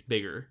getting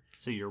bigger.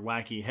 So your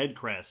wacky head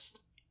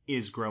crest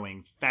is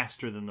growing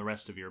faster than the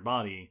rest of your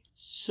body,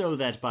 so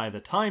that by the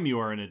time you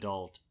are an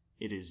adult,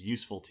 it is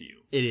useful to you.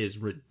 It is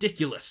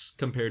ridiculous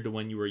compared to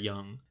when you were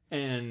young.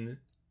 And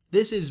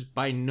this is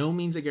by no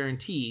means a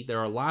guarantee. There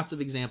are lots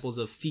of examples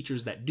of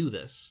features that do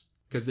this,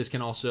 because this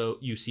can also,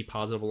 you see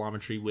positive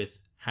allometry with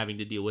having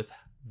to deal with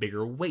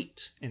bigger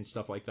weight and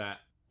stuff like that.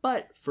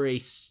 But for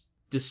a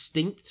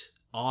distinct,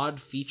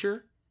 odd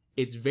feature,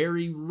 it's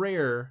very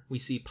rare we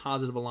see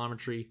positive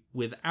allometry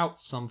without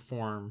some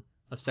form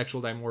of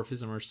sexual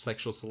dimorphism or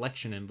sexual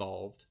selection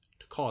involved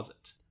to cause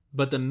it.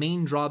 But the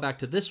main drawback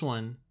to this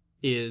one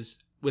is,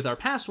 with our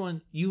past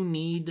one, you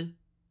need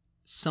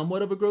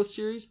somewhat of a growth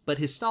series, but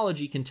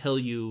histology can tell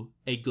you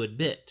a good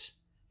bit.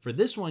 For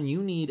this one,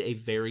 you need a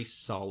very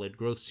solid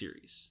growth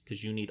series,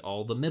 because you need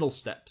all the middle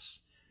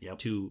steps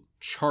to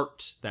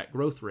chart that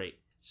growth rate.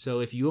 So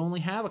if you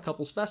only have a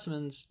couple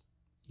specimens,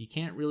 you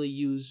can't really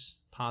use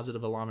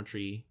positive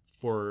allometry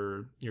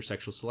for your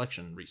sexual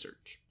selection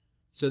research.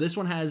 So this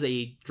one has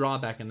a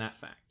drawback in that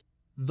fact.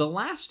 The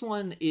last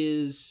one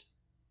is,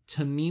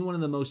 to me, one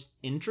of the most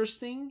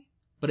interesting,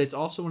 but it's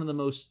also one of the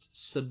most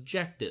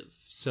subjective.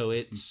 So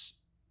it's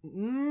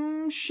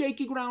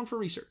shaky ground for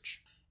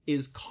research,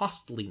 is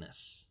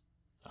costliness.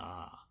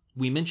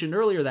 We mentioned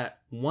earlier that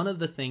one of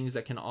the things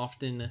that can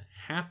often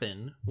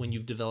happen when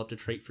you've developed a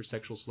trait for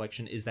sexual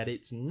selection is that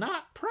it's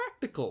not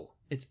practical.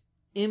 It's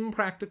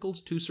impractical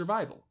to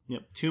survival.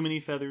 Yep. Too many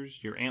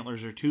feathers, your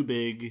antlers are too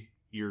big,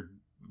 you're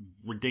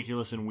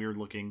ridiculous and weird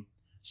looking.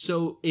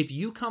 So if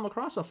you come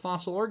across a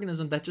fossil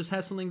organism that just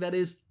has something that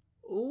is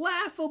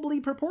laughably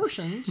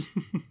proportioned,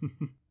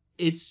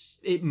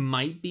 it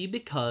might be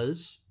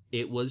because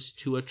it was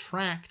to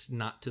attract,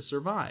 not to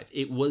survive.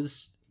 It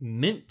was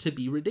meant to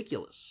be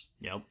ridiculous.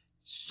 Yep.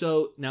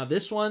 So now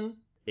this one,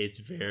 it's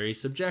very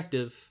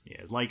subjective.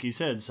 Yeah, like you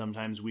said,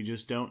 sometimes we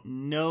just don't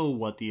know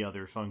what the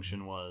other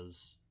function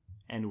was,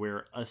 and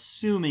we're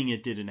assuming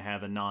it didn't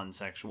have a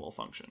non-sexual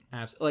function.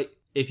 Absolutely. Like,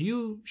 if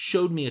you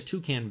showed me a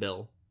toucan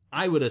bill,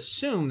 I would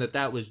assume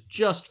that was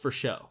just for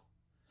show.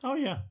 Oh,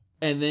 yeah.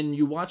 And then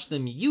you watch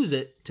them use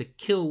it to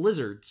kill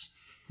lizards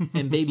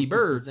and baby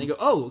birds, and you go,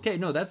 oh, okay,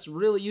 no, that's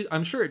really...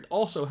 I'm sure it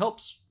also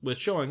helps with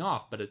showing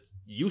off, but it's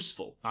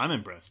useful. I'm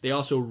impressed. They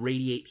also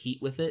radiate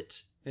heat with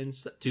it and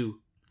to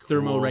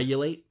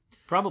thermoregulate.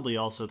 Probably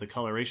also the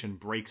coloration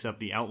breaks up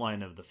the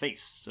outline of the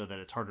face so that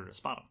it's harder to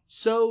spot them.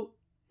 So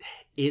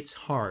it's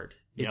hard.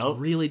 It's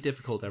really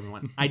difficult,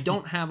 everyone. I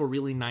don't have a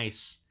really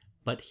nice,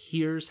 but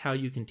here's how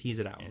you can tease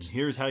it out. And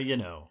here's how you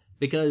know.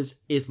 Because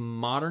if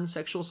modern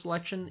sexual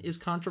selection is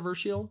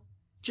controversial,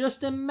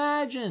 just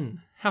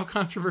imagine how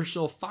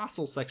controversial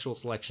fossil sexual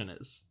selection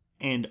is.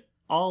 And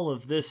all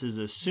of this is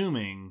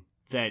assuming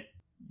that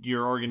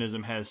your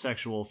organism has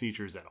sexual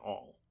features at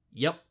all.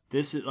 Yep.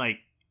 This is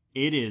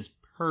it is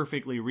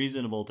perfectly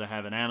reasonable to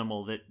have an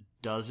animal that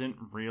doesn't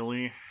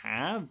really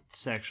have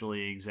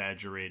sexually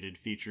exaggerated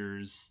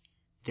features.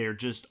 They're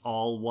just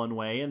all one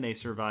way and they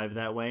survive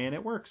that way and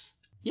it works.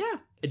 Yeah,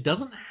 it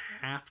doesn't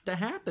have to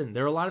happen.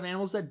 There are a lot of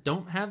animals that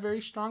don't have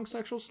very strong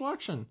sexual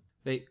selection.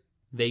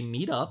 They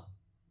meet up,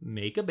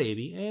 make a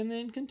baby, and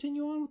then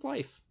continue on with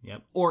life.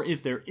 Yep. Or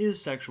if there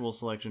is sexual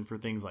selection for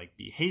things like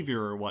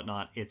behavior or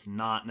whatnot, it's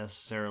not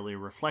necessarily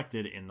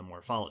reflected in the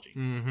morphology.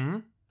 Mm-hmm.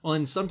 Well,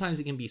 and sometimes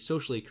it can be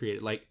socially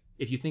created. Like,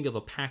 if you think of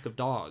a pack of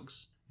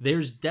dogs,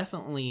 there's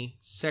definitely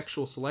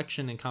sexual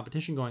selection and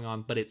competition going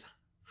on, but it's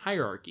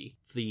hierarchy.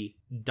 The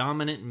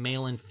dominant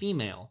male and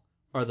female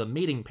are the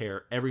mating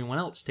pair. Everyone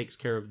else takes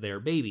care of their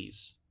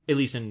babies. At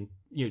least in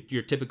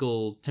your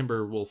typical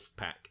timber wolf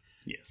pack.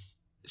 Yes.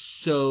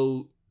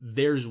 So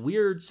there's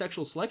weird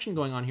sexual selection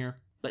going on here,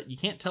 but you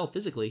can't tell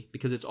physically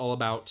because it's all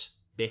about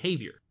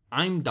behavior.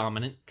 I'm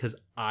dominant because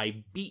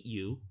I beat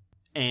you,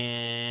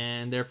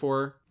 and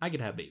therefore I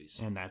could have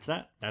babies. And that's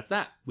that. That's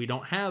that. We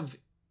don't have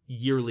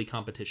yearly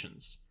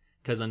competitions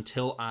because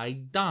until I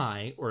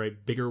die or a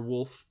bigger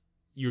wolf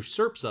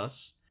usurps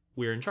us,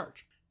 we're in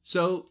charge.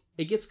 So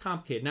it gets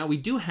complicated. Now, we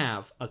do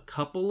have a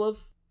couple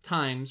of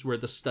times where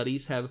the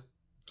studies have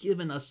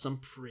given us some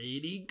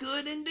pretty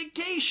good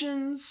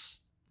indications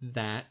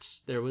that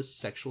there was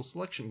sexual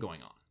selection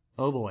going on.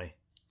 Oh boy.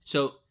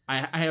 So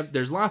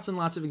there's lots and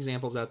lots of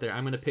examples out there.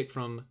 I'm going to pick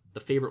from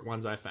the favorite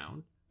ones I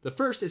found. The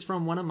first is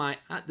from one of my,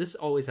 this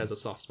always has a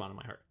soft spot in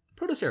my heart,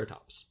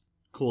 Protoceratops.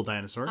 Cool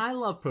dinosaur. I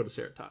love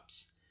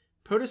Protoceratops.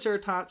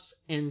 Protoceratops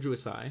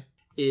andrewsi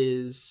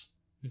is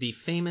the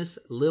famous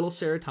little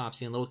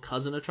ceratopsian, little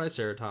cousin of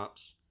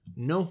Triceratops.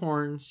 No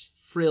horns,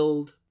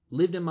 frilled,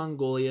 lived in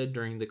Mongolia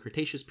during the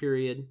Cretaceous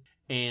period,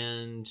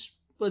 and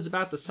was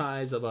about the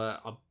size of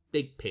a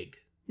big pig.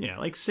 Yeah,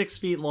 like 6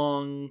 feet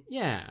long.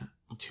 Yeah.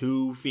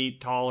 2 feet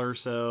tall or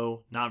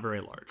so. Not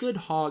very large. Good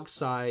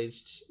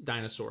hog-sized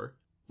dinosaur.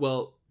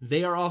 Well,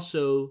 they are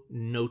also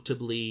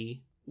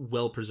notably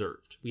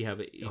well-preserved. We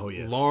have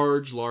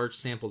large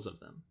samples of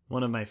them.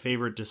 One of my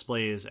favorite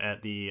displays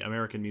at the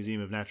American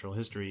Museum of Natural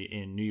History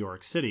in New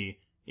York City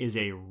is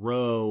a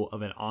row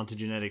of an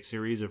ontogenetic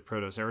series of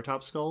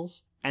Protoceratops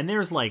skulls. And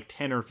there's like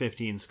 10 or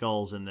 15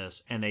 skulls in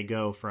this, and they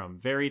go from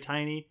very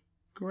tiny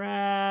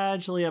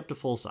gradually up to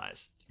full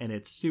size. And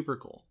it's super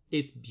cool.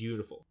 It's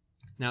beautiful.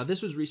 Now,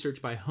 this was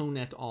researched by Hone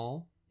et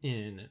al.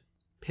 In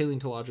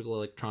Paleontological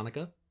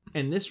Electronica.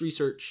 And this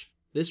research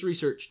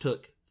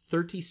took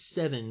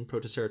 37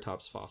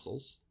 Protoceratops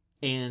fossils.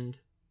 And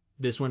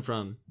this went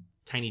from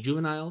tiny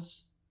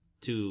juveniles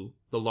to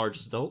the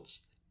largest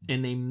adults.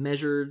 And they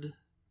measured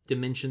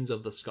dimensions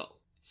of the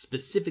skull.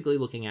 Specifically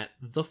looking at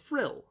the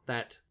frill,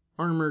 that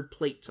armored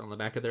plate on the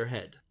back of their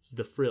head. It's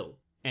the frill.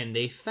 And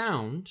they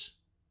found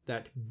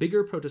that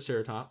bigger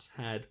Protoceratops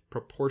had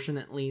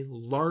proportionately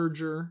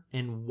larger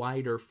and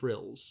wider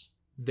frills.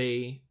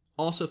 They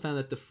also found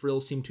that the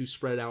frills seemed to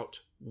spread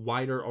out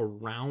wider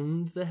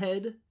around the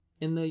head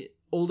in the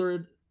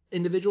older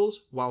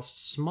individuals, while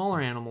smaller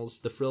animals,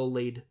 the frill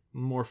laid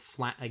more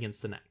flat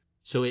against the neck.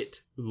 So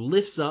it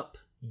lifts up,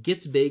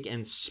 gets big,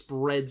 and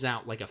spreads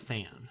out like a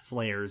fan.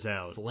 Flares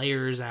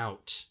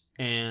out.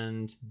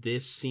 And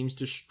this seems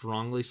to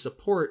strongly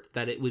support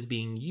that it was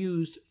being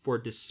used for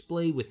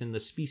display within the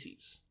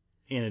species.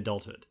 In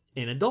adulthood.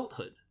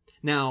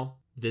 Now,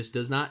 this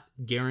does not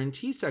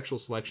guarantee sexual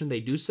selection. They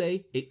do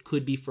say it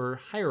could be for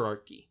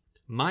hierarchy.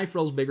 My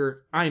frill's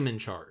bigger, I'm in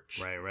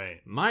charge.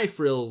 Right. My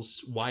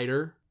frill's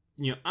wider,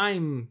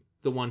 I'm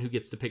the one who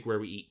gets to pick where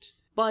we eat.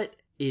 But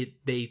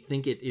they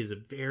think it is a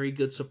very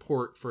good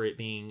support for it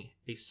being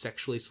a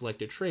sexually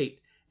selected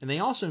trait. And they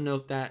also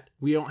note that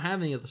we don't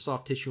have any of the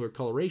soft tissue or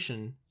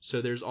coloration,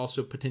 so there's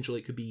also potential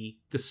it could be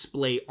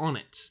display on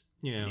it.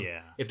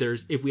 Yeah.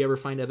 If we ever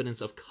find evidence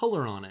of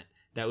color on it,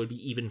 that would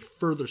be even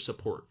further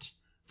support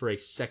for a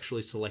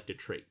sexually selected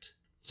trait.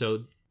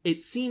 So it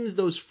seems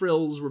those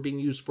frills were being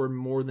used for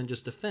more than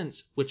just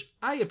defense, which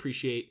I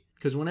appreciate,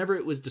 because whenever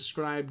it was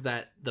described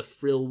that the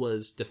frill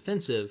was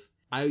defensive,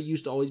 I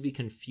used to always be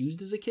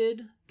confused as a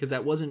kid, because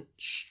that wasn't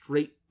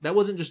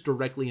just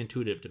directly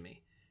intuitive to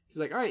me. It's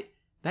like, all right,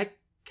 that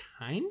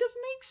kind of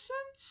makes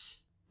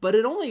sense, but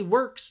it only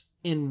works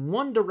in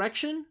one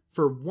direction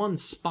for one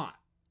spot.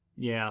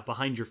 Yeah,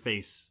 behind your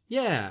face.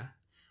 Yeah.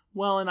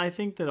 Well, and I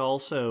think that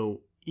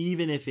also,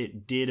 even if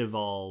it did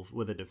evolve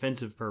with a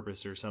defensive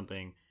purpose or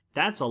something,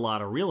 that's a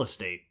lot of real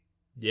estate.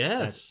 Yes.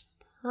 That's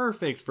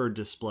perfect for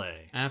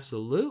display.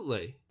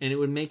 Absolutely. And it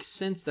would make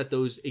sense that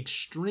those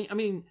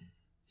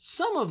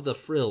some of the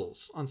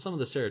frills on some of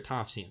the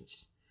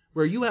ceratopsians,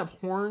 where you have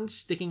horns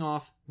sticking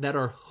off that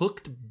are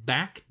hooked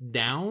back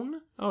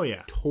down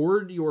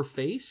toward your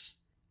face,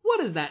 what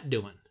is that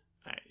doing?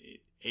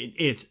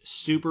 It's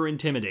super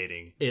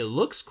intimidating. It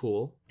looks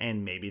cool.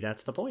 And maybe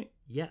that's the point.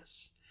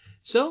 Yes.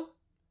 So,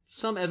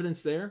 some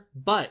evidence there,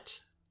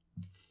 but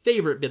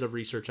favorite bit of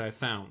research I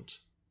found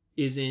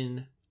is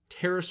in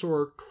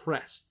pterosaur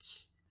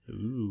crests.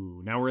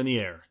 Ooh, now we're in the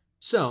air.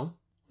 So,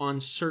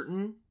 on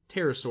certain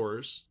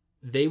pterosaurs,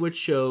 they would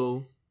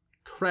show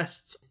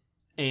crests,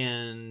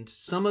 and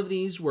some of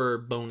these were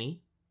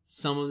bony,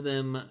 some of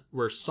them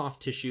were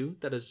soft tissue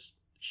that has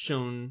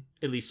shown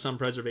at least some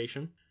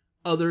preservation.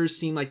 Others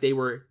seem like they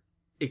were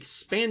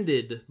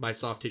expanded by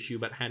soft tissue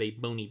but had a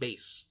bony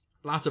base.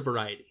 Lots of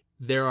variety.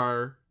 There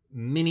are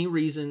many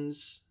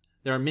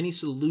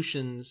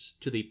solutions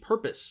to the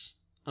purpose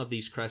of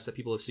these crests that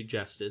people have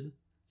suggested.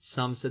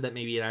 Some said that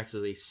maybe it acts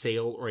as a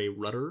sail or a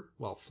rudder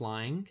while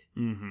flying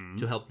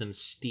to help them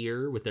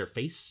steer with their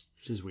face.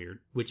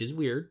 Which is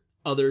weird.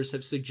 Others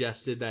have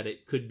suggested that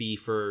it could be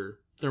for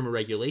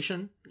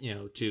thermoregulation,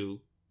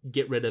 to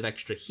get rid of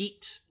extra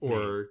heat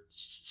or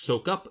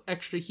soak up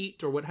extra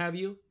heat or what have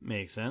you.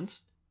 Makes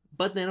sense.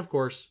 But then, of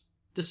course,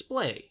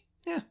 display.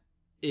 Yeah.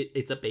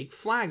 it's a big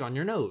flag on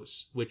your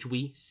nose, which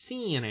we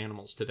see in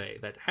animals today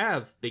that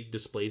have big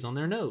displays on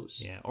their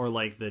nose. Yeah, or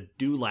like the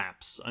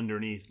dewlaps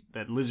underneath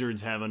that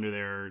lizards have under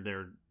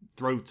their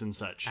throats and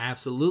such.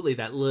 Absolutely,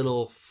 that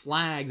little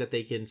flag that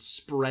they can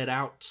spread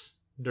out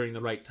during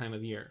the right time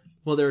of year.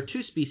 Well, there are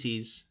two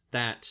species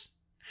that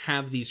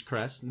have these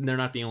crests, and they're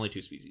not the only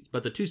two species,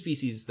 but the two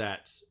species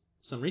that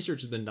some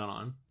research has been done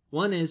on.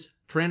 One is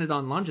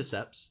Pteranodon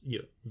longiceps,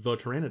 the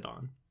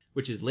pteranodon,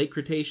 which is late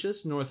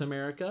Cretaceous, North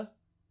America,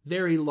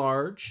 very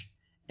large,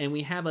 and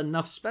we have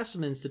enough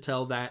specimens to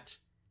tell that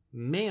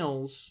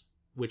males,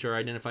 which are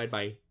identified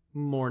by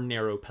more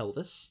narrow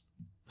pelvis,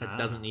 that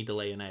doesn't need to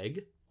lay an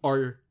egg,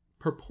 are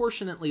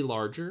proportionately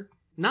larger.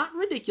 Not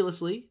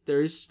ridiculously,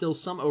 there is still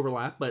some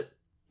overlap, but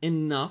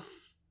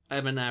enough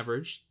of an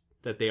average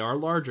that they are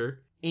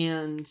larger.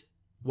 And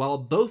while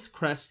both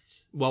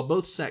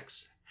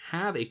sexes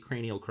have a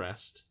cranial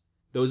crest,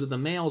 those of the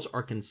males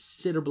are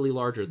considerably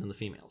larger than the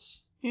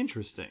females.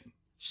 Interesting.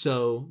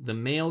 So the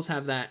males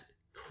have that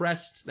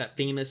crest, that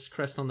famous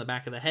crest on the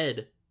back of the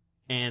head,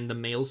 and the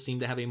males seem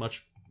to have a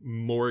much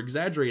more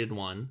exaggerated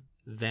one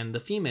than the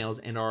females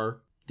and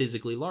are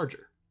physically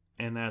larger.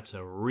 And that's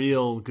a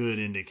real good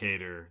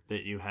indicator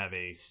that you have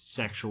a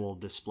sexual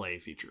display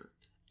feature.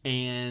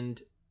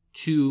 And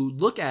to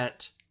look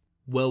at,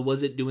 well,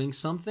 was it doing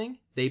something?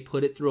 They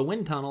put it through a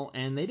wind tunnel,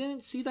 and they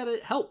didn't see that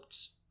it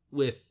helped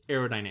with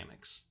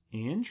aerodynamics.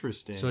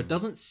 Interesting. So it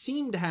doesn't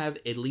seem to have,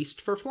 at least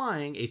for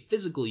flying, a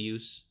physical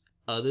use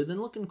other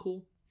than looking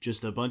cool.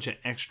 Just a bunch of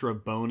extra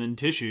bone and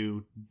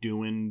tissue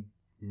doing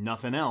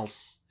nothing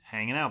else,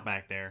 hanging out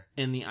back there.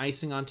 And the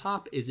icing on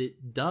top is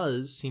it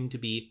does seem to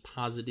be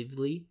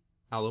positively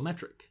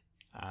allometric.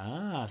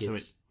 So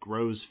it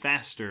grows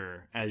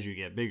faster as you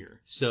get bigger.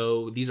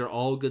 So these are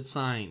all good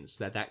signs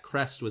that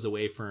crest was a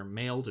way for a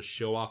male to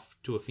show off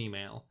to a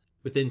female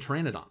within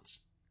pteranodons.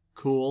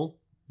 Cool.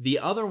 The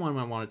other one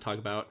I want to talk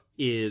about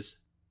is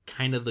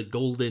kind of the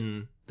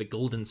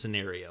golden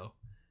scenario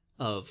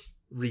of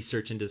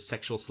research into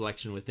sexual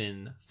selection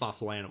within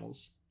fossil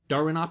animals.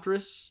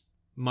 Darwinopterus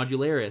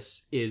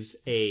modularis is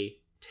a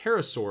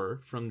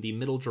pterosaur from the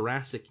Middle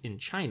Jurassic in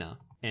China,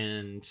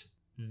 and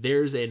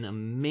there's an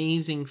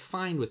amazing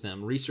find with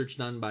them, research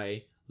done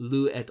by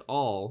Liu et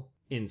al.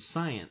 In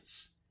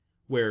Science,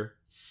 where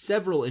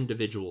several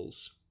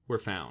individuals were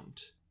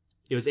found.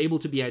 It was able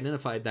to be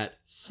identified that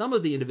some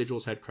of the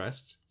individuals had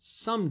crests,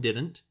 some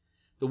didn't.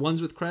 The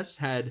ones with crests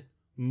had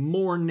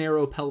more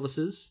narrow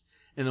pelvises,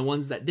 and the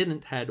ones that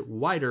didn't had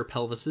wider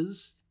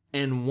pelvises,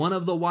 and one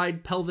of the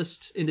wide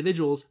pelvis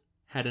individuals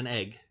had an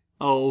egg.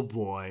 Oh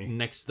boy.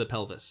 Next to the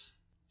pelvis.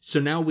 So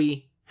now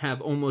we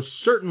have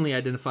almost certainly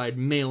identified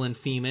male and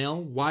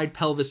female, wide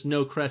pelvis,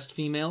 no crest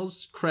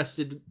females,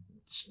 crested,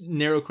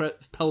 narrow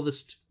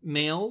pelvis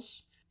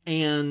males,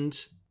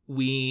 and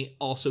we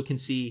also can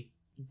see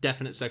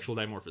definite sexual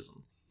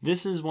dimorphism.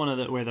 This is one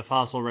of where the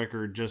fossil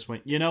record just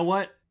went, you know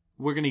what?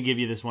 We're going to give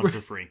you this one for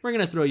free. We're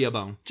going to throw you a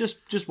bone. Just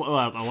well,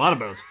 a lot of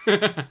bones.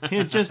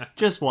 Yeah,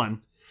 just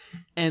one.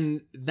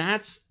 And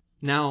that's,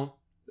 now,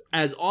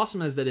 as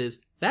awesome as that is,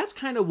 that's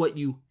kind of what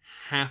you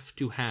have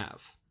to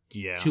have.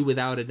 Yeah. To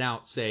without a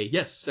doubt say,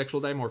 yes, sexual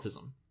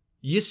dimorphism.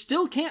 You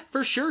still can't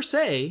for sure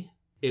say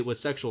it was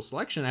sexual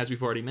selection, as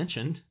we've already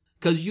mentioned,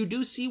 because you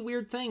do see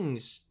weird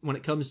things when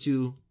it comes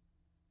to,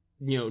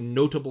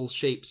 notable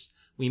shapes.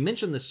 We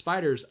mentioned the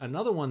spiders.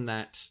 Another one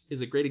that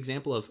is a great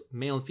example of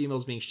male and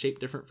females being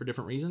shaped different for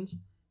different reasons.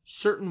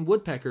 Certain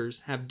woodpeckers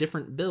have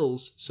different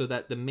bills so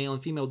that the male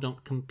and female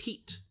don't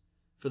compete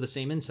for the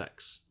same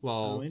insects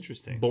while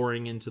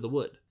boring into the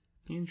wood.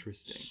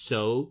 Interesting.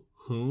 So,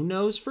 who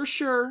knows for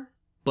sure?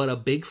 But a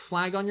big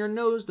flag on your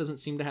nose doesn't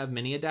seem to have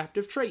many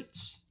adaptive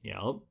traits.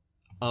 Yep.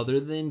 Other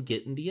than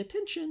getting the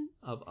attention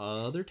of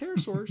other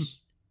pterosaurs.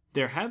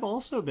 There have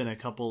also been a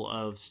couple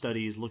of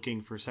studies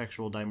looking for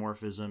sexual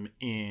dimorphism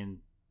in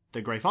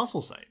the Gray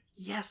Fossil Site.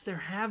 Yes, there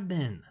have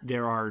been.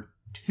 There are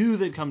two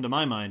that come to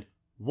my mind.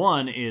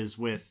 One is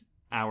with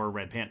our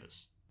red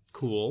pandas.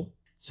 Cool.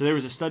 So there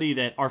was a study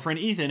that our friend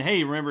Ethan,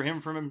 hey, remember him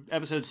from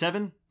episode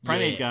 7?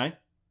 Primate guy.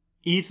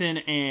 Ethan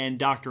and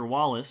Dr.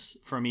 Wallace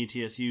from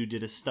ETSU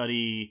did a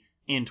study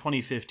in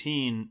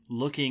 2015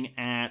 looking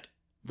at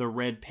the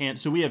red panda.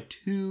 So we have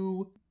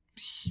two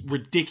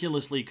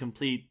ridiculously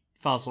complete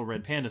fossil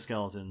red panda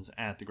skeletons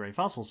at the Gray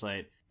Fossil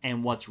Site.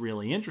 And what's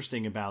really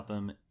interesting about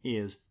them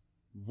is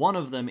one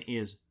of them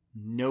is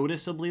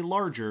noticeably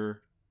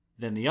larger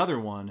than the other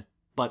one,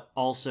 but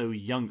also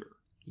younger.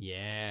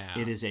 Yeah.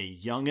 It is a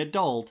young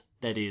adult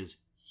that is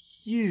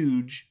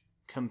huge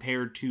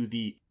compared to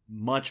the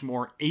much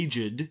more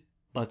aged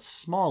but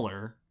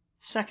smaller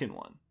second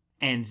one.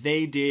 And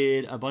they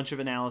did a bunch of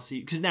analyses,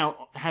 because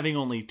now having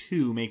only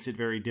two makes it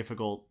very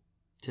difficult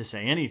to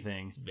say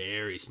anything. It's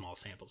very small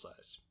sample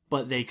size.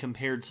 But they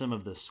compared some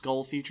of the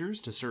skull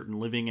features to certain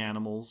living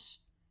animals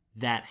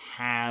that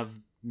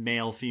have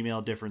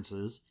male-female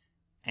differences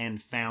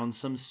and found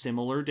some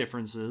similar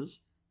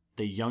differences.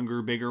 The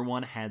younger, bigger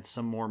one had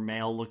some more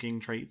male-looking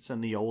traits,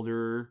 and the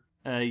older,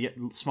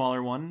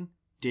 smaller one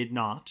did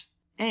not.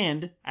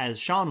 And, as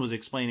Sean was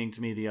explaining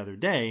to me the other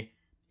day,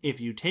 if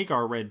you take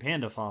our red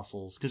panda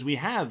fossils, because we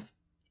have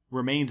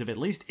remains of at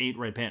least 8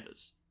 red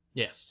pandas.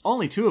 Yes.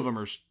 Only 2 of them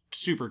are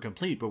super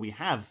complete, but we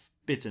have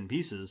bits and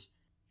pieces.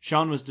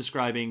 Sean was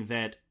describing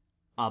that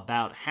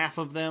about half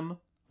of them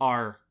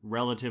are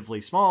relatively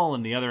small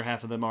and the other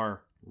half of them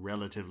are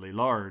relatively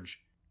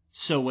large.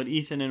 So what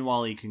Ethan and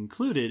Wally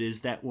concluded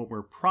is that what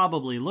we're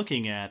probably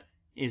looking at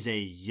is a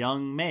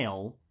young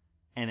male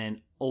and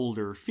an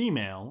older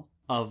female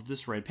of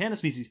this red panda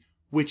species,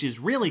 which is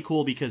really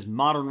cool because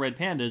modern red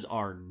pandas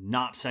are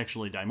not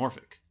sexually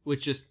dimorphic.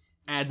 Which just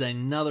adds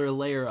another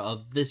layer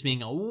of this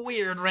being a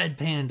weird red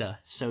panda.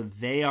 So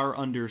they are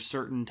under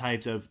certain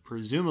types of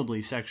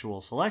presumably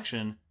sexual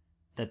selection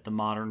that the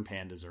modern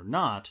pandas are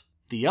not.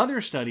 The other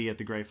study at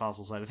the Gray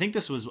Fossil Site, I think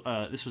this was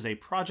a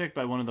project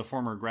by one of the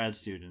former grad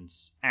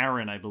students,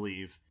 Aaron, I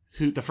believe,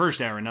 the first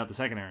Aaron, not the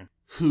second Aaron,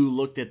 who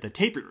looked at the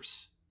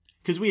tapirs.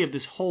 Because we have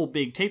this whole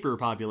big tapir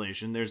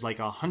population. There's like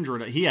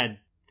 100.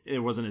 It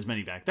wasn't as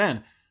many back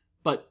then,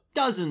 but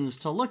dozens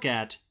to look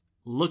at,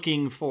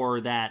 looking for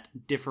that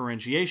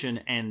differentiation,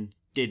 and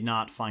did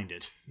not find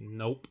it.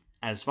 Nope.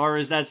 As far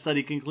as that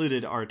study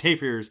concluded, our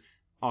tapirs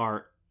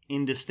are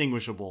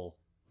indistinguishable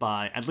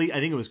by, at least, I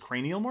think it was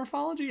cranial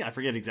morphology? I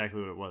forget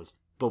exactly what it was.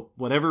 But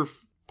whatever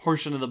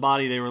portion of the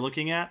body they were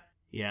looking at,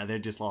 yeah, they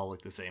just all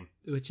look the same.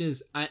 Which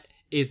is,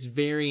 it's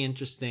very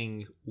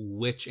interesting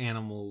which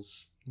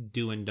animals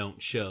do and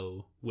don't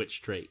show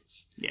which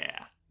traits.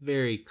 Yeah.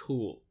 Very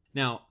cool.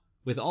 Now,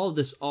 with all of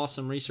this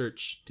awesome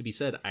research to be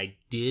said, I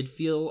did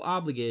feel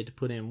obligated to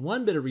put in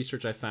one bit of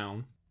research I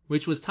found,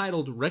 which was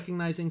titled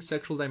Recognizing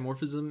Sexual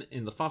Dimorphism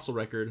in the Fossil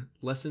Record,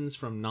 Lessons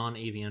from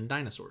Non-Avian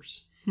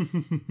Dinosaurs.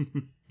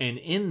 And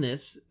in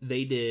this,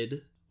 they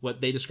did what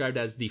they described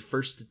as the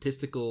first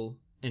statistical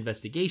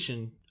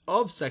investigation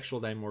of sexual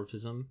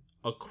dimorphism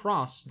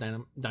across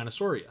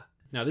Dinosauria.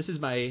 Now, this is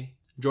by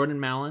Jordan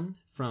Mallon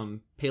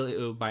from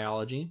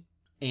Paleobiology,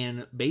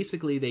 and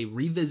basically they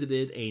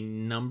revisited a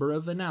number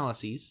of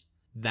analyses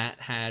that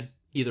had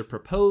either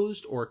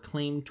proposed or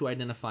claimed to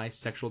identify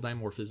sexual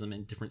dimorphism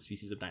in different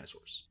species of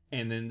dinosaurs.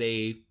 And then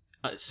they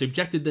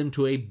subjected them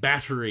to a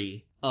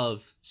battery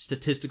of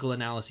statistical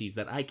analyses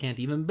that I can't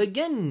even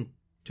begin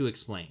to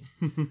explain.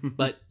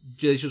 But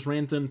they just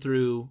ran them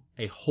through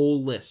a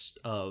whole list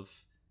of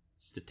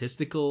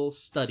statistical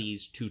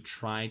studies to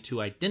try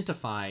to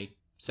identify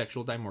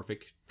sexual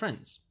dimorphic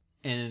trends.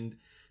 And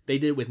they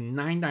did it with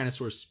 9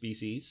 dinosaur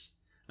species.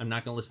 I'm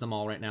not going to list them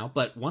all right now,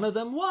 but one of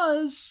them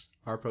was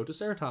our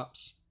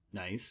Protoceratops.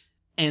 Nice.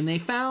 And they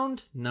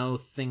found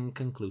nothing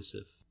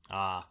conclusive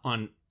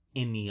on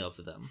any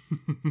of them.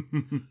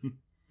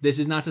 This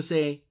is not to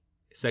say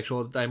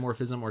sexual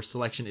dimorphism or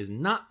selection is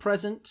not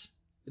present.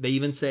 They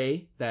even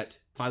say that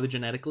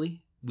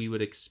phylogenetically we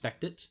would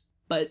expect it,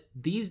 but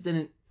these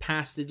didn't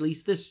pass at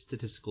least this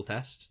statistical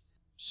test.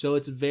 So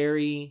it's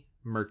very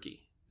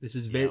murky.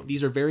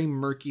 These are very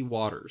murky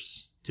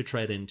waters to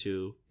tread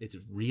into. It's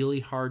really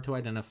hard to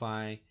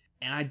identify,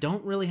 and I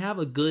don't really have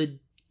a good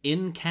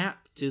end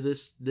cap to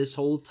this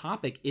whole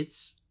topic.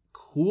 It's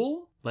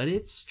cool, but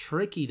it's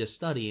tricky to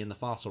study in the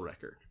fossil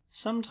record.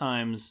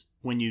 Sometimes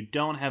when you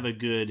don't have a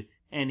good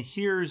and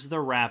here's the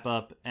wrap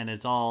up and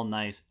it's all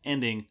nice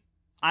ending,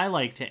 I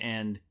like to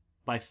end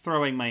by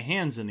throwing my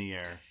hands in the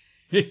air.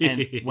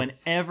 And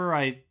whenever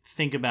I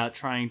think about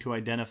trying to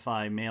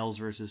identify males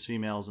versus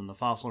females in the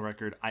fossil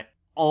record, I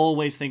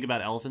always think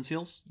about elephant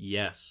seals.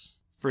 Yes.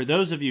 For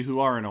those of you who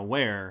aren't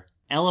aware,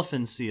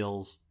 elephant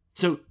seals...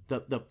 So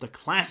the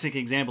classic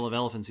example of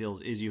elephant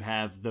seals is you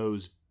have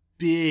those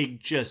big,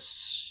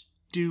 just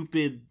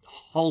stupid,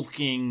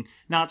 hulking...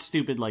 Not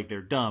stupid like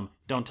they're dumb.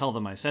 Don't tell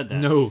them I said that.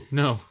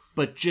 No.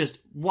 But just,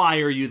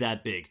 why are you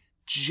that big?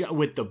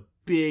 With the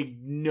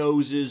big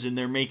noses and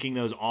they're making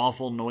those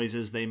awful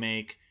noises they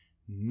make.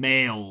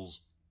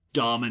 Males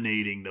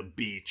dominating the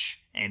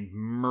beach and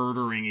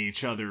murdering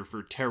each other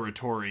for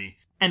territory.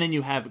 And then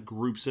you have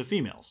groups of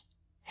females.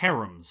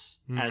 Harems,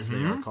 as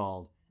they are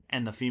called.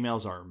 And the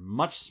females are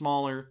much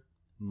smaller,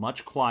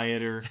 much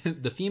quieter.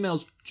 The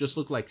females just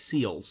look like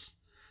seals.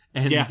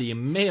 And the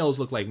males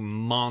look like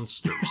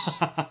monsters.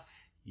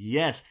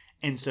 Yes.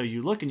 And so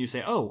you look and you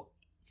say, oh,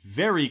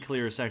 very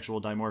clear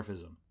sexual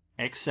dimorphism.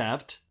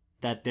 Except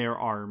that there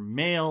are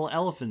male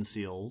elephant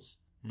seals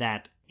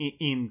that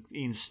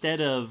instead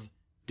of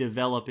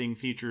developing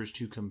features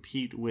to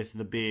compete with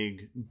the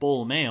big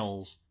bull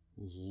males,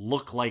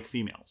 look like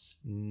females.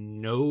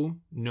 No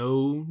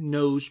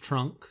nose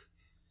trunk.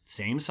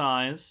 Same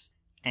size,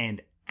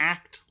 and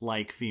act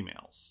like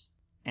females.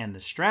 And the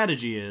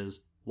strategy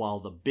is, while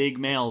the big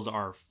males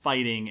are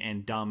fighting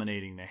and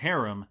dominating the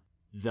harem,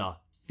 the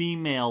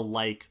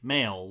female-like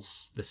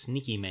males... The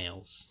sneaky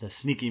males. The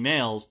sneaky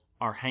males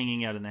are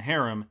hanging out in the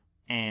harem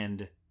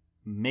and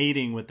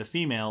mating with the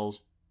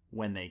females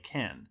when they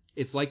can.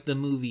 It's like the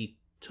movie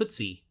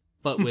Tootsie,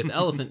 but with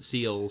elephant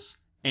seals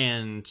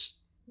and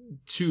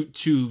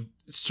to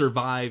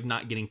survive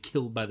not getting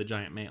killed by the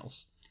giant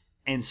males.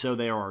 And so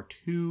there are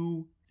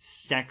 2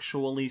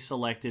 sexually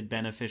selected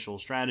beneficial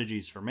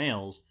strategies for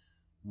males.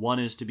 one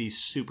is to be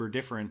super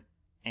different,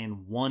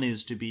 and one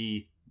is to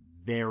be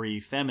very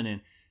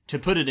feminine. To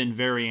put it in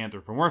very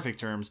anthropomorphic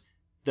terms,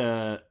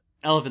 the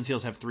elephant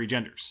seals have 3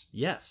 genders.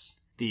 Yes.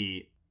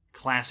 The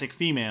classic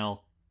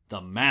female,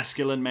 the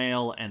masculine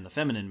male, and the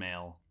feminine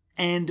male.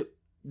 And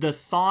the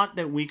thought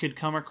that we could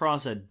come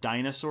across a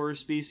dinosaur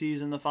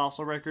species in the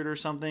fossil record or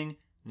something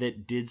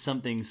that did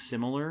something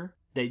similar,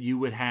 that you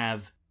would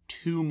have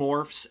 2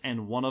 morphs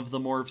and one of the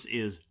morphs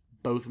is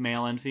both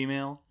male and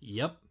female.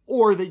 Yep.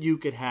 Or that you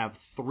could have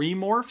 3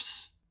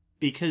 morphs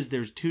because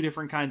there's 2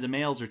 different kinds of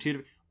males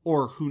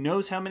or who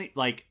knows how many,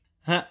 like,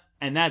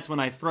 and that's when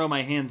I throw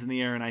my hands in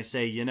the air and I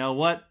say, you know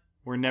what?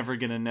 We're never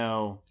going to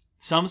know.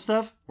 Some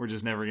stuff, we're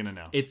just never going to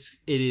know.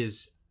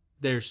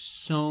 There's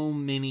so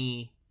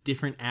many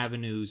different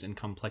avenues and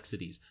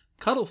complexities.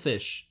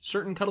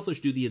 Certain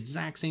cuttlefish do the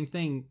exact same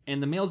thing,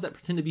 and the males that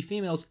pretend to be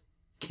females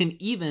can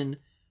even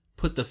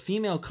put the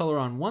female color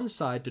on one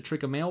side to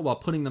trick a male while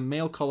putting the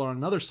male color on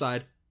another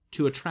side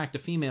to attract a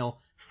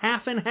female,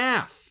 half and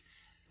half.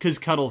 Because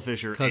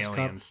cuttlefish are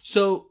aliens.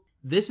 So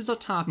this is a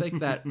topic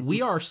that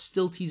we are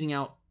still teasing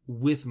out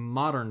with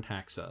modern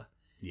taxa.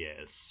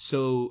 Yes.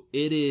 So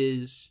it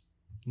is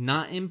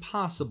not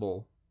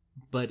impossible,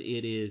 but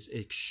it is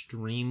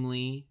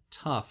extremely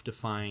tough to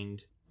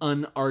find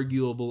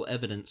unarguable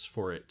evidence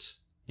for it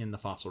in the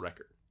fossil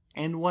record.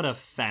 And what a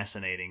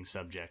fascinating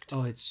subject.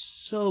 Oh, it's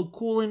so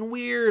cool and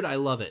weird. I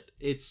love it.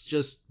 It's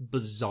just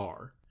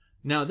bizarre.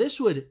 Now, this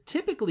would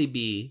typically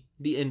be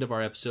the end of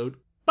our episode,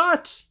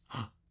 but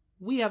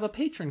we have a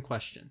patron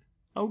question.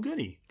 Oh,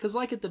 goody. Because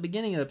like at the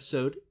beginning of the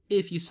episode,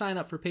 if you sign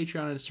up for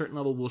Patreon at a certain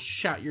level, we'll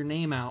shout your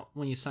name out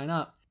when you sign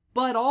up.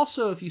 But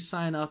also, if you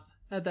sign up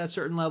at that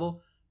certain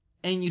level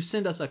and you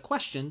send us a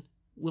question,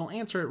 we'll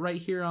answer it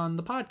right here on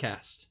the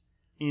podcast.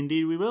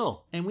 Indeed we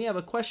will. And we have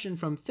a question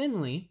from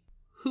Finley,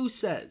 who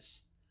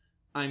says,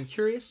 I'm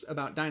curious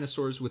about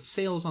dinosaurs with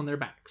sails on their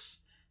backs.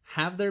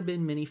 Have there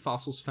been many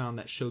fossils found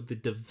that showed the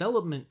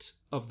development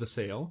of the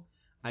sail?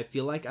 I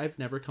feel like I've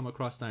never come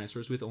across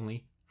dinosaurs with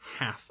only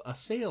half a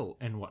sail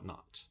and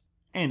whatnot.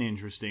 An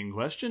interesting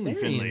question, Very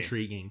Finley.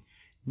 intriguing.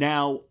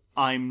 Now,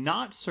 I'm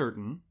not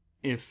certain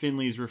if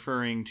Finley's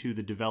referring to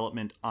the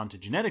development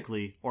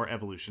ontogenetically or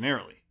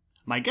evolutionarily.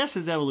 My guess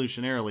is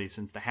evolutionarily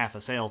since the half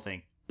a sail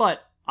thing,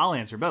 but I'll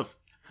answer both.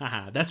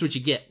 Haha, that's what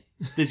you get.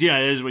 This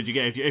is what you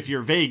get. If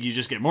you're vague, you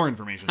just get more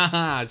information.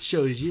 Haha, it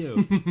shows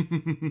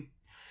you.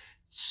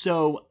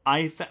 So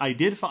I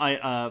did find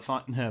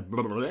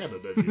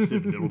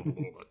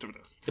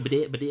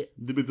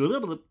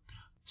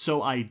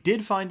So I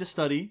did find a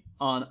study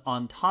on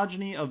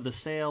ontogeny of the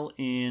sail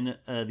in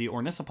the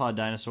ornithopod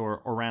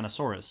dinosaur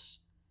Ouranosaurus.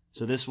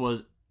 So this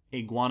was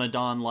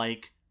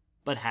iguanodon-like,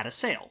 but had a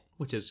sail.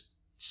 Which is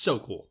so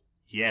cool.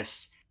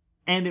 Yes.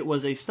 And it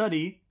was a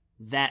study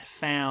that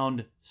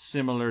found,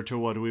 similar to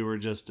what we were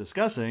just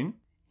discussing,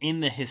 in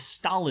the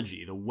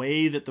histology, the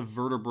way that the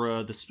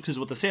vertebra, because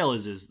what the sail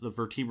is the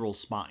vertebral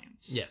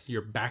spines. Yes,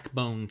 your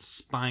backbone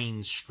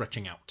spine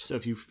stretching out. So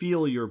if you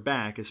feel your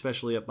back,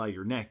 especially up by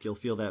your neck, you'll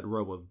feel that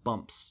row of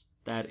bumps.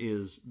 That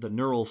is the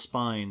neural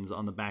spines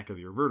on the back of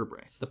your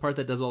vertebrae. It's the part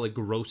that does all the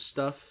gross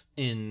stuff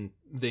in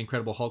The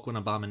Incredible Hulk when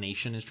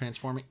Abomination is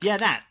transforming. Yeah,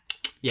 that.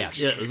 Yeah.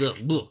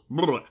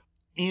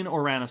 In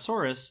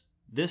Ouranosaurus,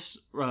 this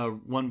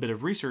one bit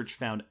of research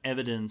found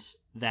evidence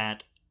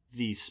that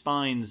the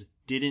spines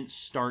didn't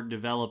start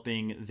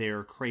developing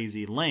their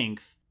crazy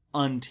length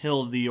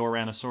until the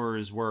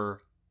Ouranosaurs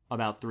were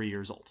about 3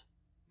 years old.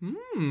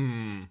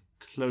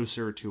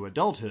 Closer to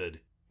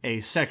adulthood.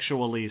 A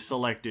sexually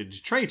selected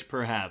trait,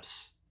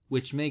 perhaps.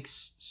 Which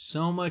makes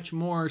so much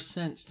more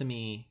sense to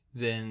me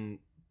than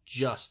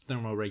just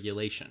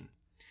thermoregulation.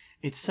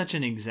 It's such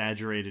an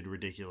exaggerated,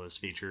 ridiculous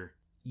feature.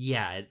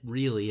 Yeah, it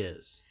really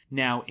is.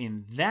 Now,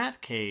 in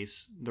that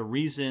case, the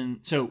reason...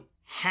 So,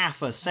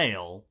 half a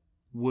sail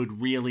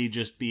would really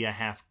just be a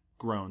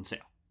half-grown sail.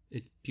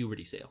 It's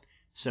puberty sail.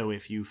 So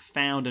if you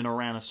found an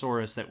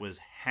Ouranosaurus that was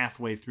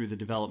halfway through the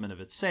development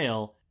of its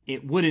sail,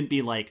 it wouldn't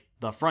be like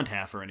the front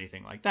half or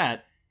anything like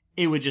that.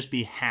 It would just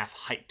be half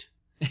height.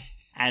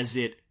 As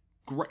it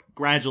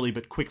gradually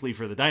but quickly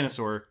for the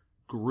dinosaur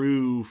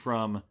grew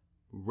from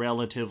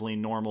relatively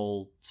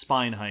normal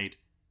spine height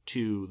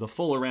to the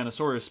full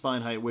Ouranosaurus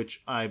spine height,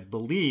 which I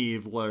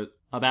believe was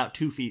about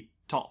 2 feet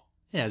tall.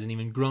 It hasn't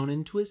even grown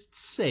into its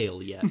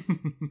sail yet.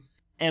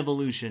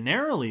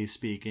 Evolutionarily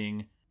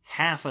speaking,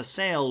 half a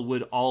sail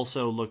would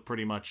also look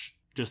pretty much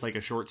just like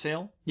a short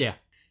sail. Yeah.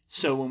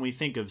 So when we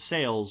think of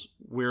sails,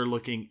 we're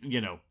looking,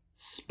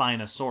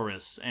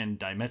 Spinosaurus and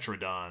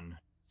Dimetrodon.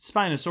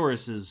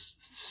 Spinosaurus's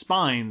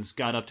spines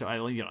got up to,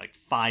 like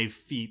 5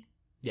 feet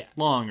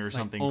long or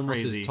something almost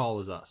crazy. Almost as tall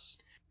as us.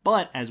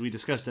 But, as we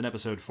discussed in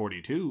episode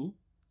 42,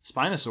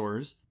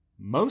 Spinosaurs,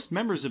 most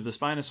members of the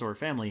Spinosaur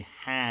family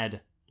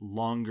had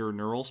longer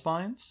neural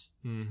spines.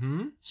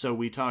 Mm-hmm. So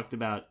we talked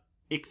about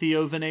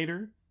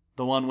Ichthyovenator,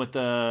 the one with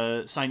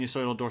the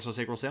sinusoidal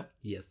dorsosacral sail.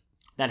 Yes.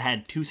 That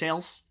had 2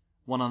 sails,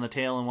 one on the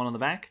tail and one on the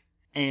back.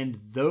 And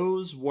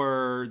those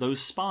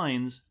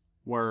spines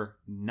were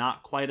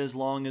not quite as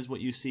long as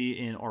what you see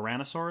in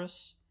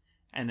Ouranosaurus.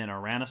 And then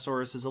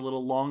Ouranosaurus is a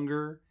little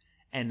longer.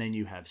 And then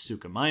you have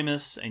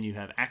Suchomimus, and you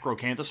have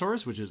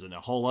Acrocanthosaurus, which is in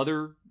a whole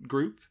other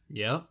group.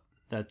 Yep.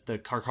 That the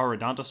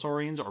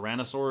Carcharodontosaurians.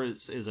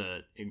 Ouranosaurus is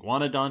a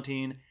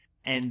iguanodontine.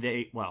 And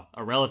a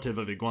relative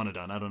of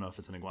Iguanodon. I don't know if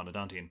it's an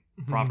iguanodontine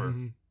proper.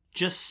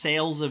 Just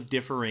sails of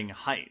differing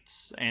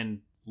heights.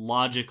 And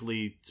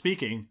logically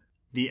speaking,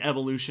 the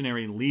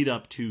evolutionary lead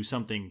up to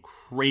something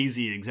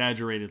crazy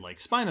exaggerated like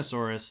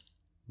Spinosaurus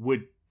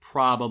would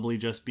probably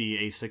just be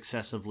a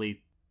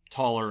successively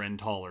taller and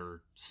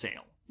taller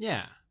sail.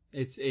 Yeah.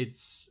 It's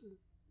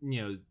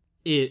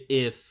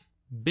if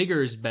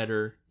bigger is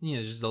better,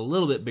 just a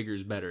little bit bigger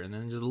is better, and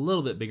then just a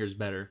little bit bigger is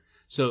better.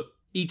 So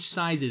each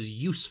size is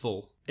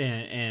useful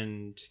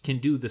and can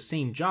do the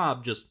same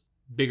job, just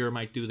bigger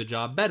might do the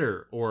job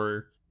better,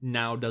 or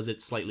now does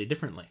it slightly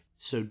differently.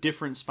 So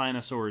different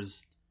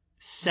Spinosaurs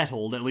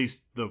settled, at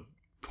least the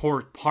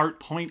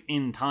point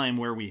in time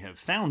where we have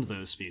found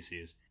those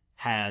species,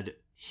 had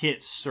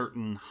hit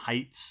certain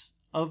heights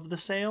of the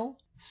sail.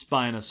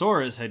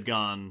 Spinosaurus had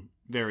gone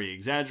very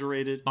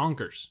exaggerated.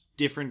 Bonkers.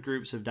 Different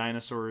groups of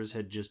dinosaurs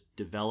had just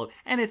developed.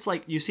 And it's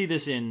like, you see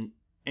this in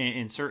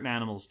certain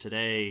animals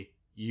today,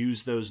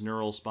 use those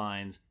neural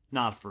spines,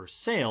 not for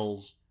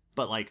sails,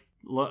 but like,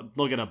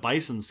 look at a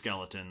bison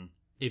skeleton.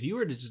 If you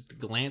were to just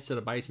glance at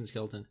a bison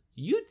skeleton,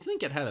 you'd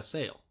think it had a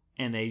sail.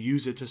 And they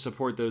use it to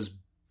support those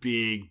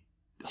big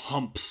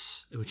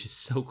humps. Which is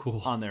so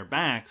cool. On their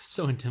backs.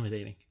 So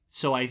intimidating.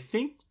 So I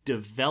think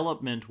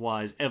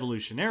development-wise,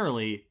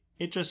 evolutionarily,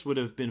 it just would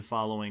have been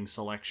following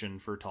selection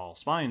for tall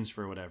spines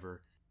for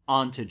whatever.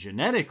 Onto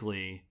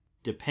genetically,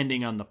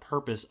 depending on the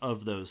purpose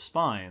of those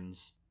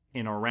spines,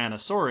 in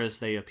Ouranosaurus,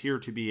 they appear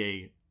to be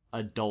a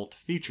adult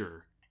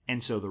feature.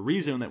 And so the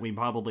reason that we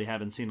probably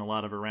haven't seen a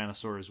lot of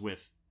Ouranosaurs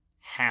with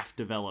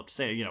half-developed,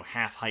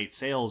 half-height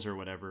sails or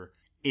whatever,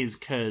 is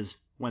because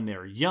when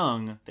they're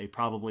young, they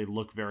probably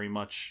look very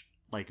much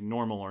like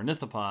normal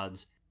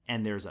ornithopods,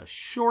 and there's a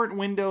short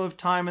window of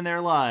time in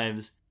their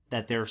lives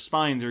that their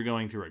spines are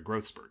going through a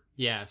growth spurt.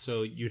 Yeah,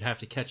 so you'd have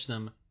to catch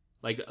them,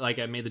 like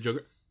I made the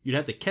joke, you'd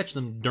have to catch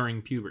them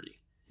during puberty.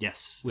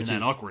 Yes, which in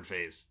that awkward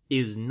phase.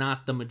 Is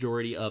not the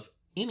majority of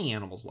any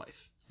animal's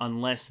life.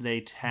 Unless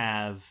they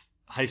have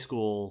high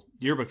school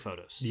yearbook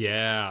photos.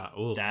 Yeah.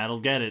 Ooh.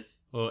 That'll get it.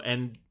 Oh,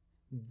 and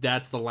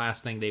that's the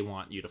last thing they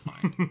want you to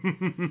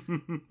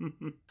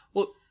find.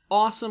 Well,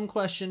 awesome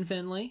question,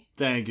 Finley.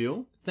 Thank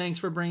you. Thanks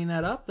for bringing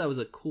that up. That was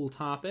a cool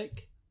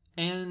topic.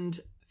 And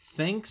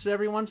thanks,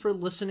 everyone, for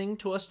listening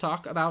to us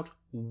talk about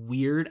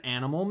weird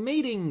animal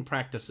mating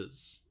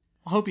practices.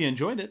 I hope you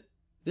enjoyed it.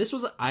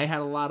 I had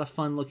a lot of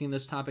fun looking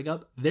this topic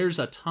up. There's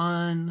a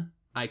ton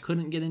I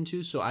couldn't get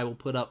into, so I will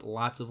put up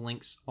lots of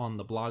links on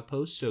the blog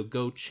post. So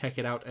go check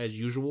it out as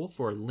usual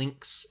for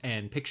links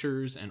and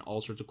pictures and all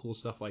sorts of cool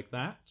stuff like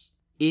that.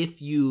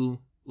 If you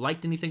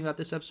liked anything about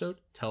this episode,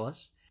 tell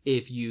us.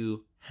 If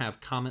you have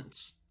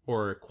comments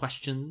or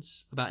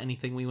questions about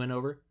anything we went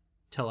over,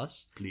 tell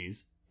us.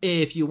 Please.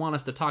 If you want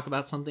us to talk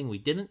about something we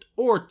didn't,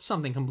 or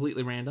something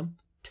completely random,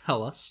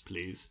 tell us.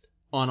 Please.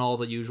 On all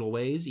the usual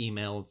ways,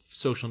 email,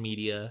 social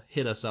media,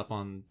 hit us up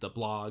on the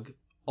blog,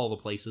 all the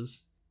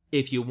places.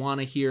 If you want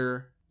to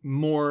hear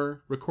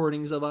more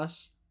recordings of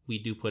us, we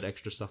do put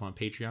extra stuff on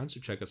Patreon, so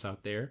check us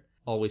out there.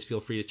 Always feel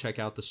free to check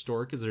out the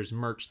store, because there's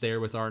merch there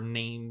with our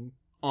name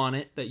on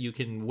it that you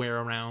can wear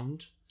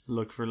around.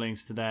 Look for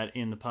links to that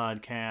in the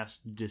podcast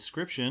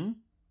description.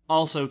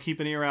 Also,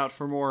 keep an ear out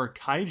for more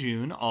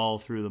Kaijun all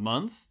through the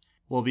month.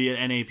 We'll be at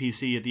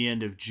NAPC at the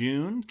end of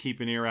June. Keep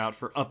an ear out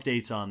for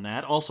updates on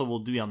that. Also, we'll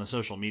be on the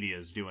social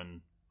medias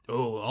doing...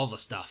 all the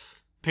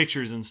stuff.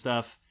 Pictures and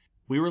stuff.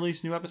 We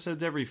release new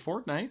episodes every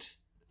fortnight.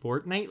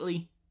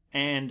 Fortnightly.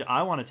 And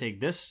I want to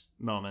take this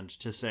moment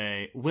to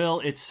say, Will,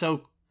 it's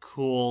so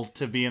cool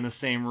to be in the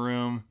same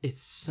room.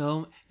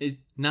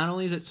 Not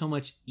only is it so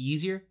much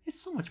easier,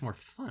 it's so much more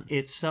fun.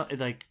 It's so,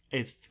 like,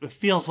 it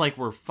feels like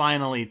we're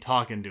finally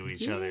talking to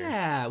each other.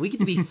 Yeah, we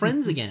get to be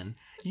friends again.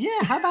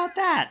 Yeah, how about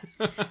that?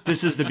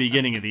 This is the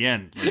beginning of the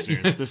end,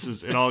 listeners.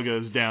 Yes. It all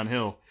goes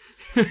downhill.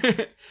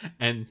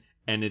 And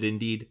it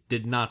indeed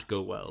did not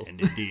go well.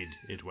 And indeed,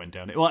 it went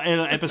down. Well,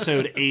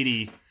 episode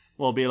 80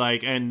 will be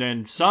like, and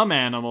then some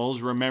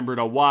animals remember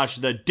to wash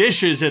the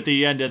dishes at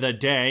the end of the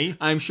day.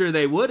 I'm sure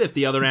they would if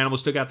the other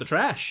animals took out the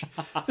trash.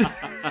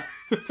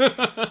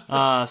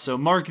 So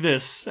mark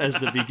this as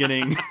the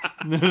beginning,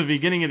 the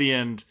beginning of the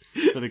end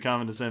for the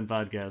Common Descent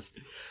podcast.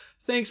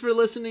 Thanks for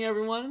listening,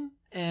 everyone,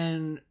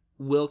 and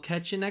we'll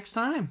catch you next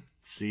time.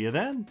 See you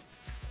then.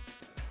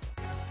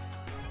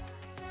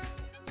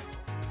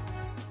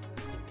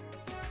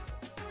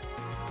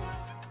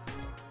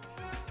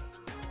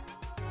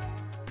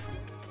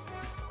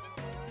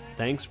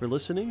 Thanks for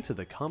listening to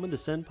the Common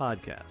Descent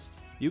podcast.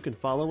 You can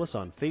follow us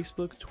on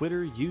Facebook,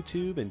 Twitter,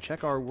 YouTube, and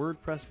check our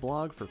WordPress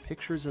blog for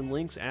pictures and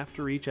links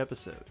after each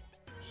episode.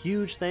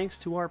 Huge thanks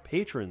to our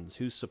patrons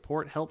whose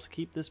support helps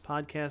keep this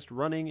podcast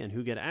running and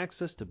who get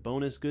access to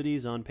bonus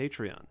goodies on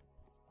Patreon.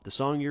 The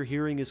song you're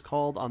hearing is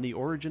called On the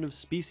Origin of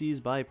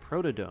Species by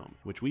Protodome,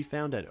 which we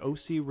found at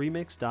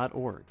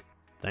ocremix.org.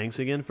 Thanks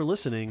again for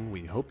listening.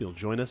 We hope you'll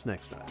join us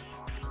next time.